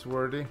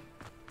fuss-worthy.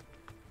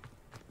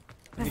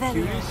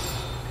 Verrk.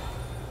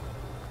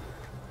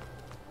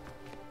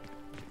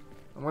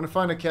 I'm gonna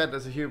find a cat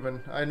that's a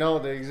human. I know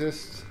they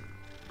exist.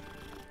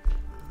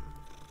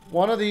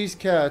 One of these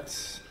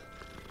cats.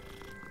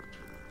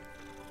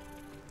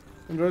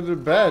 And go to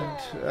bed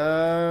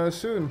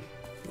soon.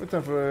 We've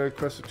time for a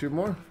quest or two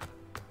more.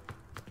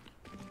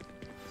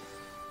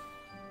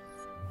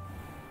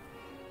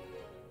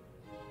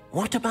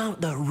 What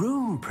about the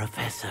room,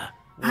 Professor?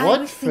 I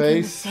What was thinking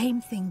the face?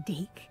 same thing,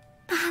 Deke.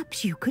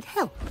 Perhaps you could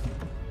help.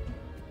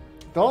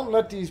 Don't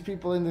let these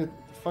people in the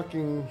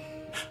fucking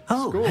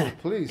school,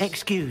 please.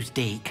 Excuse,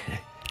 Deke.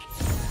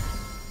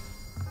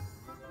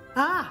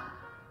 Ah,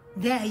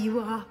 there you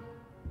are.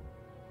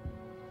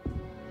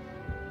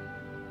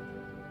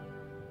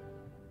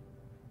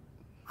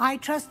 I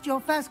trust your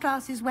first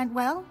classes went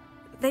well?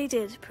 They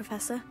did,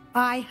 Professor.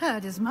 I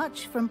heard as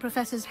much from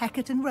Professors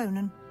Hecat and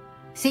Ronan.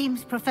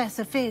 Seems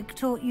Professor Fig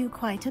taught you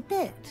quite a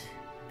bit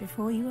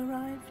before you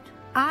arrived.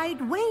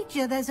 I'd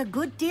wager there's a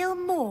good deal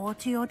more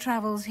to your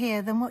travels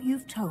here than what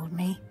you've told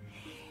me.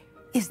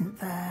 Isn't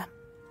there?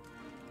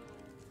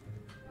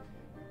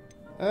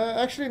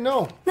 Actually,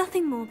 no.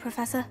 Nothing more,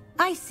 Professor.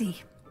 I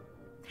see.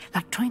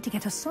 Like trying to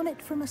get a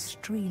sonnet from a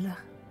streeler.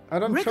 I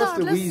don't trust the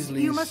Regardless,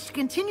 Weasleys. you must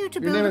continue to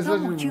Your build name is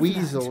upon what Little you've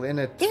Weasel learned. in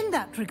it. In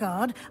that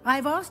regard,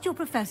 I've asked your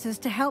professors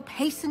to help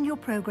hasten your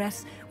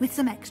progress with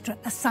some extra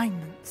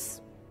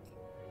assignments.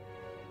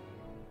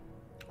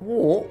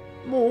 Oh,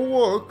 more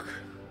work.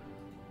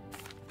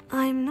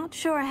 I'm not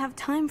sure I have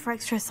time for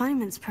extra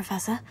assignments,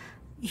 Professor.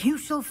 You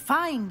shall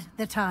find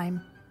the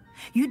time.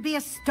 You'd be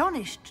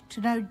astonished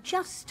to know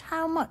just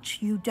how much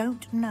you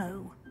don't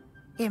know.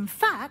 In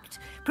fact,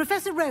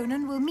 Professor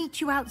Ronan will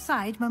meet you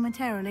outside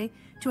momentarily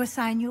to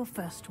assign your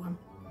first one.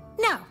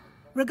 Now,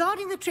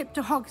 regarding the trip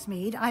to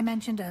Hogsmeade I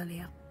mentioned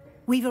earlier,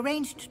 we've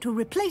arranged to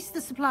replace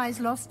the supplies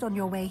lost on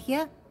your way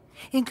here,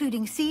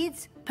 including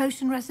seeds,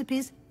 potion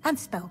recipes, and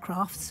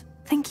spellcrafts.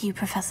 Thank you,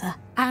 Professor.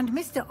 And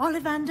Mr.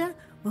 Ollivander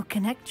will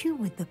connect you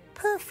with the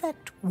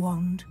perfect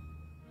wand.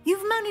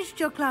 You've managed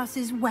your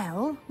classes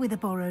well with a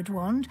borrowed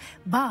wand,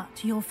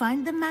 but you'll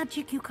find the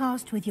magic you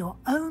cast with your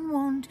own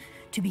wand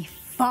to be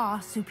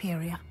far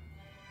superior.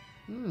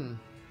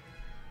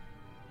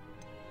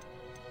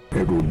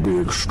 It would be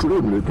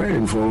extremely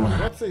painful.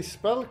 What's a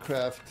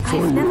spellcraft?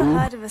 I've never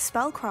heard of a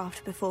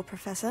spellcraft before,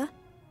 Professor.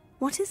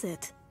 What is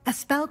it? A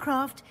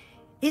spellcraft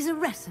is a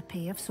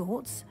recipe of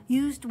sorts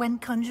used when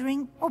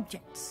conjuring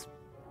objects.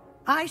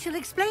 I shall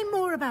explain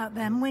more about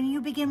them when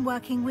you begin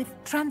working with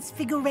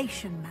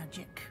transfiguration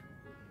magic.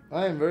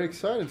 I am very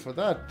excited for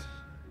that.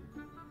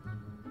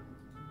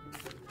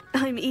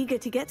 I'm eager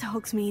to get to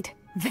Hogsmeade.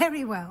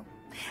 Very well.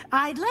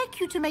 I'd like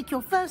you to make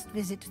your first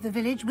visit to the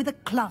village with a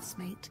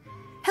classmate.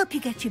 Help you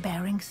get your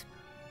bearings.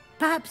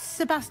 Perhaps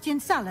Sebastian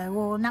Sallow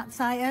or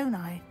Natsai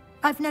Onai.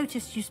 I've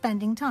noticed you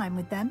spending time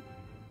with them.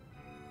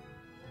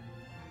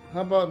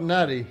 How about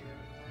Natty?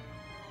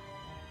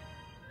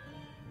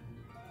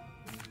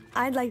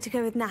 I'd like to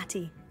go with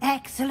Natty.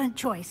 Excellent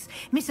choice.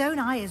 Miss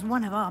Onai is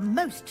one of our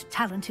most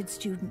talented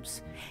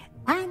students.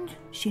 And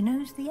she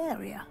knows the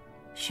area.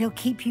 She'll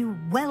keep you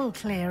well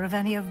clear of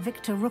any of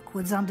Victor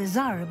Rookwood's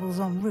undesirables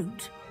en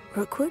route.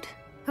 Rookwood?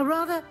 A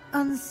rather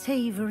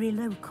unsavory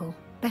local.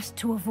 Best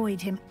to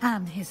avoid him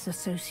and his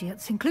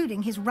associates,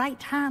 including his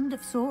right hand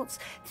of sorts,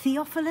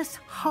 Theophilus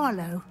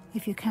Harlow,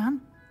 if you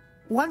can.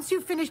 Once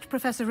you've finished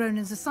Professor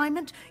Ronan's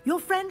assignment, your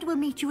friend will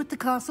meet you at the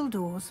castle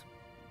doors.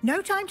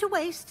 No time to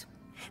waste.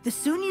 The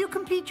sooner you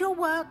complete your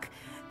work,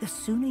 the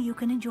sooner you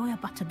can enjoy a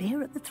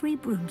butterbeer at the Three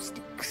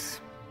Broomsticks.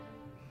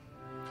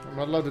 I'm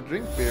not allowed to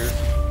drink beer.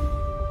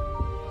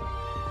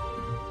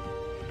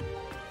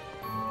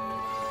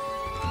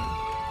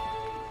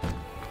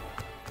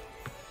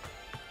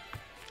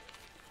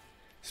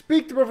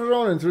 Speak to Professor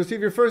Ronan to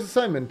receive your first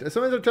assignment.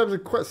 Assignments are types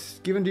of quests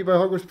given to you by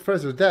Hogwarts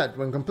professors that,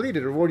 when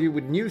completed, reward you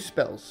with new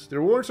spells. The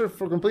rewards for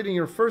completing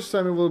your first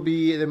assignment will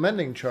be the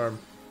Mending Charm,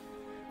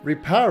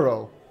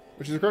 Reparo,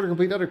 which is required to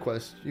complete other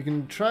quests. You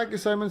can track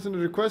assignments under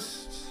the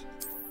quests.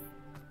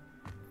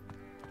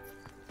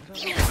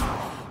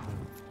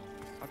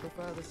 I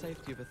prefer the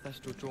safety of a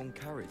thestral-drawn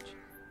carriage.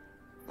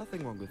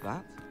 Nothing wrong with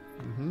that.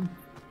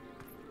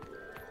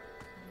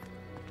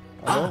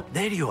 Ah,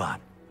 there you are.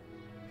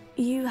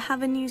 You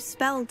have a new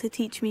spell to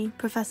teach me,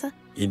 Professor?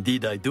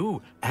 Indeed I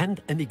do,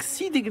 and an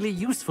exceedingly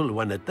useful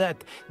one at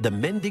that. The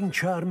mending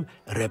charm,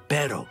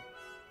 Reparo.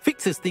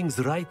 Fixes things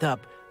right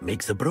up,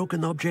 makes a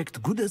broken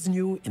object good as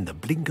new in the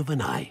blink of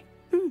an eye.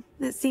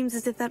 It seems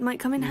as if that might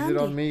come in handy.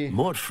 Use it on me.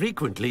 More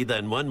frequently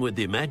than one would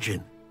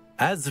imagine.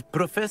 As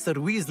Professor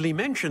Weasley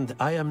mentioned,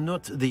 I am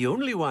not the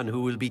only one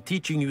who will be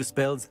teaching you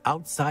spells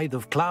outside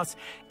of class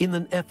in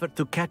an effort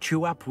to catch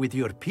you up with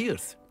your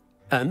peers.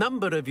 A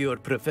number of your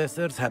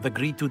professors have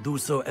agreed to do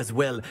so as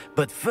well,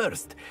 but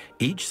first,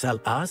 each shall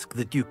ask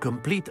that you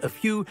complete a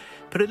few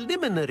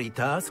preliminary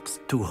tasks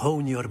to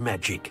hone your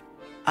magic.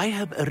 I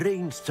have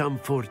arranged some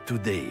for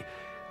today.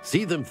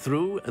 See them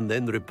through and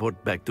then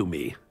report back to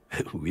me.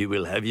 We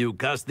will have you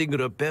casting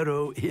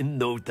Reparo in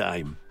no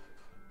time.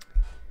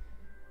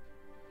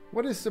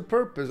 What is the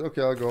purpose?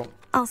 Okay, I'll go.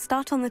 I'll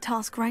start on the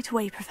task right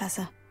away,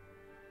 Professor.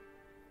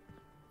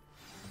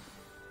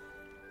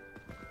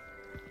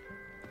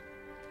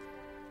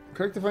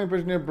 Collect the flying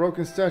page near a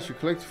broken statue.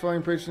 Collect the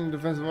flying page in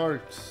defensive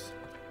arts.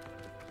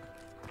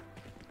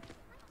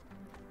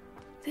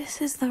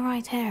 This is the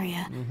right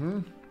area.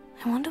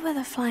 I wonder where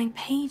the flying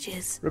page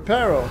is.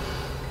 Reparo.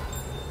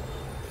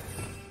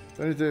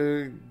 I need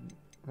to...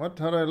 What?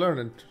 How do I learn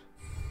it?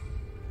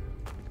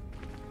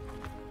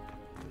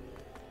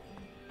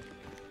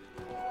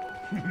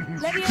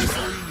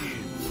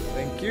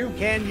 Thank you.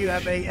 Can you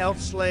have a elf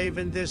slave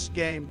in this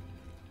game?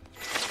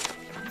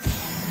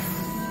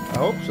 I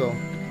hope so.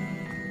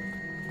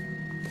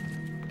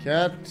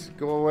 Cat,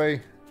 go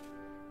away.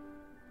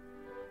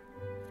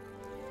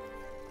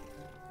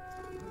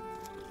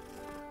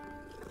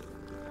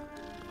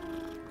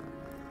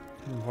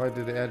 Why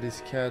did they add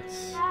these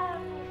cats?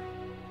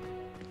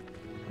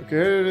 Okay,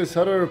 here it is.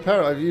 How do I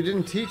repair? You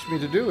didn't teach me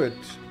to do it.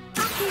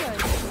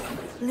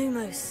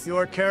 Lumos.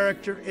 Your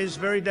character is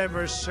very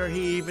diverse, sir.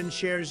 He even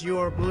shares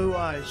your blue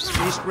eyes.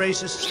 Least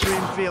racist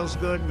stream feels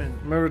good, man.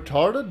 Am I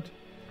retarded?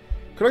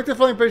 Collect the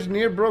flying page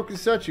near broken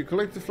statue.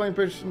 Collect the flying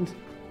page and...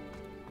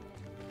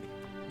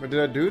 But did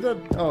I do that?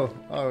 Oh,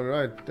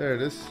 right. There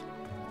it is.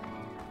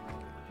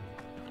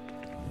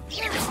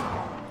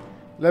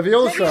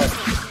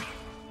 Leviosa!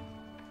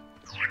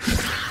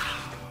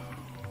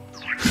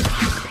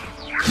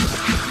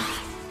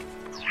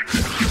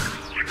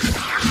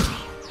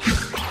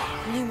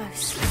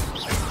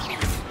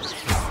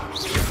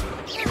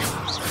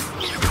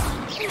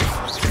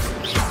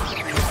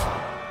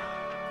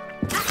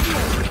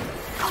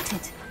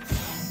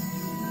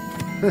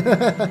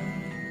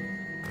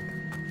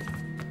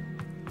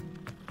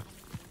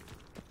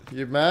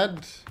 You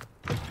mad?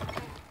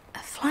 A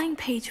flying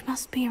page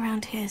must be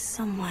around here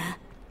somewhere.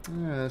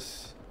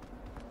 Yes.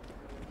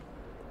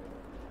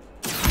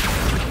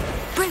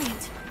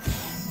 Brilliant.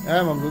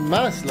 I'm a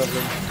mass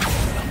leveling.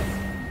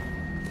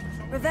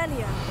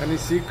 Revelio. Any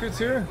secrets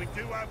here?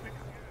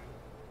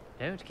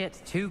 Don't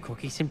get too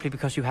cocky simply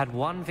because you had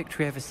one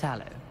victory over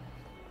Sallow.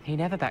 He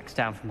never backs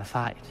down from a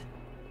fight.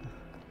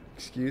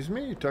 Excuse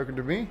me? You talking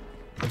to me?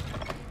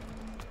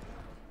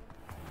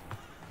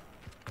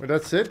 Well,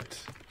 that's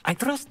it. I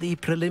trust the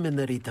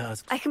preliminary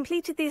task. I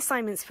completed the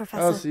assignments,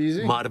 Professor. That's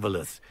easy.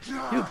 Marvelous.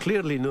 You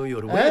clearly know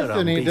your way around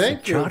Anthony, basic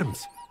thank you.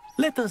 charms.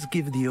 Let us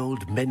give the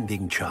old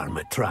mending charm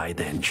a try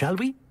then, shall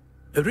we?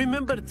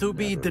 Remember to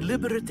be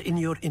deliberate in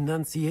your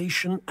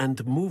enunciation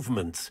and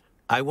movements.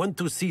 I want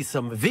to see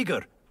some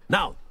vigor.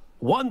 Now,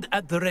 wand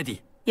at the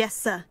ready. Yes,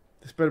 sir.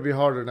 This better be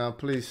harder now,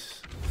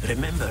 please.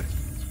 Remember,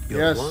 your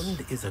Yes.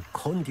 wand is a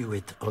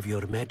conduit of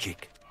your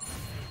magic.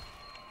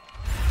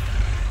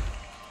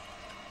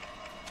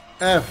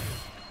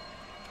 F.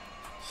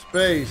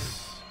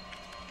 Space.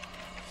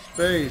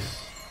 Space.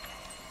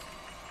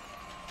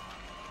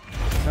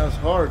 That's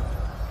hard.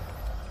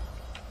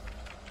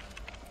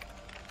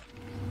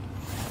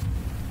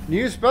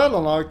 New spell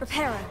unlocked.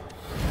 Reparo.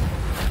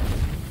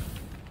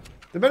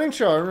 The bending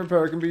charm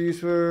repair can be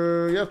used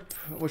for, yep,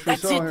 which we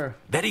That's saw it. here.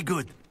 Very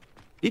good.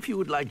 If you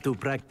would like to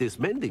practice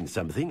mending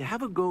something,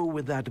 have a go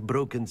with that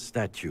broken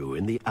statue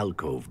in the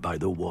alcove by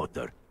the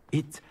water.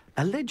 It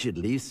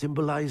allegedly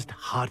symbolized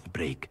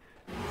heartbreak.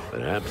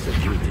 Perhaps a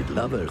jilted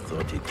lover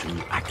thought it too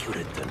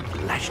accurate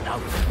and lashed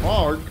out.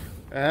 Mark,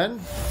 and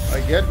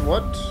I get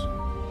what?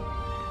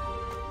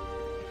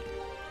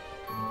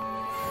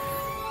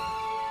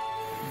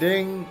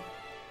 Ding.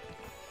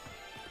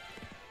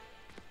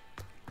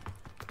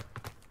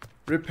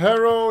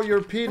 Reparo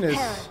your penis.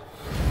 Reparo.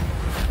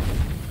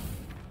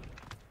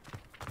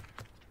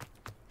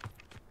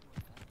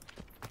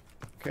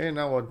 Okay,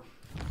 now what?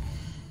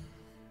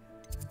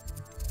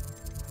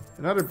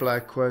 Another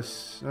black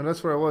quest. No,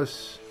 that's where I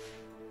was.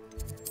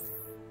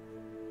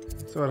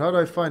 So how do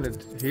I find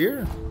it?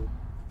 Here?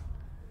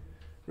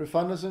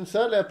 Refund us and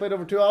sadly I played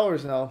over 2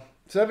 hours now.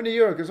 70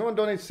 euro. Can someone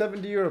donate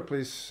 70 euro,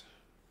 please?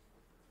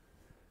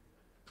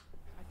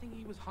 I think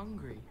he was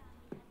hungry.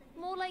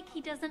 More like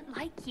he doesn't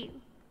like you.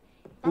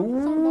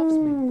 Balthazar loves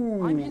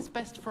me. I'm his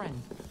best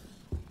friend. His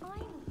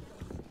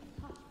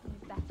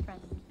best friend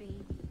would be.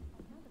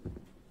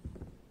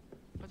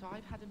 But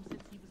I've had him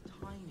since he was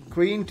tiny.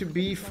 Queen to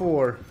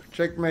b4.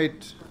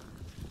 Checkmate.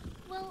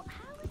 Well,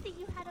 how is it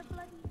you had a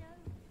bloody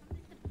nose?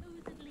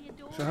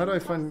 So how do I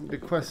find the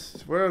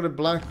quests? Where are the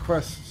black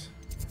quests?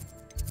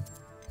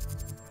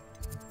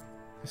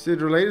 Is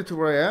it related to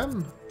where I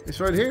am? It's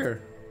right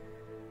here.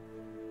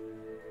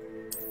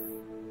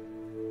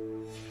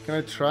 Can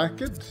I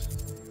track it?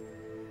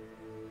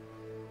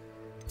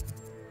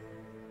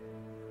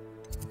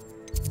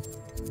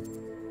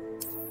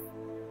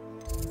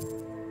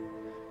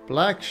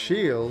 Black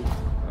shield.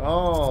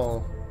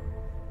 Oh.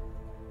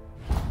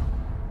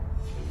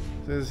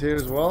 This is here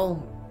as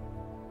well.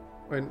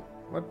 Wait,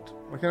 what?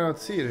 Why can I not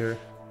see it here?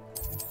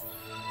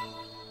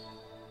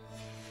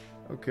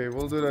 Okay,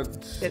 we'll do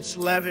that. It's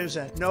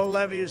Levisure. No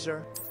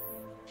Levisure.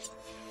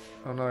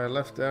 Oh no, I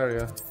left the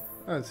area.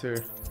 Oh, it's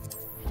here.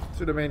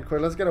 To the main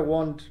quest. Let's get a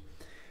wand.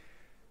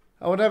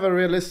 I would have a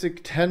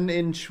realistic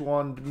 10-inch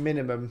wand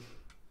minimum.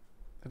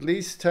 At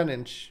least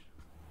 10-inch.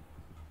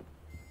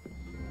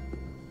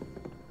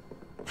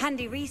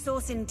 Handy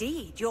resource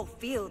indeed, your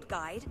field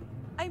guide.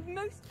 I've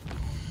most...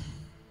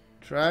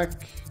 Track.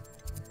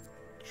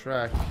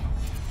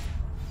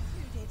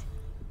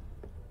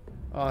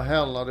 Oh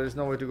hell no, there's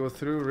no way to go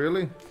through,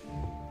 really?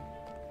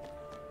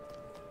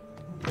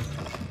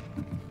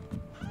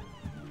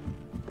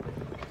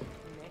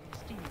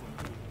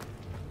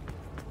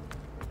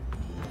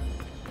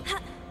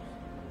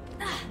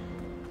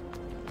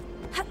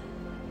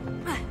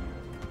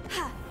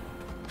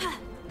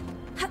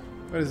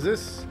 What is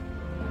this?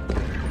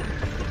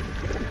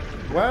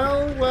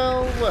 Well.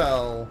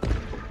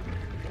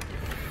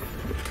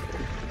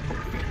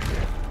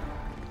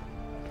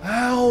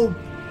 Help!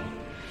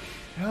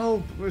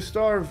 Help! We're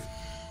starved.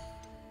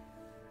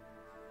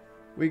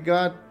 We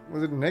got...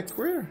 was it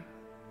neckwear?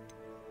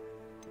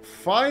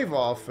 5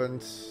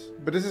 offense.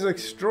 But this is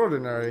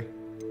extraordinary.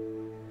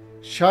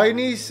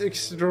 Chinese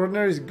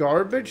extraordinary is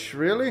garbage?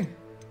 Really?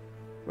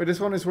 Wait, this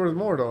one is worth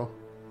more though.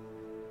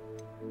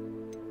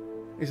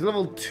 It's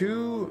level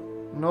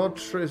 2, no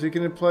so you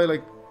can apply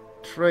like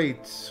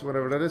traits,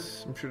 whatever that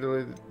is. I'm sure they'll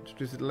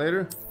introduce it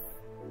later.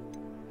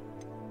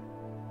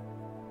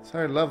 It's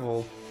higher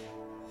level.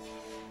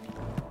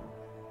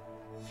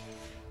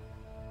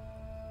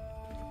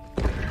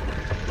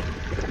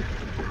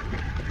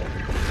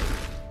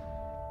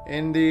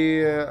 In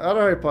the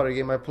other Harry Potter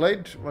game I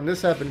played, when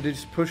this happened, they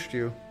just pushed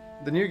you.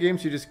 The new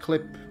games you just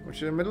clip,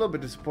 which I'm a little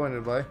bit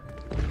disappointed by.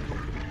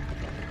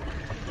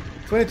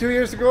 22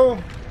 years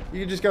ago,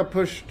 you just got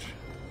pushed.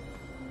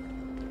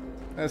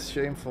 That's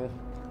shameful.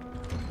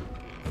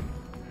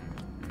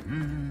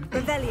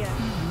 Revelio.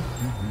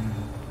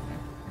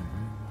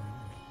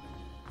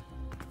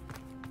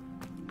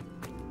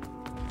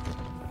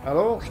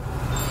 Hello?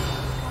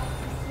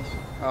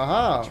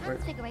 Aha!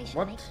 Wait,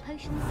 what?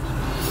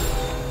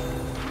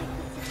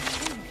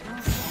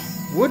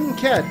 Wooden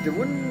cat. The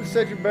wooden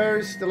statue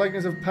bears the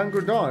likeness of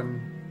Pangrodon.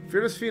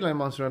 Fearless feline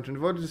monster hunter,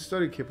 devoted to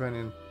study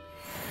companion.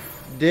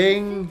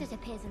 Ding! The food that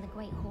appears in the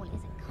Great Hall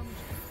isn't conjured.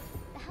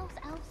 The house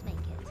elves make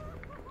it.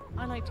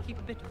 I like to keep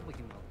a bit of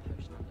Wiggenweld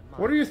potion under my...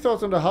 What are your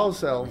thoughts on the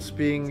house elves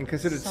being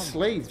considered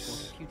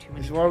slaves?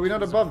 Are we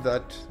not above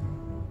that?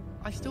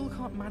 I still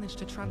can't manage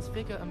to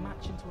transfigure a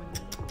match into a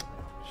new...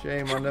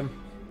 Shame on them.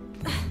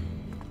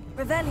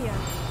 Revelio.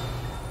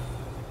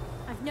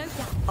 I've no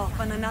doubt. Off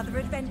on another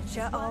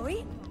adventure, are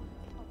we?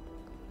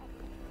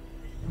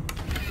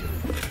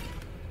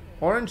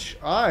 Orange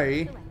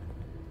Eye?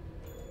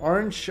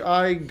 Orange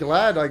Eye,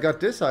 glad I got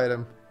this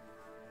item.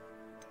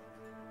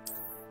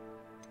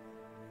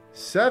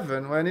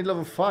 7? Well, I need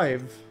level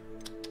 5.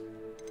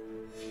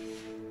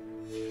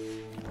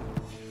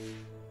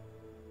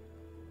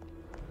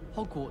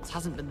 Hogwarts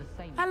hasn't been the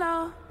same.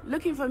 Hello,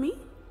 looking for me?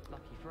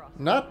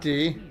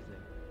 Natty?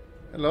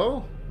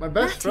 Hello? My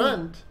best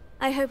friend.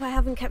 I hope I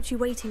haven't kept you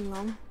waiting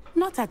long.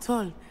 Not at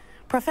all.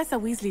 Professor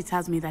Weasley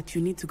tells me that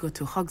you need to go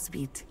to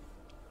Hogsmeade.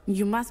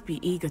 You must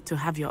be eager to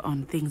have your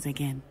own things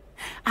again.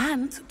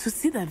 And to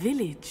see the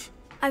village.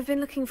 I've been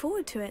looking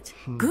forward to it.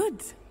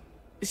 Good.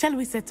 Shall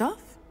we set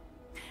off?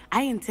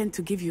 I intend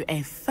to give you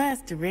a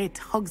first-rate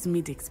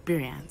Hogsmeade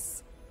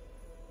experience.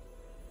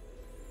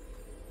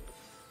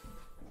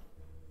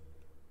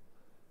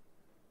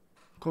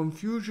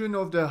 Confusion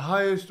of the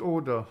highest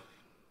order.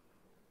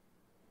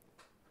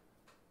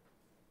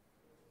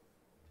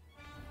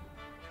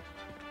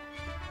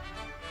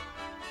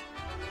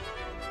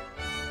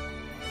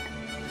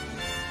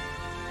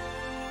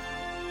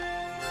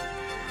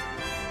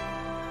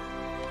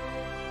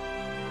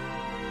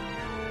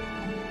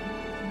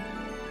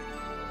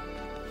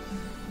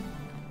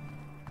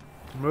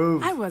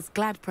 Move. I was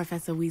glad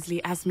Professor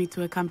Weasley asked me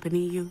to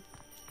accompany you.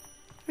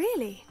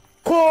 Really?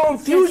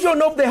 Confusion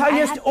of the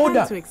highest order. I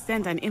had planned to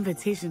extend an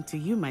invitation to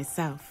you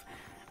myself.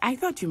 I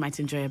thought you might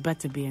enjoy a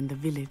butterbeer in the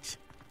village.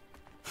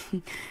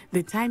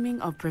 The timing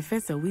of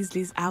Professor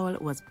Weasley's owl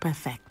was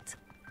perfect.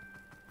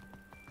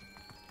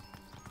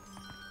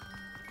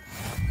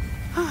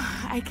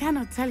 I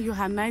cannot tell you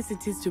how nice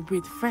it is to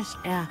breathe fresh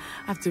air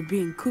after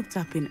being cooped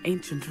up in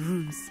ancient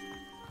rooms.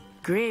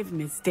 Grave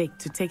mistake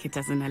to take it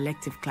as an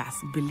elective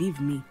class, believe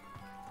me.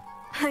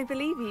 I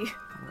believe you.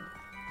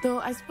 Though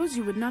I suppose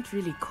you would not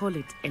really call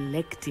it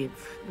elective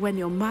when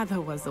your mother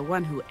was the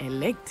one who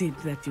elected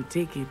that you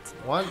take it.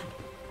 What?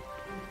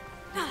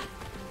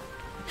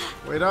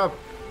 Wait up.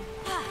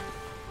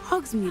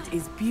 Hogsmeade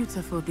is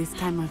beautiful this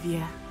time of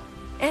year.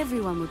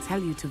 Everyone will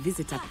tell you to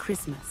visit at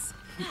Christmas.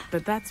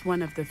 But that's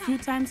one of the few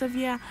times of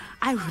year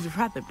I would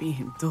rather be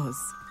indoors.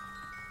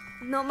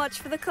 Not much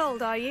for the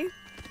cold, are you?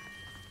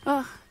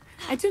 Oh,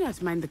 I do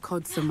not mind the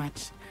cold so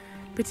much,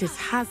 but it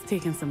has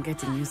taken some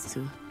getting used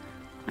to.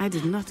 I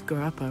did not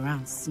grow up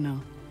around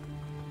snow.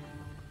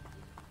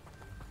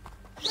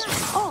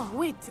 Oh,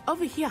 wait,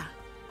 over here.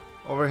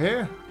 Over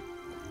here?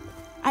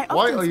 I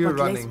Why often are you spot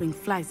running? lacewing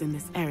flies in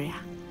this area.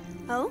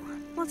 Oh?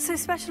 What's so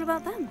special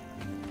about them?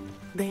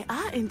 They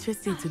are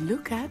interesting to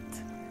look at,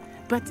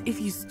 but if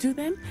you stew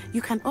them,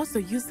 you can also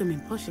use them in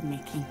potion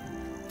making.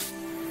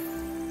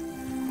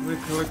 We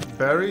collect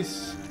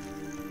berries.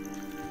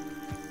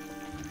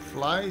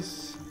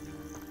 Flies.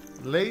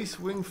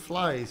 Lacewing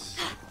flies.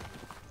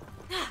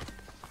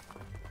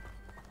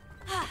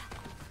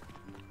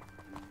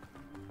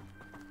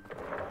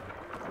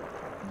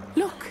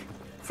 Look,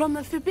 from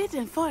the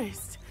Forbidden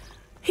Forest.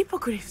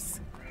 Hippogriffs.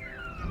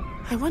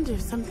 I wonder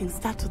if something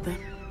startled them.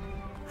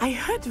 I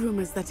heard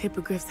rumors that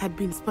hippogriffs had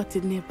been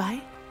spotted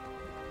nearby.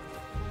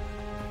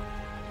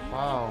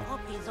 Wow.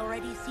 Poppy's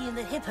already seen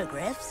the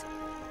hippogriffs?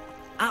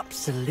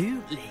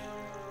 Absolutely.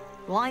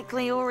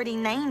 Likely already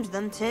named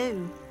them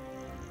too.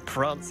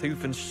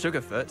 Prancehoof and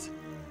Sugarfoot.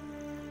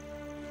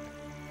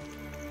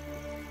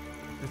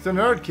 It's the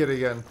nerd kid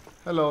again.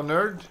 Hello,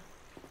 nerd.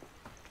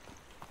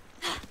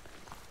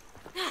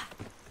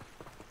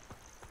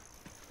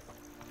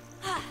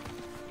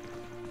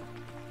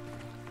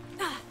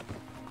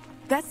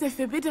 That's the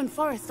Forbidden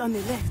Forest on the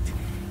left.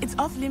 It's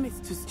off limits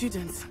to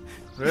students.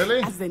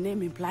 Really? As the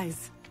name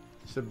implies.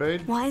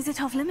 Sabade? Why is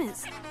it off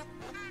limits?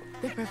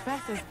 The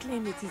professors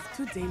claim it is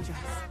too dangerous.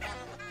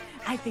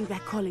 I think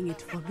that calling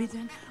it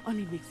forbidden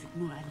only makes it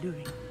more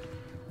alluring.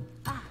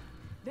 Ah,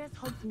 there's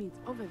Hogsmeade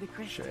over the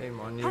crest. Shame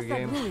on you, How's that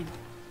game. ruin?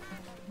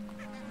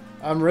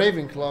 I'm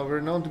Ravenclaw. We're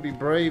known to be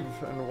brave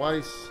and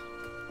wise.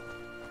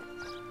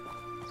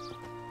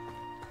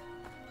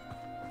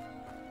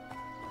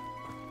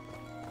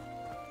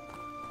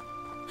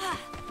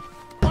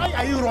 Why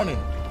are you running?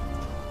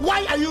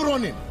 Why are you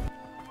running?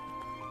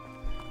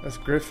 That's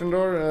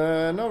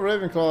Gryffindor. No,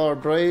 Ravenclaw are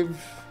brave,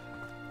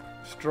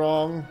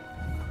 strong,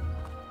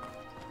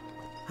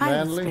 I would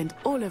manly. spend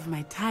all of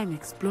my time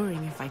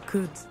exploring if I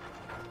could.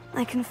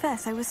 I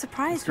confess I was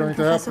surprised What's when going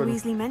to Professor happen?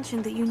 Weasley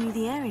mentioned that you knew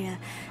the area,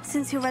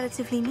 since you're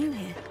relatively new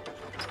here.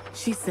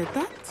 She said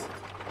that?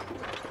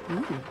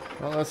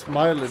 Well, that's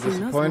mildly She knows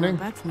more disappointing.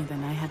 about me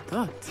than I had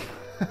thought.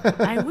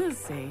 I will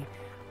say,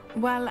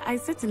 while I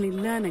certainly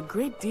learn a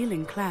great deal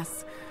in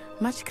class,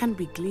 much can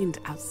be gleaned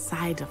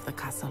outside of the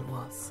castle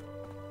walls.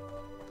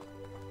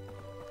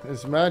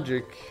 It's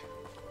magic.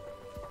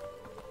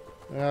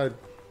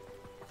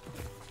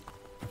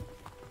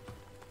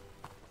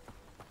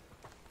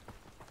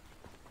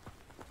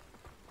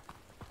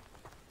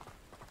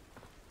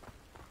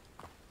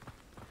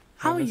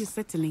 How are you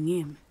settling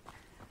in?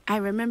 I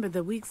remember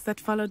the weeks that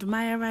followed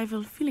my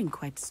arrival feeling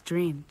quite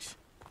strange.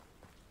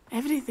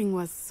 Everything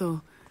was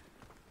so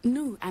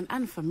new and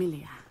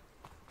unfamiliar.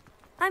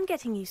 I'm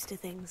getting used to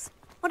things.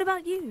 What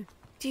about you?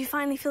 Do you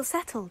finally feel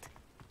settled?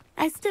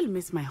 I still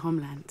miss my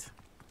homeland,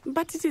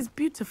 but it is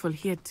beautiful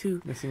here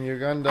too. Missing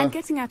Uganda. And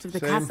getting out of the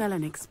Same. castle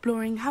and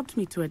exploring helped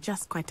me to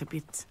adjust quite a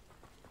bit.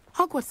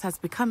 Hogwarts has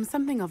become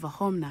something of a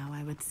home now,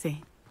 I would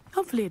say.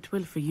 Hopefully it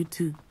will for you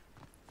too.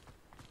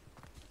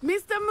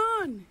 Mr.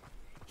 Moon!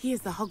 He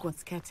is the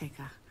Hogwarts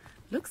caretaker.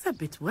 Looks a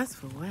bit worse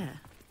for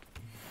wear.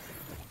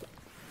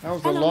 That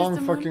was Hello, a long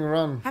Mr. fucking Moon.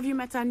 run. Have you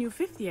met our new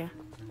fifth year?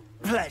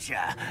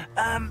 Pleasure.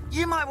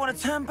 You might want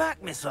to turn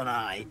back, Miss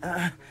Onai.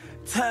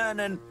 Turn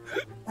and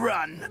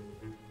run.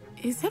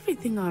 Is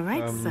everything all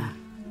right, sir?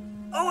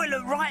 Oh, it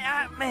looked right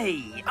at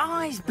me.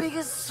 Eyes big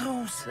as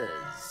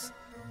saucers.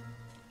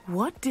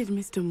 What did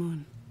Mr.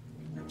 Moon?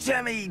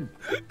 Jemmy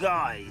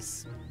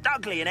guys.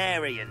 Ugly and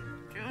airy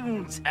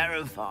and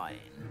terrifying.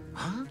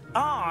 Huh?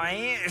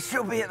 I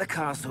shall be at the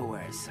castle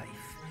where it's safe.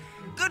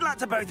 Good luck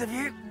to both of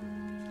you.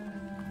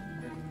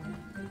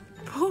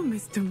 Poor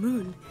Mr.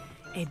 Moon.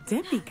 A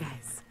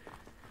demiguise.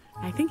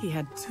 I think he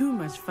had too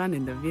much fun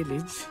in the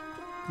village.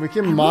 We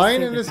can I will mine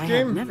say in that this I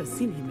game? have never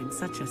seen him in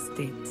such a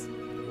state.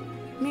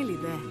 Nearly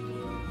there.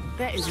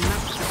 There is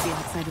much to see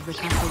outside of the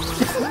castle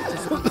walls, not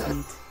just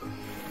Hogsmeade.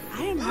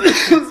 I am happy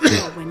to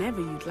explore whenever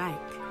you'd like.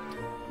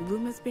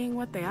 Rumors being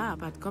what they are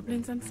about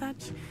goblins and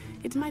such,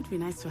 it might be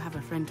nice to have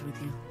a friend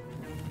with you.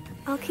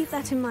 I'll keep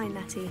that in mind,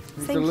 Natty. Need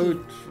Thank the you.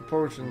 loot for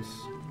potions.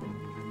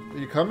 Are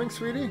you coming,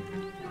 sweetie?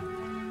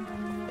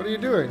 What are you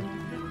doing?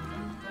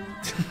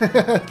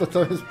 I thought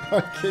I was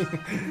barking.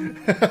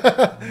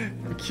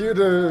 Cue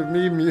the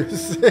meme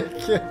music.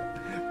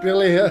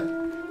 Billy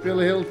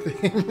Hill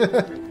theme.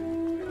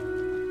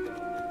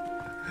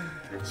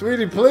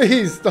 Sweetie,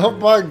 please, don't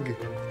bug.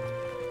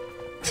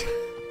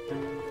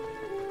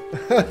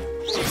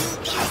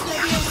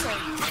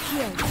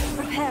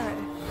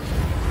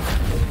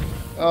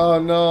 Oh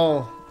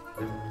no.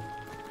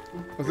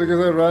 Was it because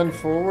I ran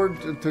forward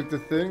and took the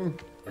thing?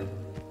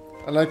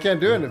 And I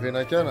can't do anything,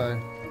 can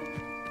I?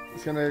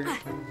 It's gonna...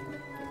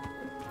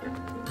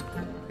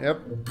 Yep.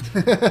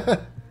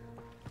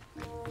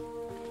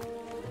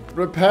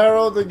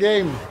 Reparo the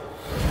game.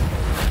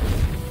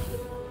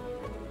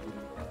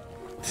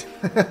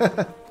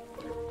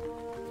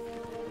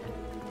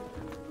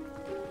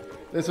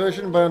 This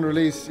version buy on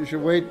release. You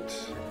should wait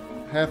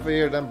half a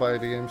year then buy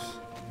the games.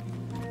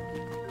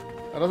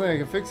 I don't think I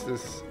can fix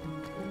this.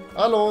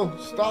 Hello,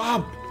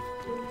 stop!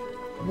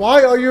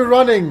 Why are you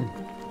running?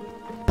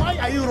 Why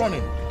are you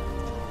running?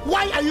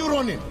 Why are you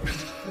running?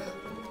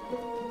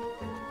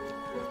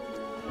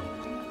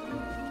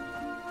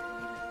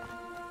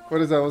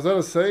 What is that? Was that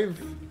a save?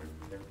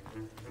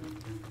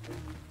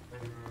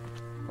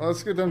 Well,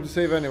 it's a good time to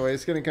save anyway.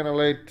 It's getting kind of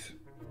late.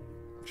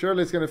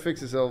 Surely it's gonna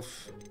fix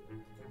itself.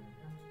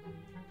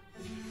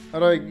 How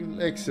do I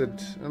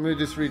exit? Let me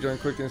just rejoin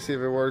quickly and see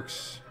if it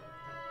works.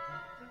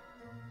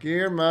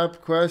 Gear,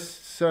 map,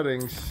 quest,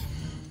 settings.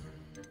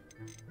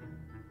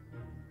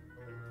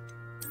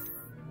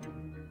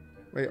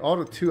 Wait,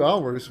 auto 2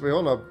 hours? Wait,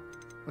 hold up.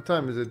 What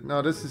time is it?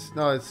 No, this is...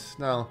 No, it's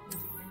now.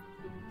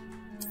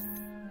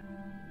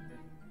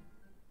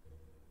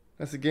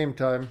 That's the game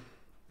time.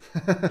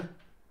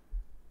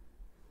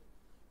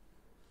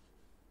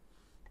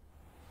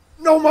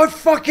 No, my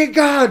fucking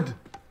god!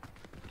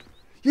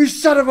 You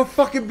son of a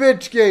fucking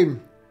bitch, game!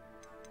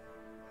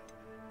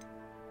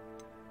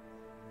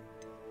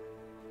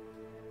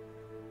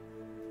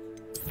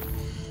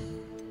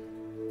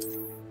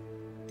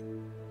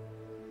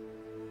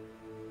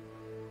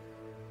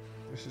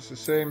 This is the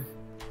same.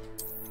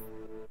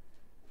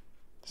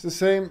 It's the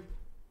same.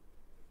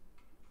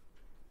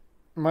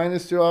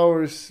 Minus 2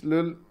 hours.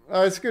 Lul.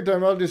 It's a good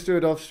time. I'll just do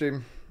it off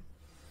stream.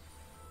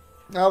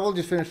 We'll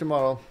just finish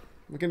tomorrow.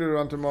 We can do it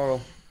on tomorrow.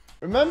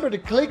 Remember to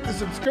click the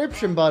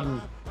subscription button.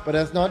 But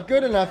that's not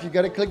good enough. You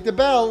gotta click the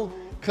bell.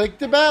 Click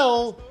the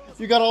bell.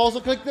 You gotta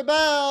also click the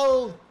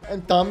bell.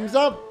 And thumbs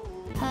up.